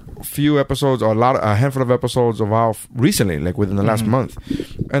a few episodes, or a handful of episodes of Alf recently, like within the last month,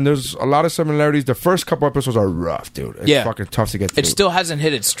 and there's a lot of similarities. The first couple episodes are rough, dude. It's fucking tough to get through. It still hasn't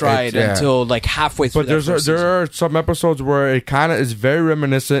hit its stride It's- yeah. until like halfway through. But that there are some episodes where it kind of is very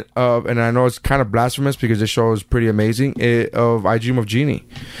reminiscent of, and I know it's kind of blasphemous because the show is pretty amazing. Of I Dream of Jeannie.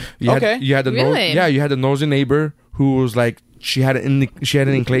 You had the Really? you had the nosy neighbor who was like she had an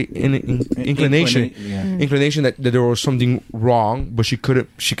inclination that there was something wrong, but she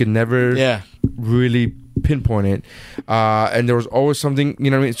could never really pinpoint it, and there was always something,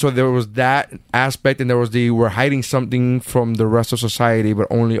 you know what I mean? So there was that aspect, and there was we're hiding something from the rest of society, but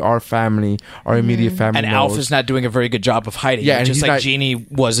only our family, our immediate family and knows. Alf is not doing a very good job of hiding. Yeah, it, and just he's like not- Genie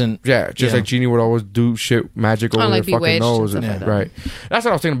wasn't. like Genie would always do shit magic over Unlike their fucking Bewitched and nose. stuff like that. Right. That's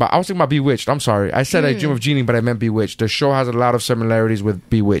what I was thinking about. I was thinking about Bewitched. I'm sorry. I said I Dream of Genie, but I meant Bewitched. The show has a lot of similarities with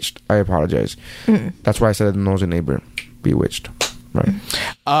Bewitched. I apologize. That's why I said the nosy neighbor. Bewitched. Right.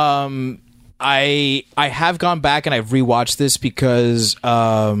 I have gone back and I've rewatched this because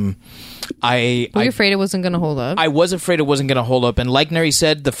Were you afraid it wasn't going to hold up? I was afraid it wasn't going to hold up, and like Neri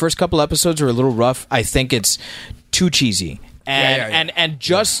said, the first couple episodes are a little rough. I think it's too cheesy. And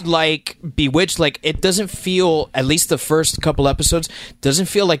just like Bewitched, like it doesn't feel, at least the first couple episodes, doesn't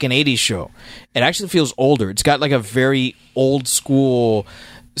feel like an 80s show. It actually feels older. It's got like a very old school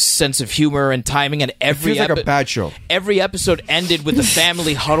sense of humor and timing, and every feels like a bad show. Every episode ended with the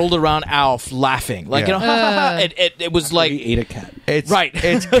family huddled around Alf laughing, like you know, it was like He ate a cat. It's Right.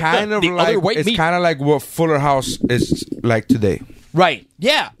 It's kind of The other white it's meat. kind of like what Fuller House is like today. right,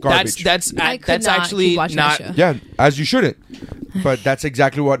 yeah, Garbage. that's I could not actually keep watching not. that show. Yeah, as you shouldn't. But that's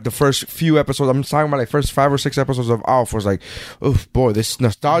exactly what the first few episodes. I'm talking about like first 5 or 6 episodes of Alf was like, oh boy, this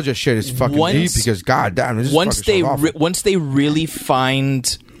nostalgia shit is fucking deep because goddamn, this once they really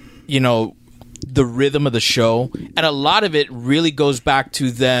find, the rhythm of the show, and a lot of it really goes back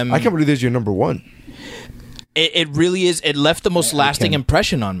to them. I can't believe this is your number one. It really is. It left the most lasting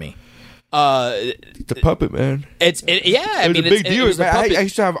impression on me. The puppet, man. It's a big deal. Man, I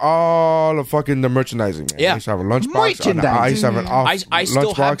used to have all of fucking the merchandising. Man. Yeah. I used to have a lunchbox. I used to have an Alf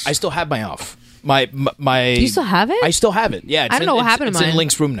lunchbox. I still have my Alf. My. You still have it? I still have it. Yeah. I don't know what happened to mine. It's in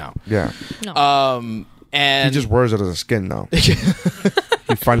Link's room now. Yeah. No. And he just wears it as a skin now. He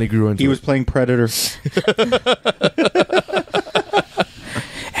finally grew into it. He was playing Predator.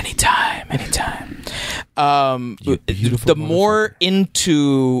 Anytime. The more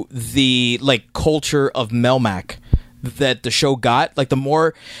into the culture of Melmac that the show got, the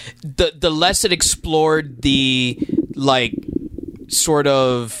more the less it explored the sort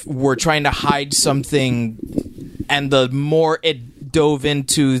of we're trying to hide something, and the more it dove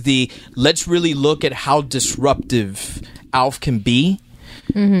into the let's really look at how disruptive Alf can be,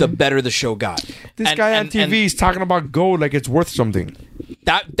 the better the show got. This guy on TV is talking about gold like it's worth something.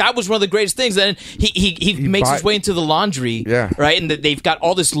 That was one of the greatest things. Then he makes his way into the laundry, right? And they've got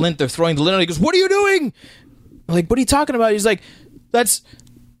all this lint. They're throwing the lint on. He goes, "What are you doing?" I'm like, "What are you talking about?" He's like, "That's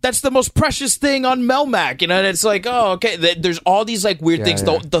the most precious thing on Melmac." And it's like, oh, okay. There's all these weird things.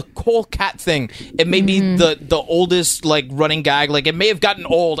 Yeah. The whole cat thing. It may be the oldest running gag. It may have gotten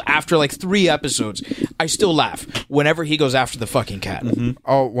old after 3 episodes. I still laugh whenever he goes after the fucking cat. Mm-hmm.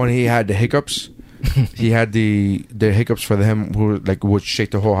 Oh, when he had the hiccups. He had the hiccups for him who would shake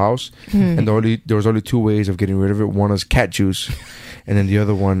the whole house, and there was only 2 ways of getting rid of it. One was cat juice, and then the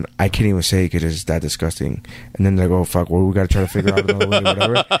other one I can't even say because it's that disgusting. And then they're like, oh fuck, well we got to try to figure out another way,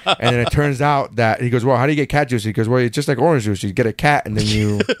 whatever. And then it turns out that he goes, well, how do you get cat juice? He goes, well, it's just like orange juice. You get a cat, and then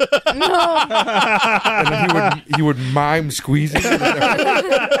you, and then he would mime squeezing.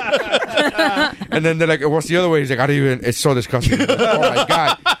 And then they're like, what's the other way? He's like, I don't even. It's so disgusting. Like, oh my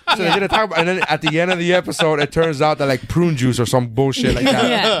god. So they didn't talk about, and then at the end of the episode, it turns out that prune juice or some bullshit like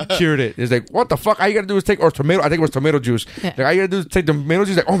that cured it. It's like, what the fuck? All you gotta do is take, or tomato. I think it was tomato juice. Like, all you gotta do is take the tomato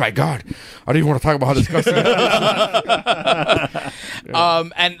juice. Like, oh my god, I don't even want to talk about how disgusting it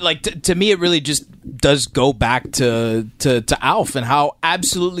is. And to me, it really just does go back to Alf and how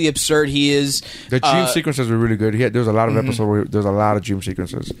absolutely absurd he is. The dream sequences were really good. There was a lot of episodes where there's a lot of dream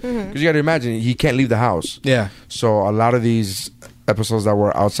sequences because you got to imagine he can't leave the house. Yeah. So a lot of these episodes that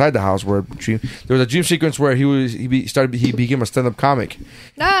were outside the house were dream. There was a dream sequence where he became a stand-up comic,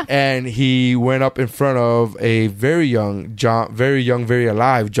 and he went up in front of a very alive John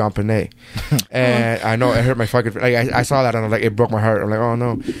Panay, and I know it hurt my fucking. I saw that and it broke my heart. I'm like, oh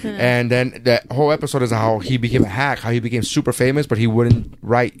no. And then that whole episode is how he became a hack, how he became super famous, but he wouldn't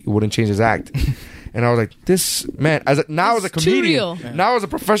write, he wouldn't change his act. And I was like, this man, as a comedian, now as a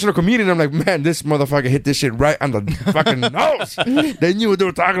professional comedian, I'm like, man, this motherfucker hit this shit right on the fucking nose. They knew what they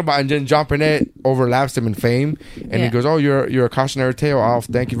were talking about. And then John Panay overlaps him in fame. And he goes, oh, you're a cautionary tale, Alf.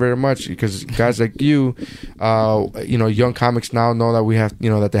 Thank you very much. Because guys like you, young comics now know that we have,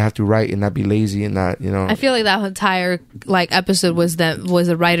 that they have to write and not be lazy and not, I feel like that entire episode was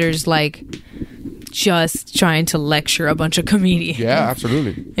the writers just trying to lecture a bunch of comedians. Yeah,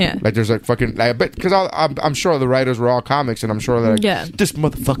 absolutely. Yeah. There's fucking, because I'm sure the writers were all comics, and I'm sure that this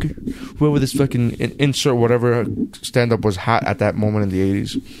motherfucker, whoever this fucking insert whatever stand up was hot at that moment in the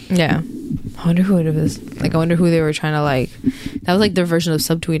 80s. Yeah. I wonder who it was. I wonder who they were trying to that was their version of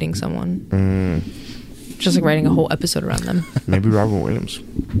subtweeting someone. Just writing a whole episode around them. Maybe Robin Williams.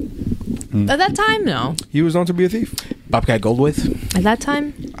 At that time, no. He was known to be a thief. Bobcat Goldthwait. At that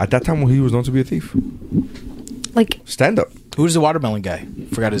time? At that time, he was known to be a thief. Stand up. Who's the watermelon guy?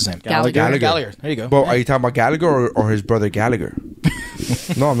 Forgot his name. Gallagher. Gallagher. There you go. Well, are you talking about Gallagher or his brother Gallagher?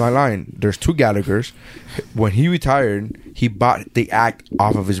 No, I'm not lying. There's 2 Gallaghers. When he retired, he bought the act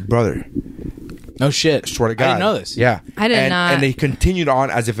off of his brother. No shit. Swear to God. I didn't know this. Yeah. I did not. And they continued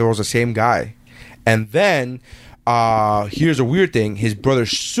on as if it was the same guy. And then here's a weird thing. His brother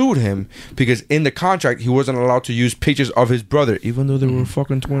sued him because in the contract he wasn't allowed to use pictures of his brother, even though they were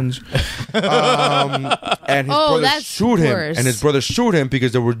fucking twins. And his brother sued him. Worse. And his brother sued him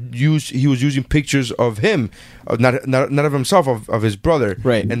because he was using pictures of him, not of himself, of his brother.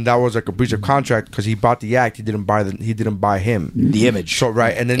 Right. And that was a breach of contract because he bought the act. He didn't buy him the image. So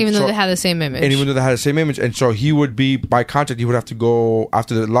right, and then even though they had the same image. And even though they had the same image, and so he would be by contract. He would have to go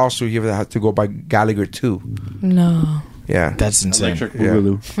after the lawsuit. He would have to go by Gallagher too. No. Yeah, that's insane. Electric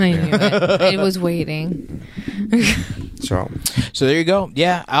Boogaloo. I knew it. I was waiting. So there you go.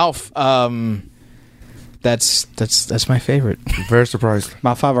 Yeah, Alf. that's my favorite. Very surprised.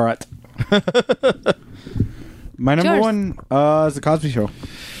 My favorite. My number Yours. one is the Cosby Show.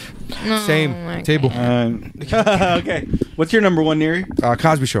 Same my table. Okay. What's your number one, Neri?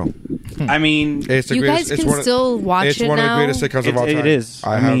 Cosby Show. I mean, It's the You greatest. guys it's can one, still watch It's it one now? of the greatest sitcoms of all It time. is.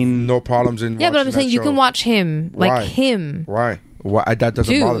 I I have mean- no problems in. Yeah, but I'm watching saying that you can show. watch him, like Why? him, Why? That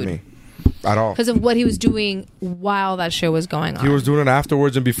doesn't bother Dude. me at all. because of what he was doing while that show was going on. He was doing it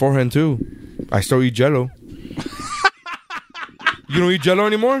afterwards and beforehand too. I still eat Jello. You don't eat Jello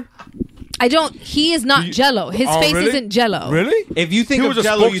anymore? I don't. He is not Jello. His Oh, face really? isn't Jello. Really? if you think He of was a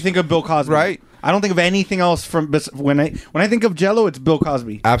Jello, spokes- you think of Bill Cosby, Right. I don't think of anything else from when I think of Jello, it's Bill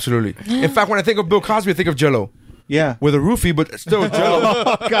Cosby. Absolutely. In fact, when I think of Bill Cosby, I think of Jello Yeah. with a roofie, but still Jello.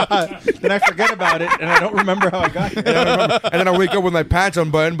 Oh God! Then I forget about it, and I don't remember how I got it. And then I wake up with my pants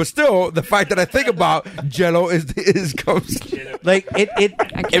unbuttoned, but still, the fact that I think about Jello is comes. Like it.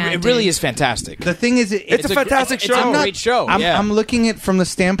 I can't It really do- is fantastic. The thing is, It's a fantastic it's show. a great show. yeah. I'm looking at it from the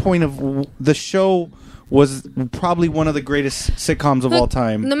standpoint of the show was probably one of the greatest sitcoms of all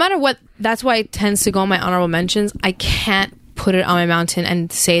time. No matter what, that's why it tends to go on my honorable mentions. I can't put it on my mountain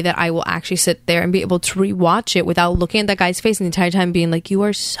and say that I will actually sit there and be able to rewatch it without looking at that guy's face and the entire time being like, "You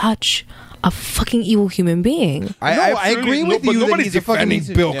are such a fucking evil human being." I agree with but you that nobody's he's a fucking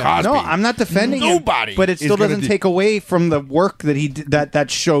defending Bill Cosby. No, I'm not defending Nobody him, but it is still gonna doesn't take away from the work that he did, that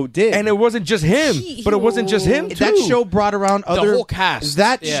show did. And it wasn't just him, but it wasn't just him too. that show brought around other whole cast.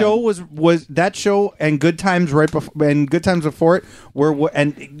 That Yeah. show was that show and Good Times right before and Good Times before it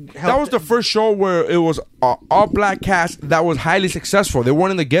That was the first show where it was all black cast that was highly successful. They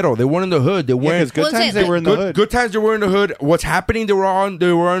weren't in the ghetto. They weren't in the hood. They weren't. Good Well, Times say- they were in the hood. Good times they were in the hood. What's happening? They were in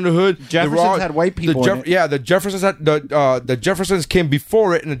the hood. They were Jeffersons had white people in it. Yeah, the Jeffersons had the Jeffersons came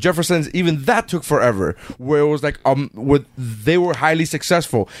before it, and the Jeffersons even that took forever. Where it was like they were highly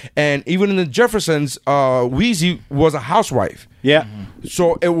successful, and even in the Jeffersons, Wheezy was a housewife. Yeah.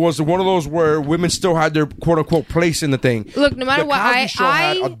 So it was one of those where women still had their quote unquote place in the thing. Look, no matter The what, Cosby Show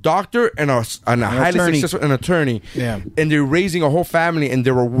had a doctor and a highly attorney. successful attorney. Yeah. And they're raising a whole family, and they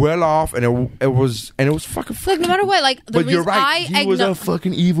were well off, and it was fucking. Look, no matter what, like the But you're reason right. He was a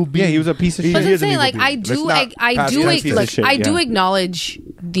fucking evil being. Yeah, he was a piece of shit. But He I'm is an saying, evil like, being. I Let's do, not I pass do, that piece of like, shit, I do yeah. acknowledge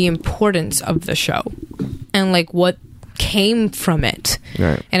the importance of the show and like what came from it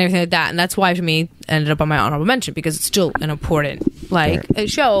Right. and everything like that, and that's why to me it ended up on my honorable mention because it's still an important like a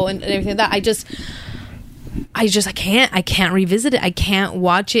show and everything like that. I can't revisit it. I can't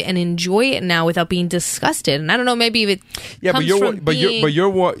watch it and enjoy it now without being disgusted. And I don't know, maybe if it Yeah, comes but from being, you're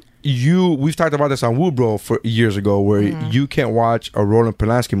what we've talked about this on Woobro for years ago, where Mm-hmm. you can't watch a Roland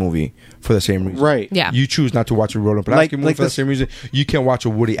Polanski movie for the same reason. Right. Yeah. You choose not to watch a Roland Polanski Like- movie like for the this- same reason. You can't watch a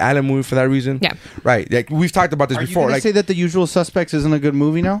Woody Allen movie for that reason. Yeah. Right. Like we've talked about this Are you before. gonna Like say that The Usual Suspects isn't a good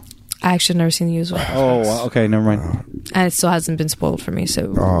movie now? I actually never seen The Usual, Oh, okay, never mind. and it still hasn't been spoiled for me.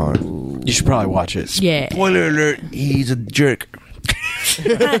 So You should probably watch it. yeah, spoiler alert, he's a jerk.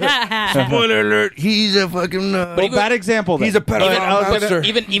 Spoiler alert, he's a fucking Well, bad example. Then. he's a pedophile monster.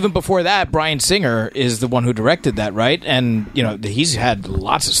 Even before that, Bryan Singer is the one who directed that, right? And you know he's had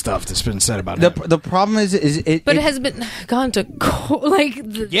lots of stuff that's been said about him. the problem is it. but it has been gone to like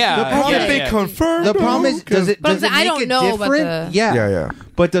the, Yeah, the Haven't yeah, they yeah. confirmed? The problem is, does it? But I'm Does it saying, I make don't it know about different? the- Yeah, Yeah.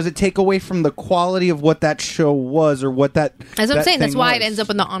 But does it take away from the quality of what that show was, or what that? As I'm that saying, that's thing why it was? ends up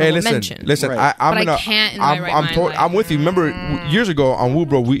in the Hey, honorable listen, mention. listen. Right. I'm But I gonna. can't in my right mind, like- I'm with you. Remember years ago on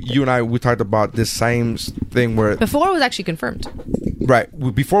Woobro, you and I we talked about this same thing where Before it was actually confirmed.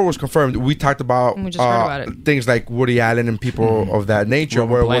 before it was confirmed, we talked about, We just heard about it. things like Woody Allen and people of that nature,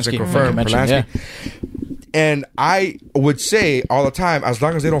 Roman where it wasn't Polanski, confirmed. like you mentioned, Polanski. And I would say all the time, as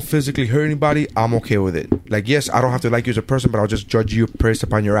long as they don't physically hurt anybody, I'm okay with it. Like, yes, I don't have to like you as a person, but I'll just judge you based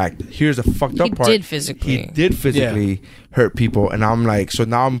upon your act. Here's the fucked up He part. did physically. He did physically hurt people, and I'm like, so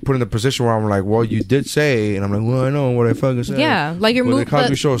now I'm put in a position where I'm like, well, you did say, and I'm like, well, I know what I fucking said. Yeah, like your Well, move- the Cosby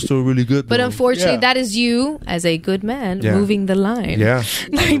but- Show is still really good. But though. unfortunately, Yeah. that is you, as a good man, Yeah. moving the line. Yeah.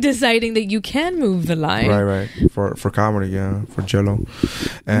 Like deciding that you can move the line. Right. For comedy, yeah, for Jello,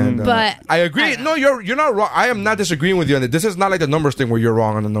 and But- I agree. No, you're not wrong. I am not disagreeing with you on it. This is not like the numbers thing where you're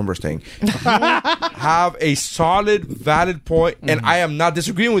wrong on the numbers thing. You have a solid, valid point, and I am not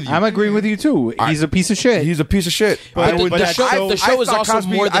disagreeing with you. I'm agreeing with you too. He's a piece of shit. He's a piece of shit. But the, the show is thought also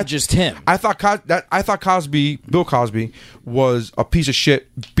more than just him. I thought Bill Cosby was a piece of shit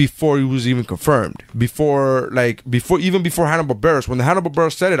before he was even confirmed. Before Hannibal Buress. When the Hannibal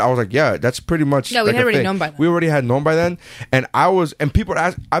Buress said it, I was like, yeah, that's pretty much. Yeah, we like had a already thing. known by then. We already had known by then, and people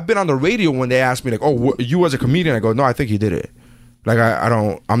ask. I've been on the radio when they asked me like, oh, you as a comedian? I go, no, I think he did it. Like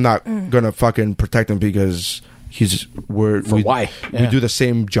I'm not gonna fucking protect him because why? We Yeah. do the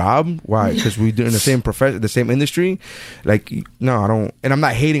same job. Why? Because we do in the same profession, the same industry. Like, no, I don't. And I'm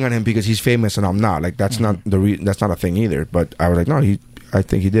not hating on him because he's famous and I'm not. Like, that's not that's not a thing either. But I was like, no, I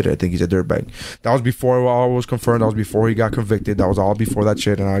think he did it. I think he's a dirtbag. That was before all was confirmed. That was before he got convicted. That was all before that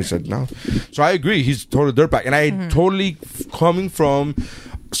shit. And I said no. So I agree. He's totally dirtbag. And I totally coming from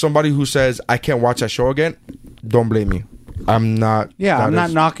somebody who says I can't watch that show again. Don't blame me. I'm not. Yeah, that I'm not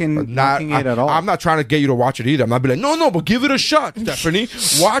is- knocking it at all. I'm not trying to get you to watch it either. I'm not be like, no, but give it a shot, Stephanie.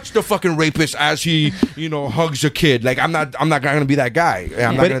 Watch the fucking rapist as he, hugs a kid. Like I'm not going to be that guy.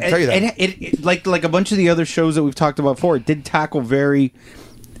 I'm not going to tell you that. It like a bunch of the other shows that we've talked about before, it did tackle very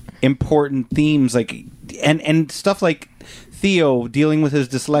important themes, like and stuff like Theo dealing with his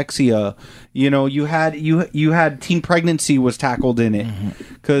dyslexia. You had teen pregnancy was tackled in it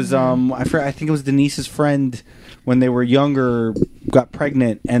because I think it was Denise's friend when they were younger got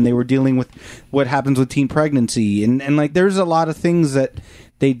pregnant and they were dealing with what happens with teen pregnancy and like there's a lot of things that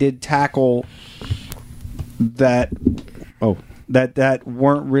they did tackle that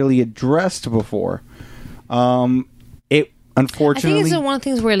weren't really addressed before. It unfortunately, I think it's one of the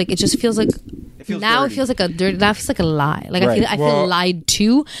things where like it just feels like now dirty. it feels like a dirty. That feels like a lie. Like Right. I feel lied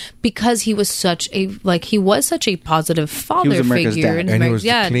to because he was such a positive father America's figure, dad. And he was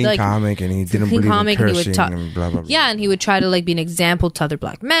the clean like, comic, and he didn't clean believe comic, in and he would cursing talk- and blah blah blah. Yeah, and he would try to like be an example to other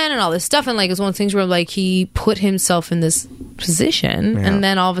black men and all this stuff. And like it's one of the things where like he put himself in this position, Yeah. and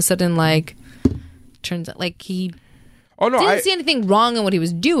then all of a sudden like turns out like he Oh no, didn't see anything wrong in what he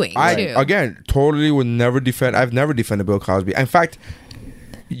was doing. I too. again totally would never defend. I've never defended Bill Cosby. In fact,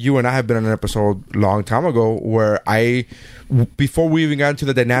 you and I have been on an episode a long time ago where before we even got into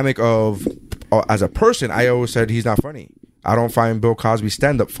the dynamic of as a person, I always said he's not funny. I don't find Bill Cosby's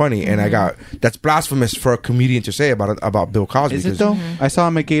stand-up funny, and that's blasphemous for a comedian to say about Bill Cosby. is it though? I saw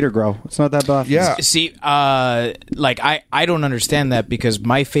him at Gator Grow. It's not that bad. Yeah. See, like I don't understand that because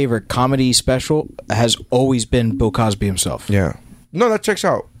my favorite comedy special has always been Bill Cosby himself. Yeah. No, that checks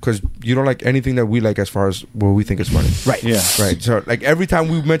out because you don't like anything that we like as far as what we think is funny. Right. Yeah. Right. So, like, every time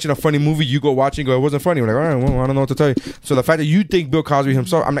we mention a funny movie, you go watch it and go, it wasn't funny. We're like, all right, well, I don't know what to tell you. So, the fact that you think Bill Cosby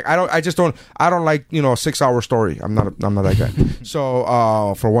himself, I'm like, I don't like, a 6-hour story. I'm not that guy. So,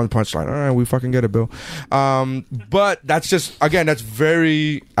 for one punchline, all right, we fucking get it, Bill. But that's just, again, that's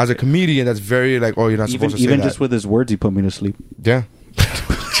very, as a comedian, that's very, like, oh, you're not supposed to say Even that. just with his words, he put me to sleep. Yeah.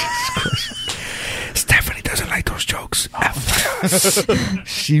 Stephanie doesn't like those jokes.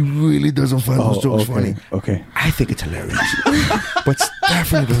 She really doesn't find those jokes funny. Okay. I think it's hilarious. But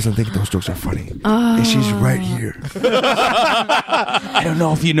Stephanie doesn't think those jokes are funny. And she's right here. I don't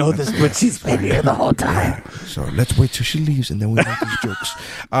know if you know this, but she's been here the whole time. So let's wait till she leaves and then we make these jokes.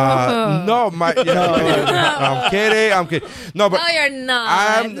 No, I'm kidding. No, but No, you're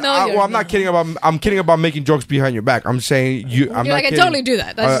not. I'm not kidding about. I'm kidding about making jokes behind your back. I'm saying you. I'm You're not like, I kidding. totally do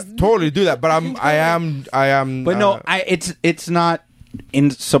that. That's just- Totally do that. But I am. But no, it's not in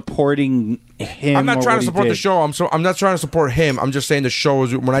supporting him. I'm not or trying what to he support the did. show. I'm not trying to support him. I'm just saying the show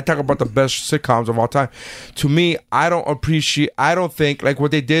is. When I talk about the best sitcoms of all time, to me, I don't think like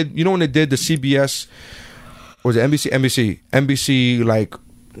what they did. You know when they did the CBS, was it NBC, like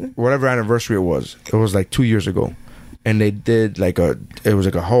whatever anniversary it was like 2 years ago. And they did it was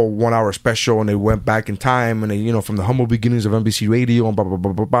like a whole 1 hour special, and they went back in time, and they, from the humble beginnings of NBC Radio and blah blah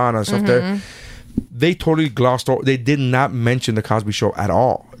blah blah blah and stuff there. They totally glossed over. They did not mention the Cosby Show at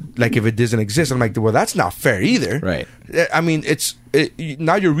all. Like if it doesn't exist, I'm like, well, that's not fair either. Right. I mean,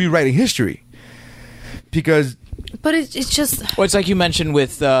 now you're rewriting history because. But it's just. Well, it's like you mentioned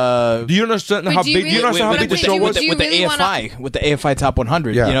with. Do you understand Wait, how do you big? Do you really- understand how wait, big the wait, show do was? you with the really AFI, with the AFI Top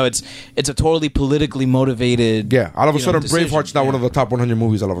 100. Yeah. It's a totally politically motivated. Yeah. All of a sudden, decision. Braveheart's not one of the top 100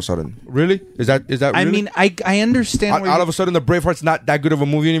 movies. All of a sudden, really? Is that? I Really? mean, I understand. all of a sudden, the Braveheart's not that good of a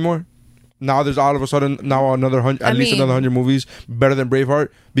movie anymore. Now there's all of a sudden another 100, at least another 100 movies better than Braveheart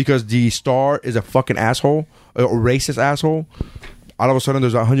because the star is a fucking asshole, a racist asshole. All of a sudden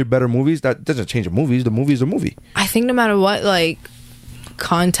there's 100 better movies. That doesn't change the movies. The movie is a movie. I think no matter what, like,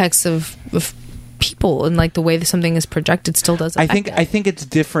 context of people and like the way that something is projected still does affect it. I think it's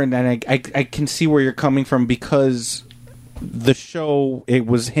different, and I can see where you're coming from because the show, it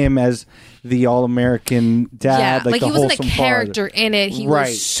was him as the all-American dad, like the he wasn't a wholesome character father. in it. He Right.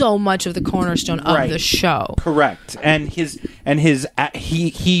 was so much of the cornerstone of Right. the show. Correct, and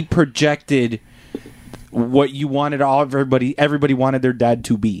he projected what you wanted everybody wanted their dad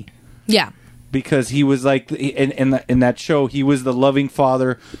to be. Yeah. Because he was like in that show, he was the loving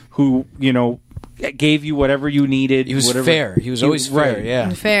father who gave you whatever you needed. He was whatever, fair. He was always fair. right. Yeah.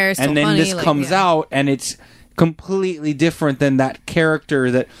 Fair, still And then funny, this like, comes yeah. out, and it's completely different than that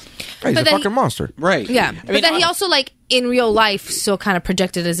character that He's But a then fucking monster. right. Yeah, but then he also like in real life still kind of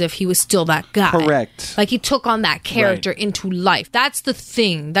projected as if he was still that guy. Correct. Like he took on that character into life. That's the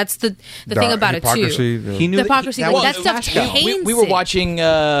thing. That's the thing about it hypocrisy, too. He knew The that hypocrisy, like, that stuff taints we were it. watching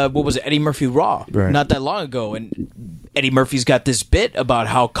what was it, Eddie Murphy Raw Right. not that long ago, and Eddie Murphy's got this bit about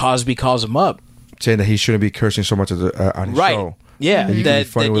how Cosby calls him up. saying that he shouldn't be cursing so much on his Right. show. Yeah, And you can be that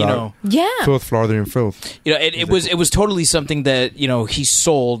funny you without know. Yeah. filth, farther than filth. You know, it was totally something that he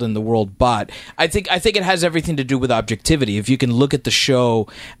sold and the world bought. I think it has everything to do with objectivity. If you can look at the show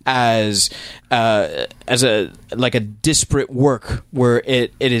as a like a disparate work where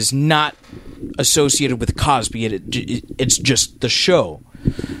it is not associated with Cosby, it's just the show.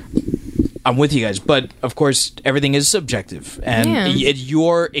 I'm with you guys, but of course everything is subjective, and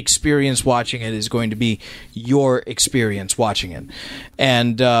your experience watching it is going to be your experience watching it.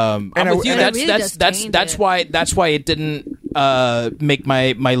 And I'm with you. And it really does taint That's it. why it didn't make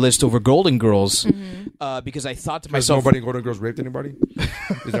my list over Golden Girls, because I thought to Has myself, nobody in Golden Girls raped anybody?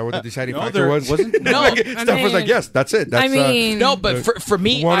 Is that what the deciding factor there was? wasn't. No, Steph was like, yes, that's it. That's, I mean, no, but for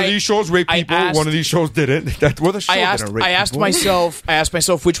me, one of these shows raped I people, asked- one of these shows didn't. That's what the show didn't rape I asked people.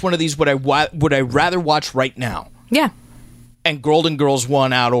 myself which one of these would I rather watch right now. Yeah. And Golden Girls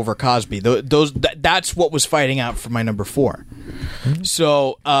won out over Cosby. That's what was fighting out for my number 4.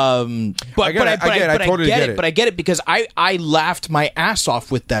 So, but I get it. But I get it because I laughed my ass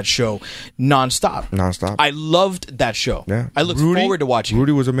off with that show nonstop. Nonstop. I loved that show. Yeah. I looked Rudy- forward to watching.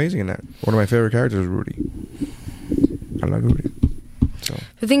 Rudy was amazing in that. One of my favorite characters was Rudy. I like Rudy. So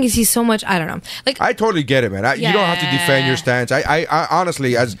The thing is, he's so much. I don't know. Like I totally get it, man. You don't have to defend your stance. I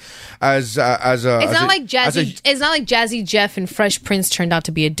honestly, as a, it's not like as a- Jazzy. It's not like Jazzy Jeff and Fresh Prince turned out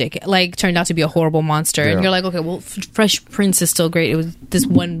to be a dick. Like turned out to be a horrible monster. Yeah. And you're like, okay, well, Fresh Prince is still great. It was this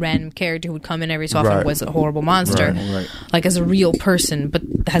one random character who would come in every so often Right. was a horrible monster, Right. like as a real person, but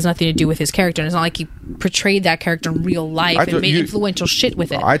has nothing to do with his character. And it's not like he portrayed that character in real life I and thought made you- influential shit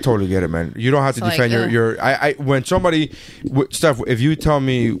with it. I totally get it, man. You don't have to So, like, defend ugh. your. I when somebody, Steph, if you tell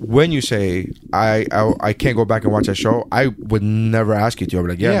me when you say I can't go back and watch that show, I would never ask you to.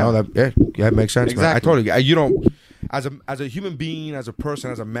 I'd be like, that makes sense. Man. I Exactly. totally. You don't. As a human being, as a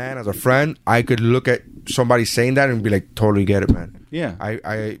person, as a man, as a friend, I could look at somebody saying that and be like, totally get it, man. Yeah.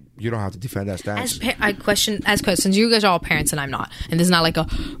 I you don't have to defend that stance. I question, since you guys are all parents and I'm not, and this is not like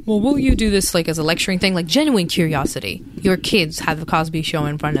will you do this like as a lecturing thing? Like genuine curiosity. Your kids have the Cosby Show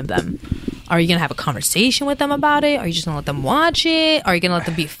in front of them. Are you gonna have a conversation with them about it? Are you just gonna let them watch it? Are you gonna let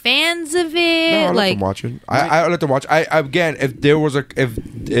them be fans of it? No, I let them watch it. I let them watch. I again, if there was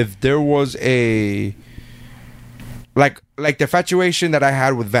a like the infatuation that I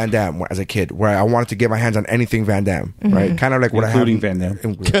had with Van Damme as a kid, where I wanted to get my hands on anything Van Damme, right? Kind of like what Including I have, Van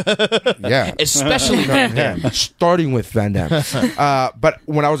Damme. Yeah, Especially Van Damme. yeah, starting with Van Damme. But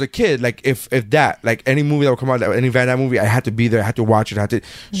when I was a kid, like if that, like any movie that would come out, any Van Damme movie, I had to be there. I had to watch it.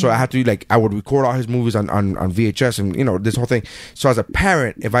 So I had to like I would record all his movies on VHS, and this whole thing. So as a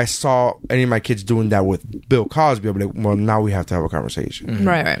parent, if I saw any of my kids doing that with Bill Cosby, I'd be like, well, now we have to have a conversation.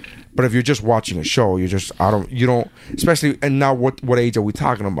 Right. But if you're just watching a show, you don't, especially, and now what age are we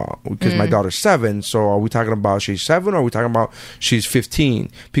talking about? Because my daughter's 7, so are we talking about she's 7 or are we talking about she's 15?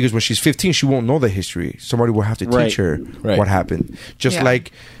 Because when she's 15, she won't know the history. Somebody will have to teach her what happened. Just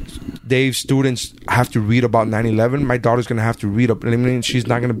like Dave's students have to read about 9/11, my daughter's going to have to read up. I mean, she's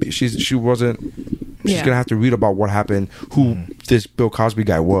not going to be, she's going to have to read about what happened, who this Bill Cosby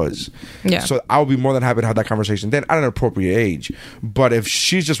guy was. Yeah. So I would be more than happy to have that conversation then at an appropriate age. But if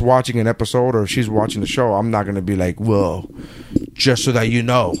she's just watching an episode or if she's watching the show, I'm not going to be like, well, just so that you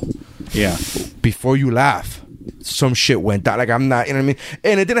know, Yeah. before you laugh, some shit went down. Like, I'm not, you know what I mean?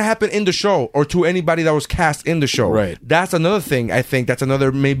 And it didn't happen in the show or to anybody that was cast in the show. Right. That's another thing. I think that's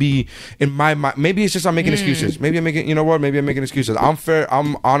another, maybe in my mind, maybe it's just I'm making excuses. Maybe I'm making, maybe I'm making excuses. I'm fair.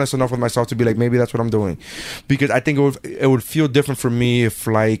 I'm honest enough with myself to be like, maybe that's what I'm doing. Because I think it would feel different for me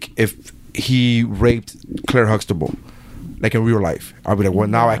if he raped Claire Huxtable. Like in real life, I'll be like, well,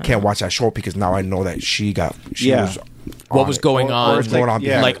 now I can't watch that show because now I know that she was What was going on? What's going on?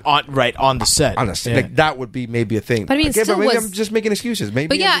 yeah. Like on the set. Honestly, Yeah. like that would be maybe a thing. But I mean, it Again, still maybe was- I'm just making excuses. Maybe,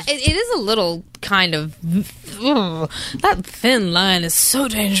 But yeah, I'm just- it is a little kind of that thin line is so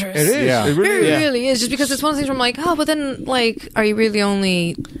dangerous. it is. Yeah. It really It is. really is. Just because it's one of those things where I'm like, oh, but then like, are you really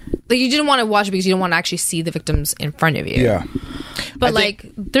only like you didn't want to watch it because you don't want to actually see the victims in front of you? Yeah. But I think-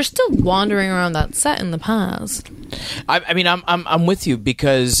 like, they're still wandering around that set in the past. I mean, I'm with you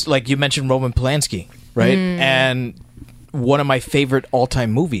because, like you mentioned, Roman Polanski, right? And one of my favorite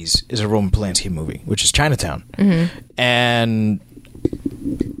all-time movies is a Roman Polanski movie, which is Chinatown. And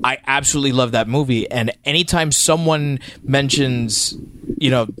I absolutely love that movie, and anytime someone mentions,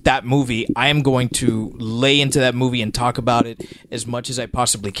 that movie, I am going to lay into that movie and talk about it as much as I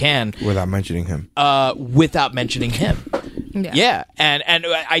possibly can without mentioning him. Without mentioning him. Yeah, and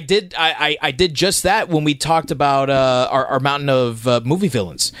I did just that when we talked about our mountain of movie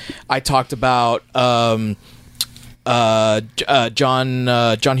villains. I talked about John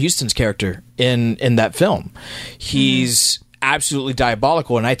Huston's character in that film. He's absolutely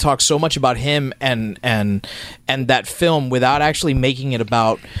diabolical, and I talk so much about him and that film without actually making it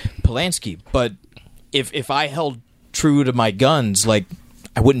about Polanski. But if I held true to my guns, like,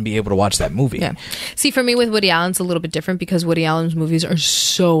 I wouldn't be able to watch that movie. Yeah. See, for me with Woody Allen's a little bit different because Woody Allen's movies are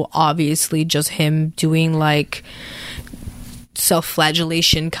so obviously just him doing like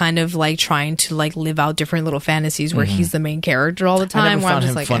self-flagellation, kind of like trying to like live out different little fantasies where he's the main character all the time. I never where I'm found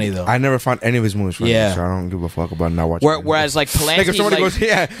just him like, funny though. I never found any of his movies funny, Yeah. so I don't give a fuck about not watching. Whereas like Polanski, Like if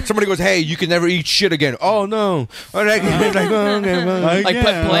somebody goes, hey, you can never eat shit again. Oh no! Polanski,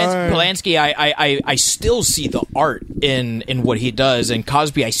 I still see the art in what he does, and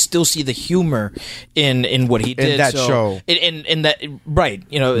Cosby, I still see the humor in what he did. that show. In that, right?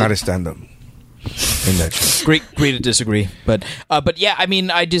 Not a stand-up. In that show. Great to disagree, but yeah, I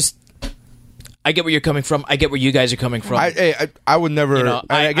mean, I get where you're coming from. I get where you guys are coming from. I would never.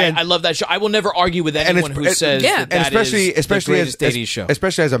 I love that show. I will never argue with anyone who says that especially is the greatest 80s show.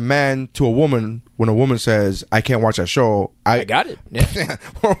 Especially as a man to a woman, when a woman says, "I can't watch that show," I got it. Yeah.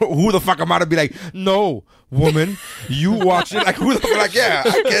 Who the fuck am I to be like, no, woman, you watch it? Like, who the fuck? Like, yeah,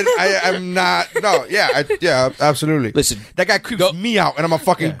 I can't. I'm not. No, yeah, absolutely. Listen, that guy creeps me out, and I'm a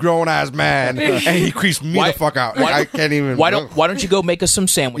fucking grown ass man, and he creeps me the fuck out. Like, I can't even. Why don't you go make us some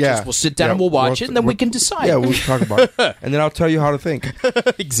sandwiches? Yeah. We'll sit down and we'll watch it, and then we can decide. Yeah, we'll talk about it, and then I'll tell you how to think.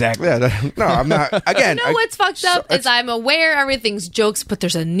 Exactly. Yeah. No, I'm not. Again, what's fucked up is I'm aware everything's jokes, but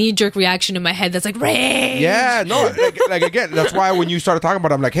there's a knee-jerk reaction in my head that's like, rage. Yeah, no, like again, that's why when you started talking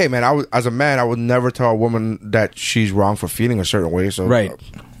about it, I'm like, hey man, as a man, I would never tell a woman that she's wrong for feeling a certain way. So, right.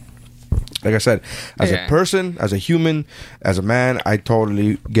 Like I said, as a person, as a human, as a man, I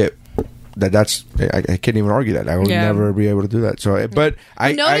totally get that's I can't even argue that. I would never be able to do that. So, but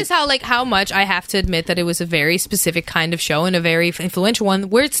I notice how much I have to admit that it was a very specific kind of show and a very influential one,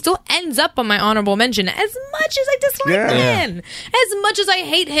 where it still ends up on my honorable mention. As much as I dislike him, as much as I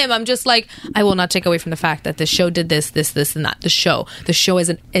hate him, I'm just like, I will not take away from the fact that the show did this, and that. The show is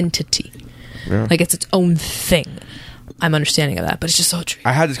an entity, like it's its own thing. I'm understanding of that, but it's just so true.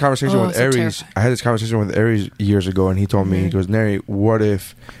 I had this conversation with Aries. Terrifying. I had this conversation with Aries years ago, and he told me, he goes, Neri, what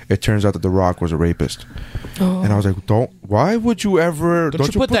if it turns out that The Rock was a rapist? And I was like, why would you ever?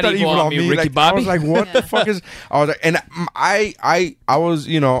 Don't you put that evil on me, Ricky like, Bobby? I was like, what the fuck is? I was like, and I was,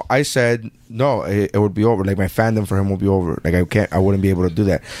 I said no, it would be over. Like my fandom for him will be over. Like I wouldn't be able to do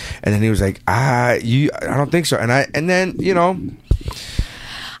that. And then he was like, I don't think so. And then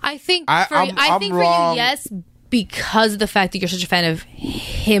I think I'm for wrong. you, yes. Because of the fact that you're such a fan of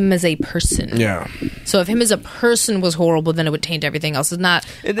him as a person. Yeah. So if him as a person was horrible, then it would taint everything else. It's not.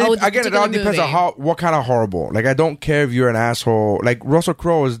 And then, again, it all depends on what kind of horrible. Like, I don't care if you're an asshole. Like, Russell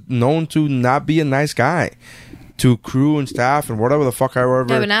Crowe is known to not be a nice guy to crew and staff and whatever the fuck, however.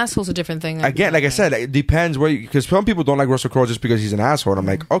 Yeah, but an asshole's a different thing. Again, like I said, it depends where, because some people don't like Russell Crowe just because he's an asshole. And I'm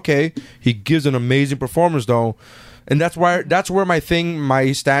like, okay, he gives an amazing performance though. And that's where my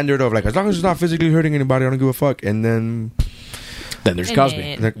standard of like, as long as it's not physically hurting anybody, I don't give a fuck. And then there's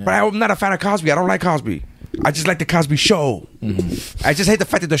Cosby. Like, but I'm not a fan of Cosby. I don't like Cosby. I just like the Cosby Show. Mm-hmm. I just hate the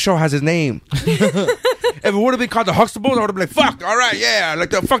fact that the show has his name. If it would have been called the Huxtables, I would have been like, fuck, all right, yeah. Like,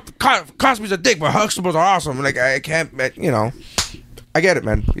 Cosby's a dick, but Huxtables are awesome. Like, I can't, I get it,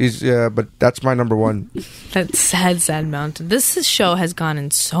 man. But that's my number one. That sad mountain. This show has gone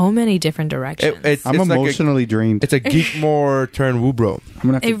in so many different directions. I'm emotionally drained. It's a Geekmore turn woo bro.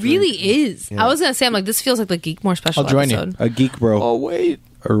 It really is. Yeah. I was gonna say, I'm like, this feels like the Geekmore special. I'll join episode. You. A geek bro. Oh wait,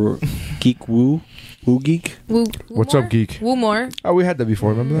 or geek woo. Woo geek. What's up, geek? Woo more. Oh, we had that before.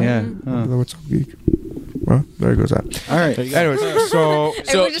 Remember that? Yeah. What's up, geek? Well, there goes that. All right. Anyways, so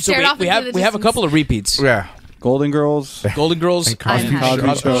we have a couple of repeats. Yeah. Golden Girls. And Cosby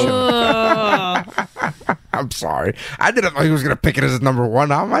Show. I'm sorry. I didn't know he was going to pick it as number one.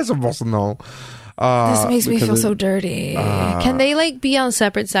 How am I supposed to know? This makes me feel so dirty. Can they like be on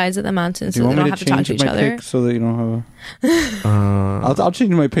separate sides of the mountain so they don't have to talk to each other? So that you don't have I'll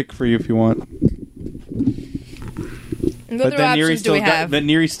change my pick for you if you want. What other options do we have? Then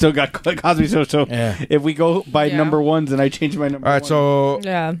Neri still got Cosby Show. So if we go by number ones and I change my number all right, one. So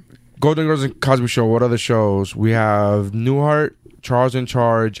Golden Girls and Cosby Show. What other shows? We have Newhart, Charles in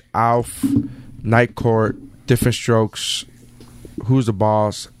Charge, Alf, Night Court, Different Strokes, Who's the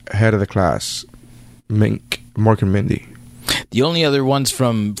Boss, Head of the Class, Mork and Mindy. The only other ones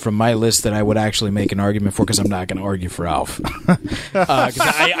from my list that I would actually make an argument for, because I'm not going to argue for Alf. 'Cause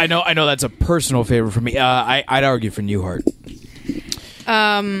I know that's a personal favorite for me. I'd argue for Newhart.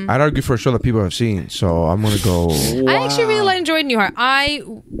 I'd argue for a show that people have seen, so I'm gonna go. I actually really enjoyed Newhart.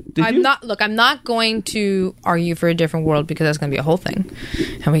 I'm not going to argue for a different world because that's going to be a whole thing,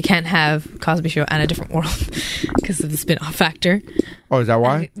 and we can't have Cosby Show and a different world because of the spin-off factor. Oh, is that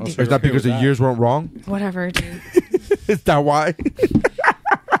why? Is that because the years weren't wrong? Whatever, dude. Is that why?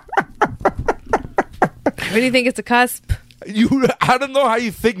 I really think it's a cusp. I don't know how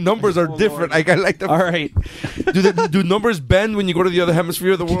you think numbers are different. I like them. All right. Do numbers bend when you go to the other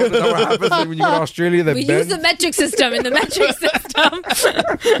hemisphere of the world? Is that what happens when you go to Australia? They We bend? use the metric system. In the metric system,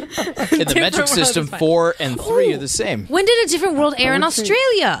 In the metric system, 4 and 3 are the same. when did a different world air in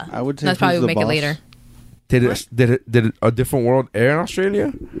Australia? I would say That's probably Who's the make it Boss? later. Did a different world air in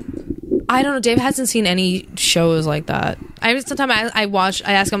Australia? I don't know. Dave hasn't seen any shows like that. Sometimes I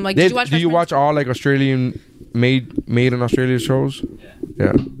ask him like, did you watch? Do you Fresh watch all like Australian made in Australia shows?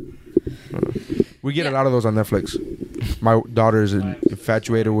 Yeah. We get a lot of those on Netflix. My daughter is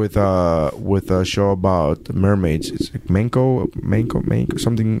infatuated with a show about mermaids. It's like Mako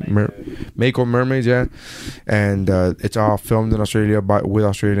something. Mako mermaids, yeah. And it's all filmed in Australia with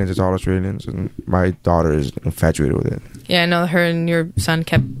Australians. It's all Australians, and my daughter is infatuated with it. Yeah, I know her and your son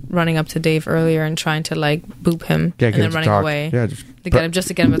kept running up to Dave earlier and trying to like boop him Yeah, and then running talk. away. Yeah, to get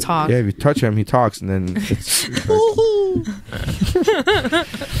him to talk. Yeah, if you touch him, he talks, and then it's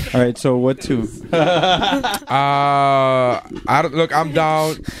All right. So what two? I'm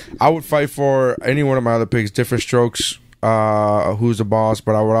down. I would fight for any one of my other picks. Different Strokes. Who's the Boss?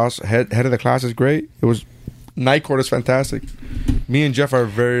 But I would also head of the Class is great. It was Night Court is fantastic. Me and Jeff are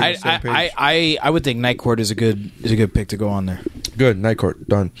very on the same page. I would think Night Court is a good pick to go on there. Good. Night Court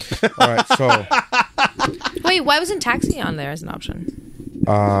done. All right. So Wait, why wasn't Taxi on there as an option?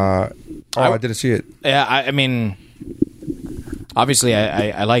 I didn't see it. Yeah, I mean, obviously,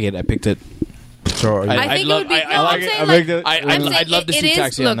 I like it. I picked it. So I think it would be. I'd love to see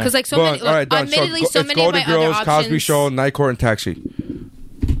Taxi on there. because like so many. all right, done. Admittedly, so it's many of Golden my Girls, other options. Cosby Show, Night Court, and Taxi.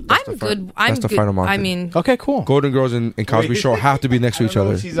 I'm good. I'm that's the good. final mark. I mean, Okay, cool. Golden Girls and Cosby Show have to be next to each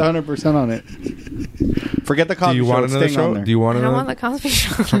other. She's 100% on it. Forget the Do Cosby you Show. want It's another staying on show? there. Do you want I don't another? want the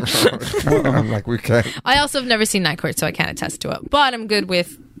Cosby Show. I'm like, we can't. I also have never seen Night Court, so I can't attest to it. But I'm good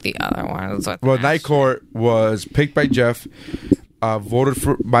with the other ones. Well, Night Court was picked by Jeff, voted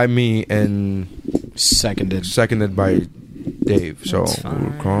for by me, and seconded by Dave. So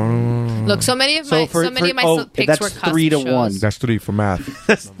Look, so many of my picks that's were custom 3-1. shows. that's 3 for math.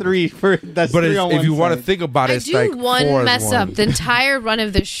 That's three for. That's But three on if one you want to side. think about it, I it's do like one 4 mess is up one. the entire run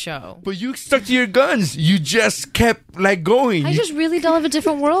of this show. But you stuck to your guns. You just kept like going. I just really don't have a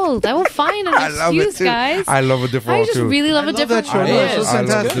different world. I will find an I love it excuse, too. guys. I love a different I world just too. really love a different that show. world. No, It it's is. so I love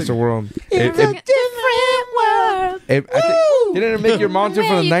fantastic. this world. It's a different world. Didn't it make your mountain Where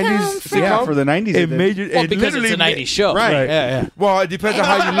from the you 90s? come from. Yeah, for the 90s. It made you. Well, it because it's literally a 90s show. Right. Yeah. Well, it depends on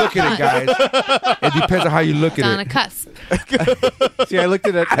how you look at it, guys. It depends on how you look It's on at a it. cusp. See, I looked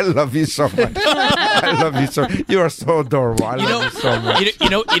at it. I love you so much. I love you so. You are so adorable. I love you so much. You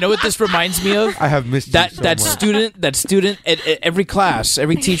know what this reminds me of? I have missed That you so that much. student at every class,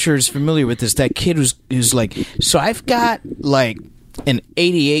 every teacher is familiar with this. That kid who's like, so I've got like an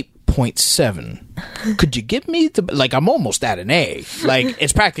 88.7. Could you give me the like? I'm almost at an A. Like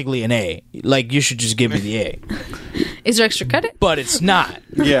it's practically an A. Like you should just give me the A. Is there extra credit? But it's not.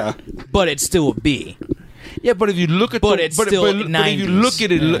 Yeah. But it's still a B. Yeah, but if you look at But the, it's still but if you 90s. look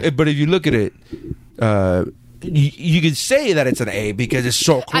at it, Yeah. but if you look at it, you can say that it's an A because it's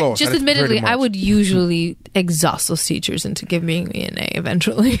so close. Just and it's admittedly, pretty much- I would usually exhaust those teachers into giving me an A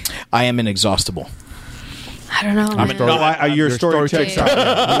eventually. I am inexhaustible. I don't know. man. Your story checks out.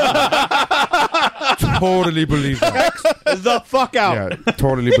 Totally believe that. The fuck out. Yeah,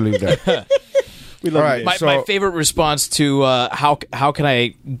 totally believe that. We love All right. it. My, So- my favorite response to how can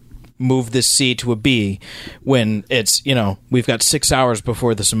I move this C to a B when it's we've got 6 hours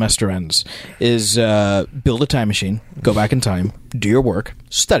before the semester ends is build a time machine, go back in time, do your work,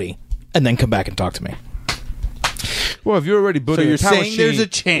 study, and then come back and talk to me. Well, if you're already building, So you're a time saying machine, there's a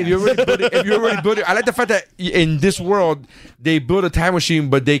chance. If you're already building, I like the fact that in this world they build a time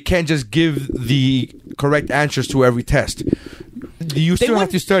machine, but they can't just give the correct answers to every test. You still have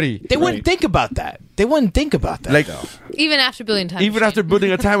wouldn't- to study. They wouldn't think about that. Like though. Even after building time. even after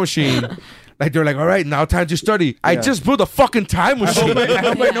building a time machine, like they're like, all right, now time to study. I just built a fucking time machine. I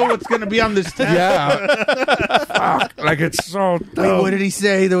hope I know what's going to be on this test. Yeah, fuck. Like it's so. Wait, what did he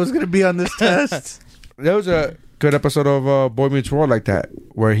say that was going to be on this test? There was a good episode of Boy Meets World like that,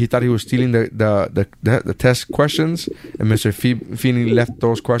 where he thought he was stealing the test questions, and Mr. Feeney left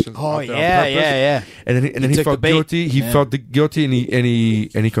those questions. Oh out there on yeah, purpose. yeah. And then he took felt the bait. guilty. He felt guilty, and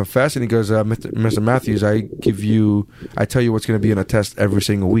he confessed, and he goes, Mr. Matthews, I tell you what's going to be in a test every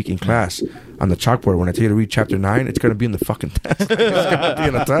single week in class on the chalkboard. When I tell you to read chapter 9, it's going to be in the fucking test. It's going to be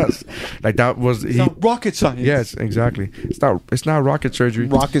in a test. Like that was It's not rocket science. Yes, exactly. It's not rocket surgery.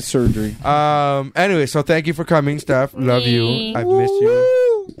 Rocket surgery. Anyway, so thank you for coming, Steph. Love you. I've missed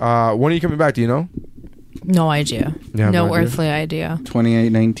you. When are you coming back? Do you know? No idea. You have No no idea? earthly idea.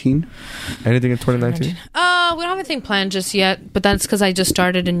 2819. Anything in 2019? We don't have anything planned just yet, but that's because I just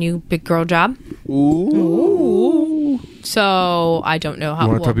started a new big girl job. Ooh. So I don't know how. You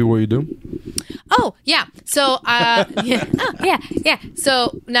want to tell people what you do? Oh yeah. So yeah.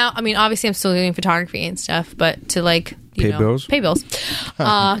 So now, I mean, obviously, I'm still doing photography and stuff, but to like Pay bills? pay bills,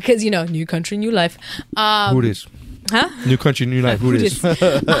 because new country, new life. Who it is? Huh? New country, new life. Who it is?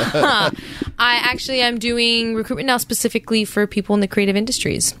 I actually am doing recruitment now specifically for people in the creative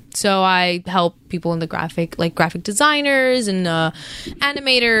industries. So I help people in the graphic designers and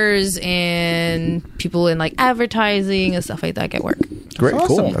animators and people in like advertising and stuff like that get work. Great, That's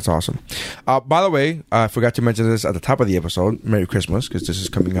cool. awesome. That's awesome. By the way, I forgot to mention this at the top of the episode. Merry Christmas, because this is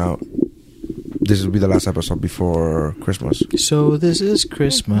coming out. This will be the last episode before Christmas. So this is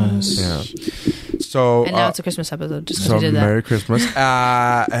Christmas. Yeah. So And now it's a Christmas episode just because so we did that. Merry Christmas.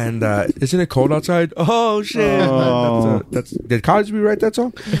 And isn't it cold outside? Oh shit! Oh. That's did Cosby write that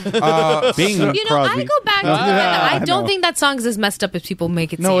song? Being You know, I go back to that. I don't know. think that song is as messed up as people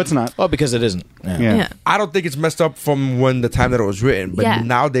make it seem. No, it's not. Well, because it isn't. Yeah. Yeah. I don't think it's messed up from when the time that it was written, but Yeah.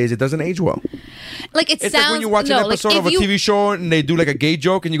 nowadays it doesn't age well. Like it It's sounds like when you watch an episode of a TV show and they do like a gay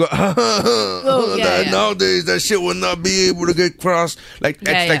joke and you go, yeah. nowadays that shit will not be able to get crossed. Like it's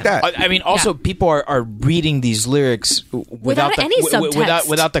Yeah, like that. I mean, also people are reading these lyrics without any subtext.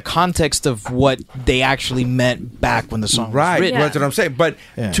 without the context of what they actually meant back when the song Right, was written. that's what I'm saying. But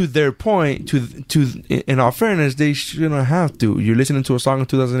Yeah. to their point, in all fairness, they shouldn't have to. You're listening to a song in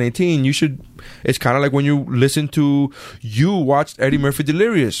 2018. You should. It's kind of like when you watched Eddie Murphy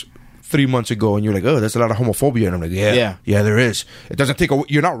Delirious 3 months ago, and you're like, oh, there's a lot of homophobia, and I'm like, yeah, there is. It doesn't take.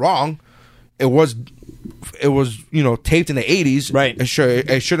 You're not wrong. It was taped in the 80s. Right. It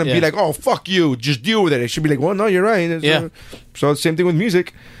shouldn't be Yeah. like, oh, fuck you, just deal with it. It should be like, well, no, you're right. Yeah. So same thing with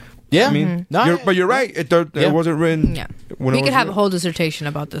music. Yeah, I mean, No, but you're right. It wasn't written. Yeah. When We it could was have a written. whole dissertation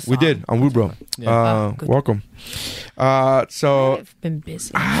about this song. We did on Woobro. Oh, good. Welcome. So I've been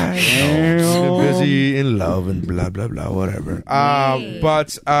busy. been busy in love and blah blah blah whatever.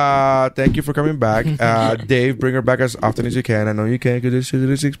 But thank you for coming back, Dave. Bring her back as often as you can. I know you can because this shit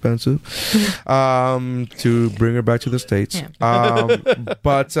is expensive. To bring her back to the States. Yeah.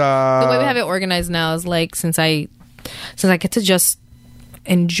 But The way we have it organized now is like since I get to just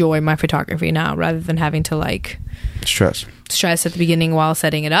enjoy my photography now rather than having to like stress. at the beginning while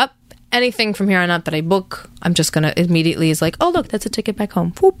setting it up. Anything from here on out that I book, I'm just gonna immediately is like, oh look, that's a ticket back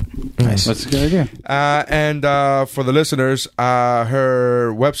home. Whoop. Nice. That's a good idea. And for the listeners,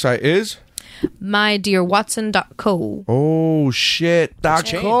 her website is mydearwatson.co. oh shit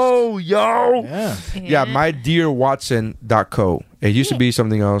 .co yo yeah mydearwatson.co. It used to be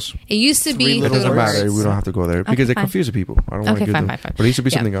something else. It used to be It doesn't matter. words. We don't have to go there because it fine. confuses people. I don't want to Okay, give fine. them. But it used to be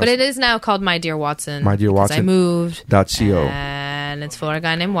something else. But it is now called My Dear Watson. My Dear because Watson. I moved. .co. And it's for a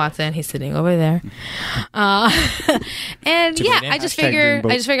guy named Watson. He's sitting over there. And yeah, name. I just Hashtag figure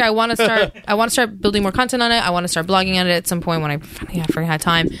dreamboat. I want to start building more content on it. I want to start blogging on it at some point when I finally have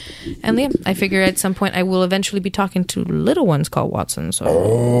time. And yeah, I figure at some point I will eventually be talking to little ones called Watson.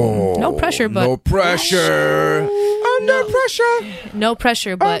 So no pressure, but No pressure. Under pressure. no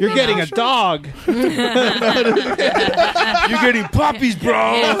pressure, but You're getting a dog. You're getting puppies,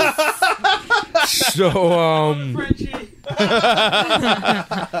 bro. So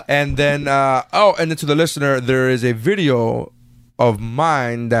and then and then to the listener, there is a video of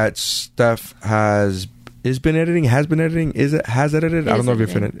mine that Steph has been editing. I don't know if you're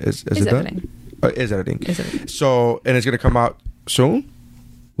editing. finished. Is Is it done? editing. Is editing. Is editing. So and it's gonna come out soon.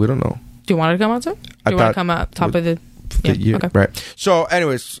 We don't know. do you want it to come out soon? Do I you want thought- to come out top of the? The year, okay. Right. So,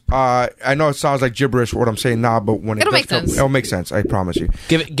 anyways, I know it sounds like gibberish what I'm saying now, but when It'll does make sense. it'll make sense. I promise you.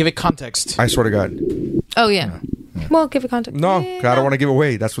 Give it context. I swear to God. Oh yeah. Well, give it context. No, Yeah. 'cause I don't want to give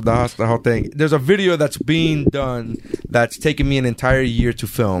away. That's what the whole thing. There's a video that's being done that's taken me an entire year to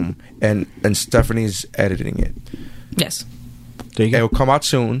film, and Stephanie's editing it. Yes. There you It'll come out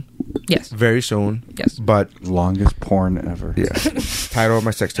soon, Yes. very soon. Yes. But Longest porn ever. yeah, title of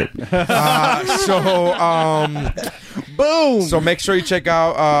my sex tape. Boom. So make sure you check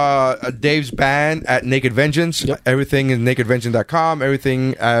out Dave's band at Naked Vengeance. Yep. Everything is nakedvengeance.com.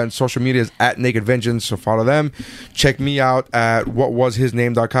 Everything on social media is at Naked Vengeance, so follow them. Check me out at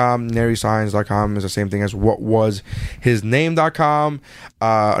whatwashisname.com. naryscience.com is the same thing as whatwashisname.com.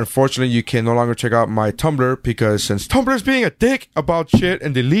 Unfortunately, you can no longer check out my Tumblr because since Tumblr is being a dick about shit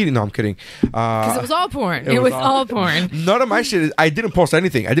and deleting. No, I'm kidding. Because it was all porn. It was all porn. None of my shit is. I didn't post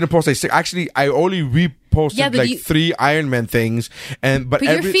anything. I didn't post actually. I only reposted but 3 Iron Man things, but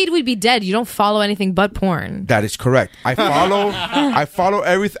your feed would be dead. You don't follow anything but porn. That is correct. I follow. I follow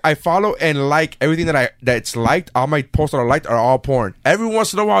everything. I follow and like everything that's liked. All my posts that are liked are all porn. Every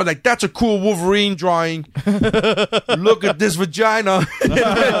once in a while, like that's a cool Wolverine drawing. Look at this vagina.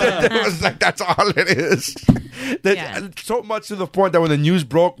 It was like that's all it is. So much to the point that when the news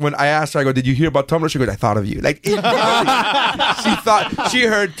broke, when I asked her, I go, "Did you hear about Tumblr?" She goes, "I thought of you." Like she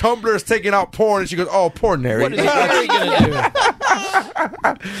heard Tumblr's taking out porn, and she goes, "Oh, porn, Nary." What is Nary gonna do?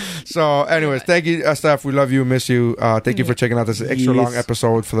 So, anyways, thank you, Steph. We love you, miss you. Thank you for checking out this extra long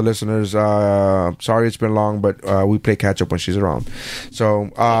episode for the listeners. Sorry it's been long, but we play catch up when she's around. So,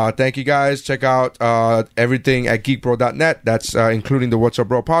 thank you guys. Check out everything at geekbro.net. That's including the What's Up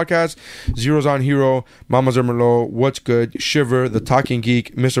Bro podcast, Zero's on Hero, Mama Zermelo, What's Good, Shiver, The Talking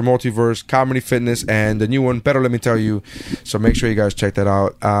Geek, Mr. Multiverse, Comedy Fitness, and the new one, Better Let Me Tell You. So make sure you guys check that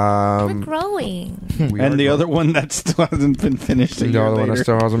out. We're growing. And the other one that still hasn't been finished. The other one that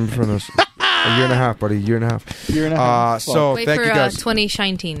still hasn't been finished. A year and a half, buddy. Year and a half. So Wait thank for you guys.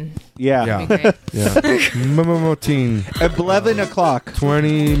 2019. Yeah. Yeah. That'd be great. Yeah. 11 o'clock.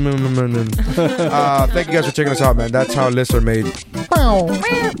 20. Thank you guys for checking us out, man. That's how lists are made.